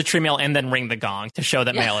deliver the tree mail and then ring the gong to show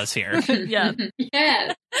that mail is here. Yeah.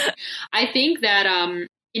 Yeah. I think that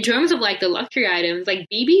in terms of like the luxury items, like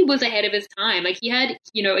BB was ahead of his time. Like he had,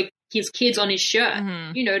 his kids on his shirt.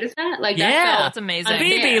 You notice that? Like that's amazing.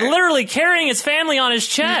 BB literally carrying his family on his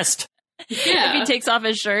chest. Yeah. If he takes off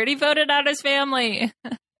his shirt, he voted out his family.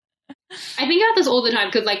 I think about this all the time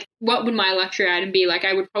because, like, what would my luxury item be? Like,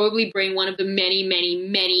 I would probably bring one of the many, many,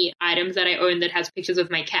 many items that I own that has pictures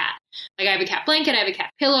of my cat. Like, I have a cat blanket, I have a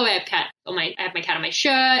cat pillow, I have my cat on my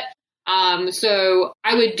shirt. So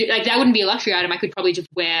I would do, like, that wouldn't be a luxury item. I could probably just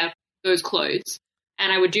wear those clothes,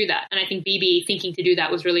 and I would do that. And I think BB thinking to do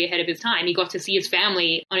that was really ahead of his time. He got to see his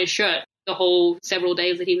family on his shirt the whole several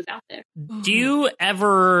days that he was out there. Do you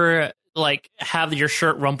ever like have your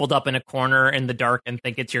shirt rumpled up in a corner in the dark and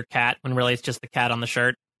think it's your cat when really it's just the cat on the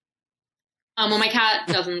shirt? Well, my cat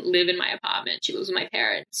doesn't live in my apartment. She lives with my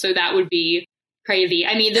parents. So that would be crazy.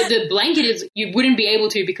 I mean, the blanket is, you wouldn't be able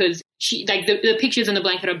to because she, like the pictures in the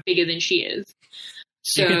blanket are bigger than she is.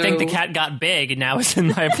 So you could think the cat got big and now it's in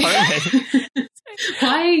my apartment.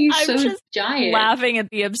 Why are you I'm so just giant? laughing at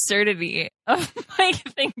the absurdity of Mike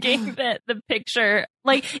thinking that the picture,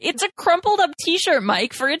 like, it's a crumpled up t-shirt,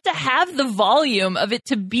 Mike, for it to have the volume of it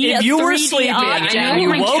to be If a you 3D were sleeping object. and you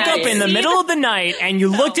my woke cat up in the is. middle of the night and you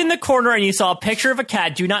looked in the corner and you saw a picture of a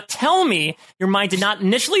cat, do not tell me your mind did not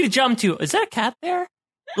initially jump to, is that a cat there?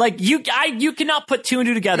 Like, you cannot put two and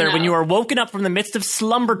two together when you are woken up from the midst of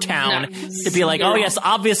slumber town to be like, oh, yes,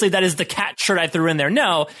 obviously that is the cat shirt I threw in there.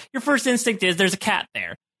 No, your first instinct is there's a cat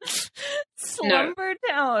there. Slumber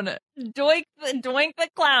Town. Doink the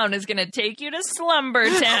Clown is going to take you to Slumber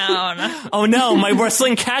Town. Oh, no, my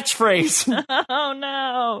wrestling catchphrase. Oh,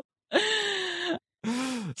 no.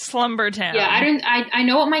 Slumber Town. Yeah, I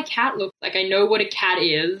know what my cat looks like. I know what a cat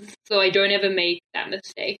is, so I don't ever make that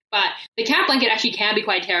mistake. But the cat blanket actually can be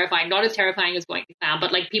quite terrifying. Not as terrifying as Doink the Clown,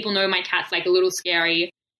 but like people know my cat's like a little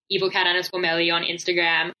scary, evilcat_Melly on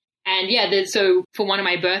Instagram. And yeah, so for one of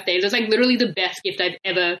my birthdays, it's like literally the best gift I've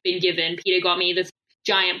ever been given. Peter got me this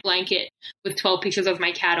giant blanket with 12 pictures of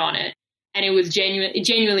my cat on it. And it was it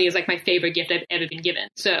genuinely is like my favorite gift I've ever been given.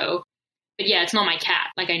 So, but yeah, it's not my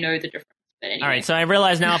cat. Like I know the difference. But anyway. All right, so I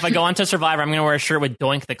realize now if I go onto Survivor, I'm going to wear a shirt with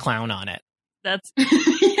Doink the Clown on it. That's yeah,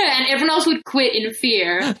 and everyone else would quit in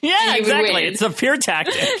fear. Yeah, exactly. It's a fear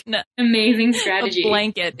tactic. no, Amazing strategy. a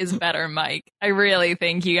blanket is better, Mike. I really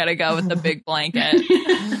think you got to go with the big blanket.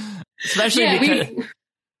 Especially because...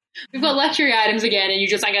 We've got luxury items again, and you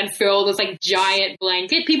just like unfurl this like giant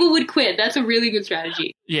blanket. People would quit. That's a really good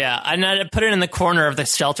strategy. Yeah, and I put it in the corner of the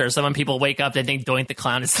shelter, so when people wake up, they think Doink the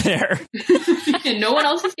Clown is there. And no one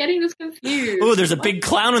else is getting this confused. Oh, there's a big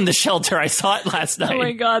clown in the shelter. I saw it last night. Oh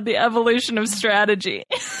my god, the evolution of strategy.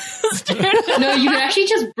 No, you could actually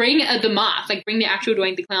just bring the mask, like bring the actual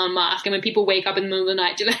Doink the Clown mask, and when people wake up in the middle of the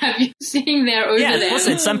night, just have you sitting there over Yeah, them.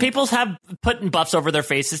 listen, some people have put buffs over their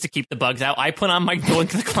faces to keep the bugs out. I put on my Doink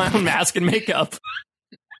the Clown mask and makeup.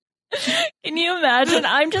 Can you imagine?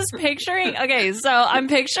 I'm just picturing, okay, so I'm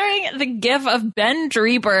picturing the gif of Ben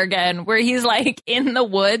Dreber again, where he's like in the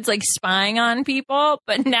woods, like spying on people,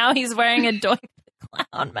 but now he's wearing a Doink the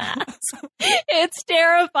Clown mask. It's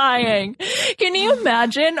terrifying. Can you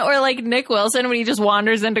imagine? Or like Nick Wilson when he just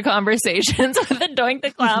wanders into conversations with a Doink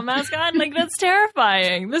the Clown mask on? Like, that's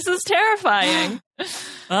terrifying. This is terrifying.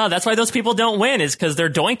 Oh, that's why those people don't win, is because they're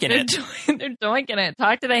doinking it. They're doinking it.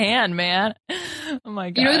 Talk to the hand, man. Oh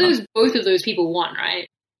my god. You know both of those people won, right?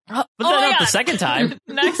 Put that up the second time.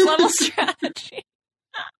 Next level strategy.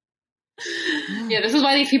 Yeah, this is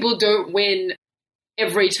why these people don't win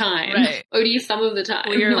every time. Right. Only some of the time.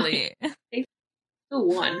 Clearly. They still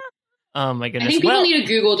won. Oh my I goodness. think people need to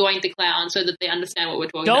Google Doink the Clown so that they understand what we're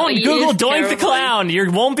talking about. Don't Like, Google it is Doink the terrifying. Clown.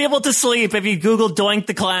 You won't be able to sleep if you Google Doink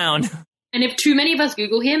the Clown. And if too many of us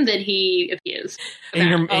Google him, then he appears. In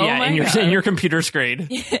your, Oh yeah, my in God. your computer screen.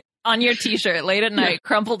 On your t-shirt late at night,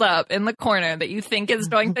 crumpled up in the corner that you think is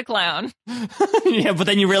Doink the Clown. Yeah, but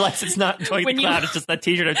then you realize it's not Doink When the you- Clown. It's just that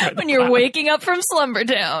t-shirt of Doink the When you're Clown. waking up from Slumber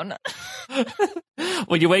Town.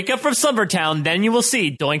 When you wake up from Slumbertown, then you will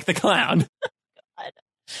see Doink the Clown.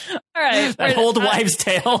 All right. That old wives'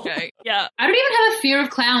 tale. Okay, yeah. I don't even have a fear of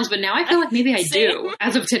clowns, but now I feel like maybe I do,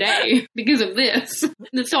 as of today, because of this.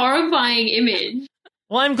 This horrifying image.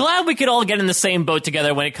 Well, I'm glad we could all get in the same boat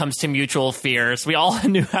together when it comes to mutual fears. We all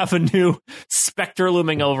have a new specter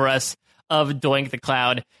looming over us of Doink the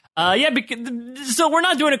Clown. So we're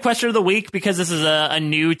not doing a question of the week because this is a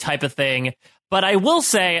new type of thing. But I will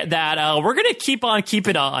say that we're going to keep on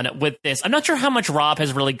keeping on with this. I'm not sure how much Rob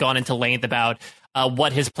has really gone into length about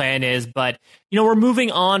what his plan is, but we're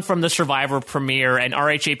moving on from the Survivor premiere, and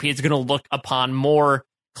RHAP is going to look upon more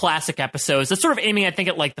classic episodes. That's sort of aiming, I think,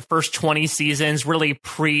 at like the first 20 seasons, really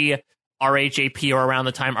pre-RHAP or around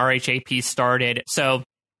the time RHAP started. So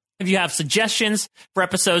if you have suggestions for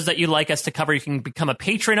episodes that you'd like us to cover, you can become a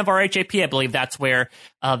patron of RHAP. I believe that's where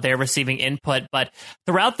they're receiving input. But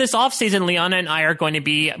throughout this offseason, Liana and I are going to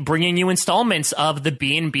be bringing you installments of the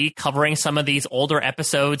B&B covering some of these older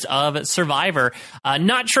episodes of Survivor.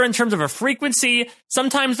 Not sure in terms of a frequency.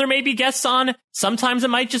 Sometimes there may be guests on. Sometimes it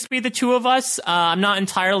might just be the two of us. I'm not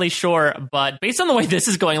entirely sure. But based on the way this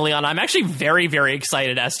is going, Liana, I'm actually very, very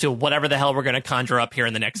excited as to whatever the hell we're going to conjure up here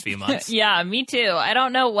in the next few months. Yeah, me too. I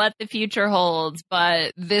don't know what the future holds,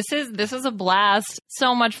 but this is a blast.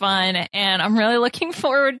 So much fun, and I'm really looking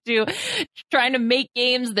forward to trying to make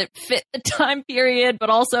games that fit the time period, but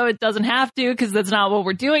also it doesn't have to because that's not what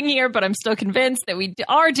we're doing here, but I'm still convinced that we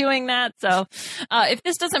are doing that. So if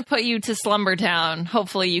this doesn't put you to Slumber Town,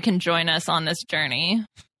 hopefully you can join us on this journey.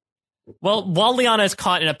 Well, while Liana is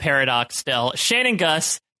caught in a paradox still, Shannon,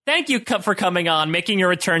 Guss, thank you for coming on, making your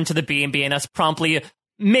return to the B&B, and us promptly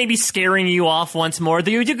maybe scaring you off once more.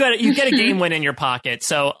 You get a game win in your pocket.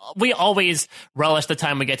 So we always relish the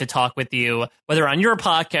time we get to talk with you, whether on your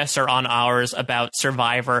podcast or on ours, about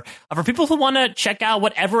Survivor. For people who want to check out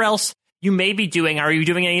whatever else you may be doing, are you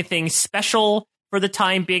doing anything special for the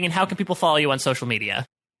time being, and how can people follow you on social media?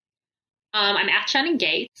 I'm at Shannon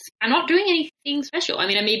Gates. I'm not doing anything special. I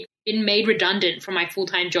mean, been made redundant from my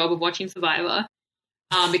full-time job of watching Survivor.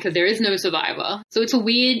 Because there is no Survivor. So it's a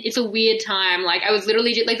weird time. Like, I was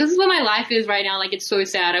literally just, like, this is where my life is right now. Like, it's so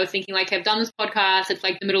sad. I was thinking, like, I've done this podcast. It's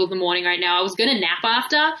like the middle of the morning right now. I was going to nap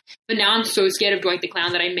after, but now I'm so scared of Dwight the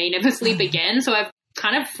Clown that I may never sleep again. So I've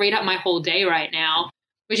kind of freed up my whole day right now,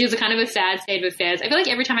 which is a kind of a sad state of affairs. I feel like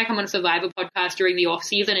every time I come on a Survivor podcast during the off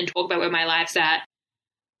season and talk about where my life's at,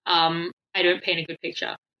 I don't paint a good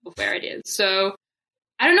picture of where it is. So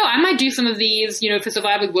I don't know. I might do some of these, for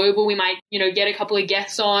Survivor Global. We might, get a couple of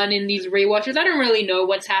guests on in these rewatches. I don't really know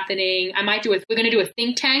what's happening. I might we're going to do a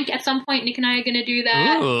think tank at some point. Nick and I are going to do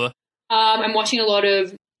that. Ooh. I'm watching a lot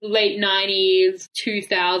of late 90s,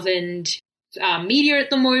 2000 media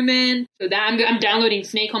at the moment. So that I'm downloading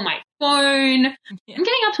Snake on my phone. Yeah. I'm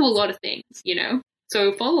getting up to a lot of things,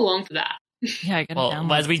 So follow along for that. Yeah, I gotta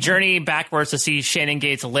download. As we journey backwards to see Shannon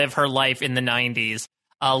Gates live her life in the 90s,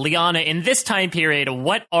 Liana, in this time period,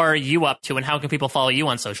 what are you up to, and how can people follow you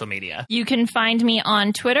on social media? You can find me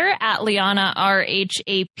on Twitter at Liana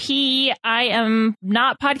RHAP. I am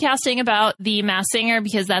not podcasting about The Masked Singer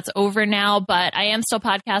because that's over now, but I am still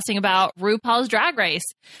podcasting about RuPaul's Drag Race.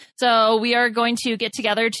 So we are going to get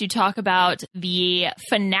together to talk about the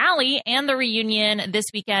finale and the reunion this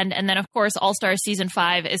weekend. And then, of course, All-Star Season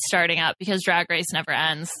 5 is starting up because Drag Race never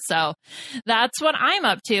ends. So that's what I'm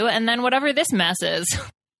up to. And then whatever this mess is.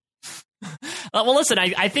 Well, listen,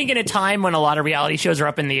 I think in a time when a lot of reality shows are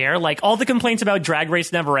up in the air, like all the complaints about Drag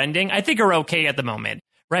Race never ending, I think are okay at the moment,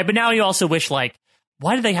 right? But now you also wish, like,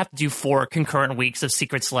 why do they have to do 4 concurrent weeks of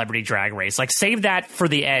Secret Celebrity Drag Race? Like, save that for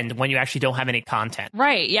the end when you actually don't have any content.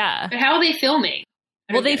 Right, yeah. But how are they filming?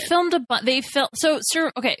 Well, they filmed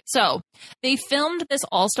so they filmed this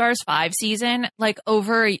All-Stars 5 season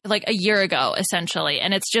over a year ago, essentially,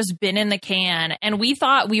 and it's just been in the can. And we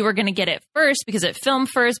thought we were going to get it first because it filmed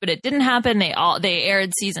first, but it didn't happen. They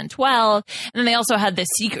aired season 12, and then they also had this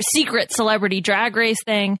secret celebrity drag race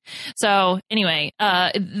thing. So anyway,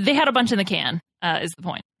 they had a bunch in the can. Is the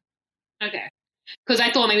point? Okay, because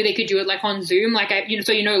I thought maybe they could do it like on Zoom,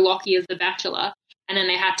 Lockie is the Bachelor. And then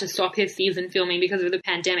they had to stop his season filming because of the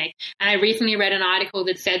pandemic. And I recently read an article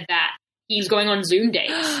that said that he's going on Zoom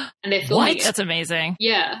dates and they're filming it. That's amazing.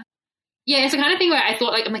 Yeah. Yeah, it's the kind of thing where I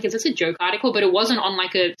thought, is this a joke article? But it wasn't on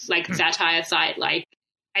a satire site. Like,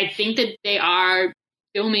 I think that they are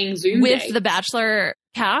filming Zoom dates. With the Bachelor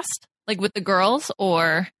cast? Like with the girls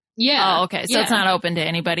or? Yeah. Oh, okay. So it's not open to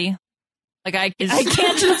anybody? Like, I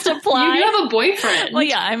can't just apply. You have a boyfriend. Well,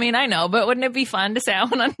 yeah, I mean, I know, but wouldn't it be fun to say I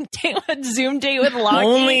went on a Zoom date with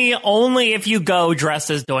Lockie? Only if you go dressed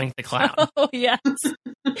as Doink the Clown. Oh, yes.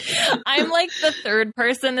 I'm like the third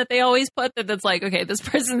person that they always put that's like, okay, this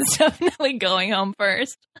person's definitely going home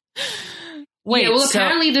first. Wait,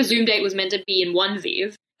 apparently the Zoom date was meant to be in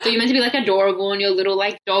onesies. So you're meant to be adorable in your little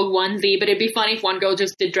dog onesie, but it'd be funny if one girl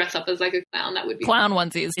just did dress up as a clown. That would be clown fun.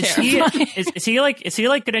 onesie is terrifying. Is he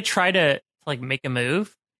gonna try to make a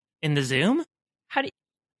move in the Zoom?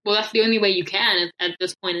 Well, that's the only way you can at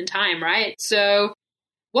this point in time, right? So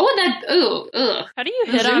what would that? Ugh. How do you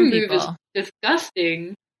hit on people? Move is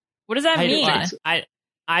disgusting. What does that mean?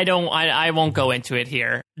 I won't go into it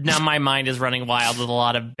here. Now my mind is running wild with a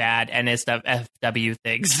lot of bad NSFW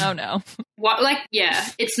things. Oh no.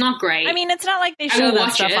 It's not great. I mean, it's not like they show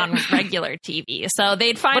that stuff on regular TV, so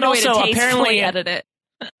they'd find a way to tastefully edit it.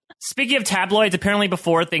 Speaking of tabloids, apparently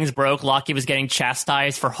before things broke, Lockie was getting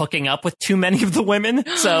chastised for hooking up with too many of the women.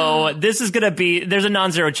 So this is going to be, there's a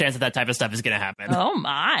non-zero chance that type of stuff is going to happen. Oh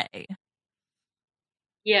my.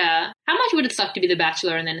 Yeah. How much would it suck to be the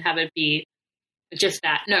Bachelor and then have it be just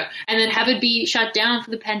that? No. And then have it be shut down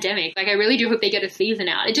for the pandemic. I really do hope they get a season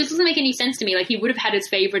out. It just doesn't make any sense to me. He would have had his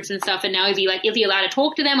favorites and stuff, and now is he allowed to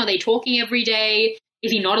talk to them? Are they talking every day?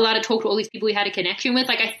 Is he not allowed to talk to all these people he had a connection with?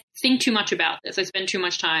 I think too much about this. I spend too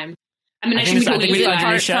much time. I mean, I should be talking about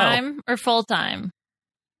part-time or full-time?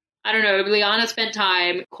 I don't know. Liana spent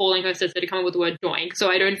time calling her sister to come up with the word doink, so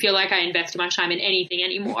I don't feel like I invest much time in anything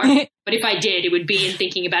anymore. But if I did, it would be in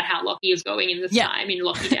thinking about how Lockie is going in this time in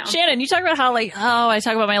Lockdown. Shannon, you talk about how I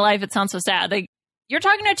talk about my life. It sounds so sad. You're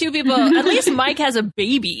talking to two people. At least Mike has a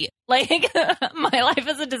baby. My life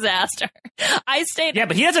is a disaster. Yeah,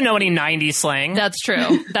 but he doesn't know any 90s slang. That's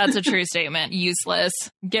true. That's a true statement. Useless.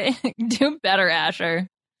 Do better, Asher.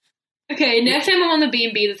 Okay, next time I'm on the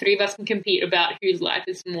B&B, the three of us can compete about whose life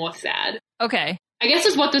is more sad. Okay. I guess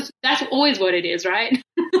that's always what it is, right?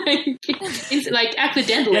 It's like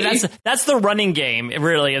accidentally. Yeah, that's the running game,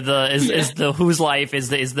 really. Is the whose life is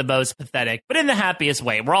the most pathetic, but in the happiest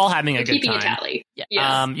way. We're all having a good keeping time. a tally. Yeah.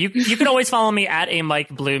 Yes. You can always follow me at a Mike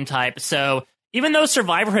Bloom type. So even though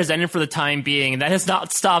Survivor has ended for the time being, that has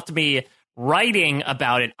not stopped me writing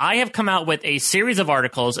about it. I have come out with a series of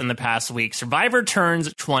articles in the past week. Survivor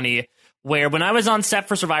Turns 20. Where when I was on set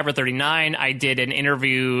for Survivor 39, I did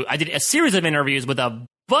a series of interviews with a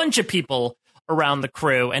bunch of people around the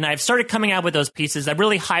crew, and I've started coming out with those pieces that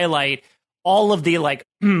really highlight all of the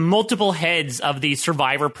multiple heads of the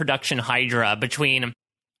Survivor production hydra between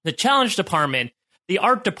the challenge department, the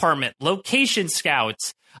art department, location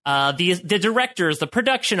scouts, the directors, the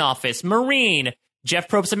production office, Marine, Jeff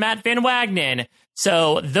Probst and Matt Van Wagenen.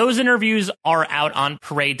 So those interviews are out on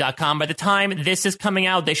parade.com. By the time this is coming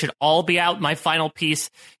out, they should all be out. My final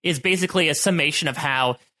piece is basically a summation of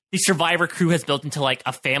how the Survivor crew has built into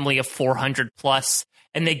a family of 400 plus,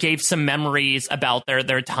 and they gave some memories about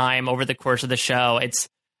their time over the course of the show.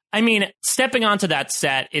 Stepping onto that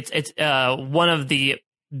set, it's one of the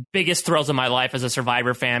biggest thrills of my life as a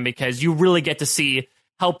Survivor fan, because you really get to see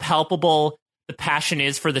how palpable the passion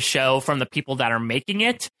is for the show from the people that are making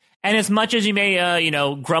it. And as much as you may,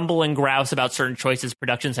 grumble and grouse about certain choices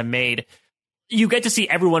productions have made, you get to see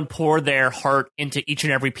everyone pour their heart into each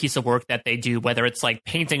and every piece of work that they do, whether it's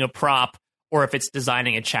painting a prop or if it's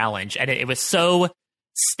designing a challenge. And it was so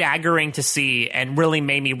staggering to see and really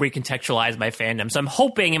made me recontextualize my fandom. So I'm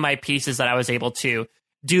hoping in my pieces that I was able to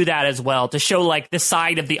do that as well, to show the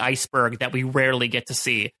side of the iceberg that we rarely get to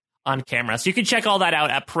see on camera. So you can check all that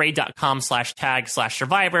out at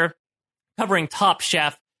parade.com/tag/survivor, covering Top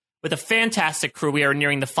Chef with a fantastic crew. We are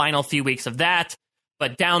nearing the final few weeks of that.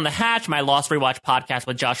 But Down the Hatch, my Lost Rewatch podcast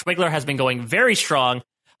with Josh Wigler, has been going very strong.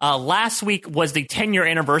 Last week was the 10-year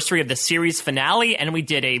anniversary of the series finale, and we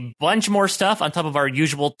did a bunch more stuff on top of our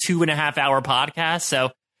usual 2.5-hour podcast.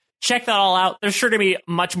 So check that all out. There's sure to be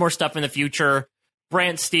much more stuff in the future.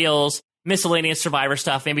 Brant Steele's miscellaneous Survivor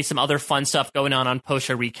stuff, maybe some other fun stuff going on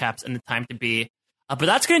post-show recaps and the time to be. But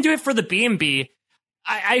that's going to do it for the B&B.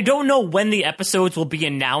 I don't know when the episodes will be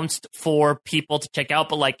announced for people to check out,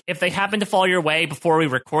 but if they happen to fall your way before we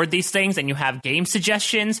record these things and you have game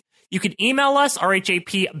suggestions, you can email us,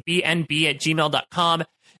 rhapbnb@gmail.com.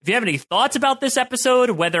 If you have any thoughts about this episode,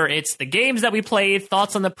 whether it's the games that we played,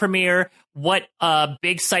 thoughts on the premiere, what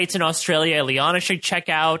big sites in Australia Liana should check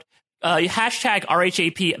out, hashtag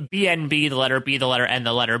RHAPBNB, the letter B, the letter N,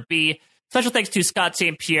 the letter B. Special thanks to Scott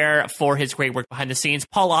St. Pierre for his great work behind the scenes,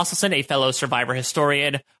 Paul Osselson, a fellow Survivor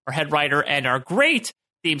historian, our head writer, and our great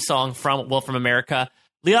theme song from Wolf from America.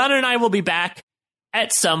 Liana and I will be back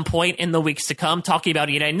at some point in the weeks to come talking about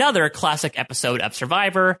yet another classic episode of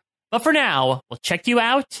Survivor. But for now, we'll check you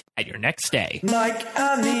out at your next stay. Mike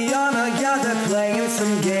and Liana, yeah, they're playing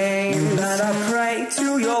some games. And I pray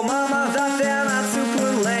to your mama that they're not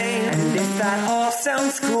super lame. And if that all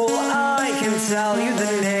sounds cool, I can tell you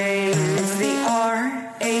the name. It's the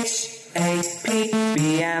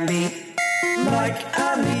RHAPBNB. Mike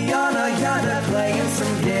and Liana, yeah, they're playing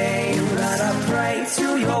some games. And I pray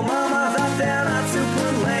to your mama that they're not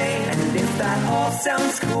super lame. And if that all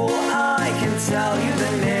sounds cool, I can tell you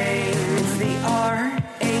the name. It's the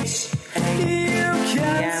RHAPBNB. You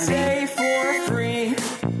can say for free.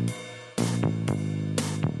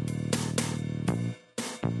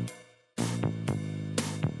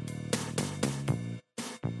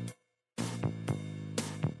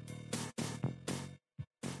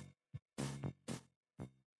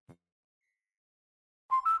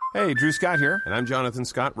 Hey, Drew Scott here, and I'm Jonathan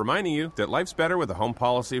Scott, reminding you that life's better with a home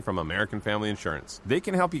policy from American Family Insurance. They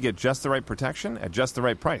can help you get just the right protection at just the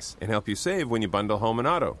right price and help you save when you bundle home and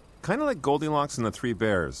auto. Kind of like Goldilocks and the Three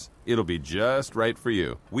Bears. It'll be just right for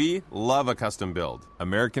you. We love a custom build.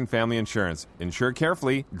 American Family Insurance. Insure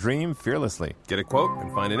carefully, dream fearlessly. Get a quote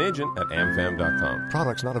and find an agent at amfam.com.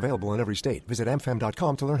 Products not available in every state. Visit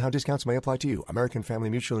amfam.com to learn how discounts may apply to you. American Family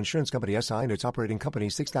Mutual Insurance Company, SI, and its operating company,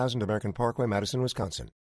 6000 American Parkway, Madison,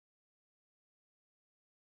 Wisconsin.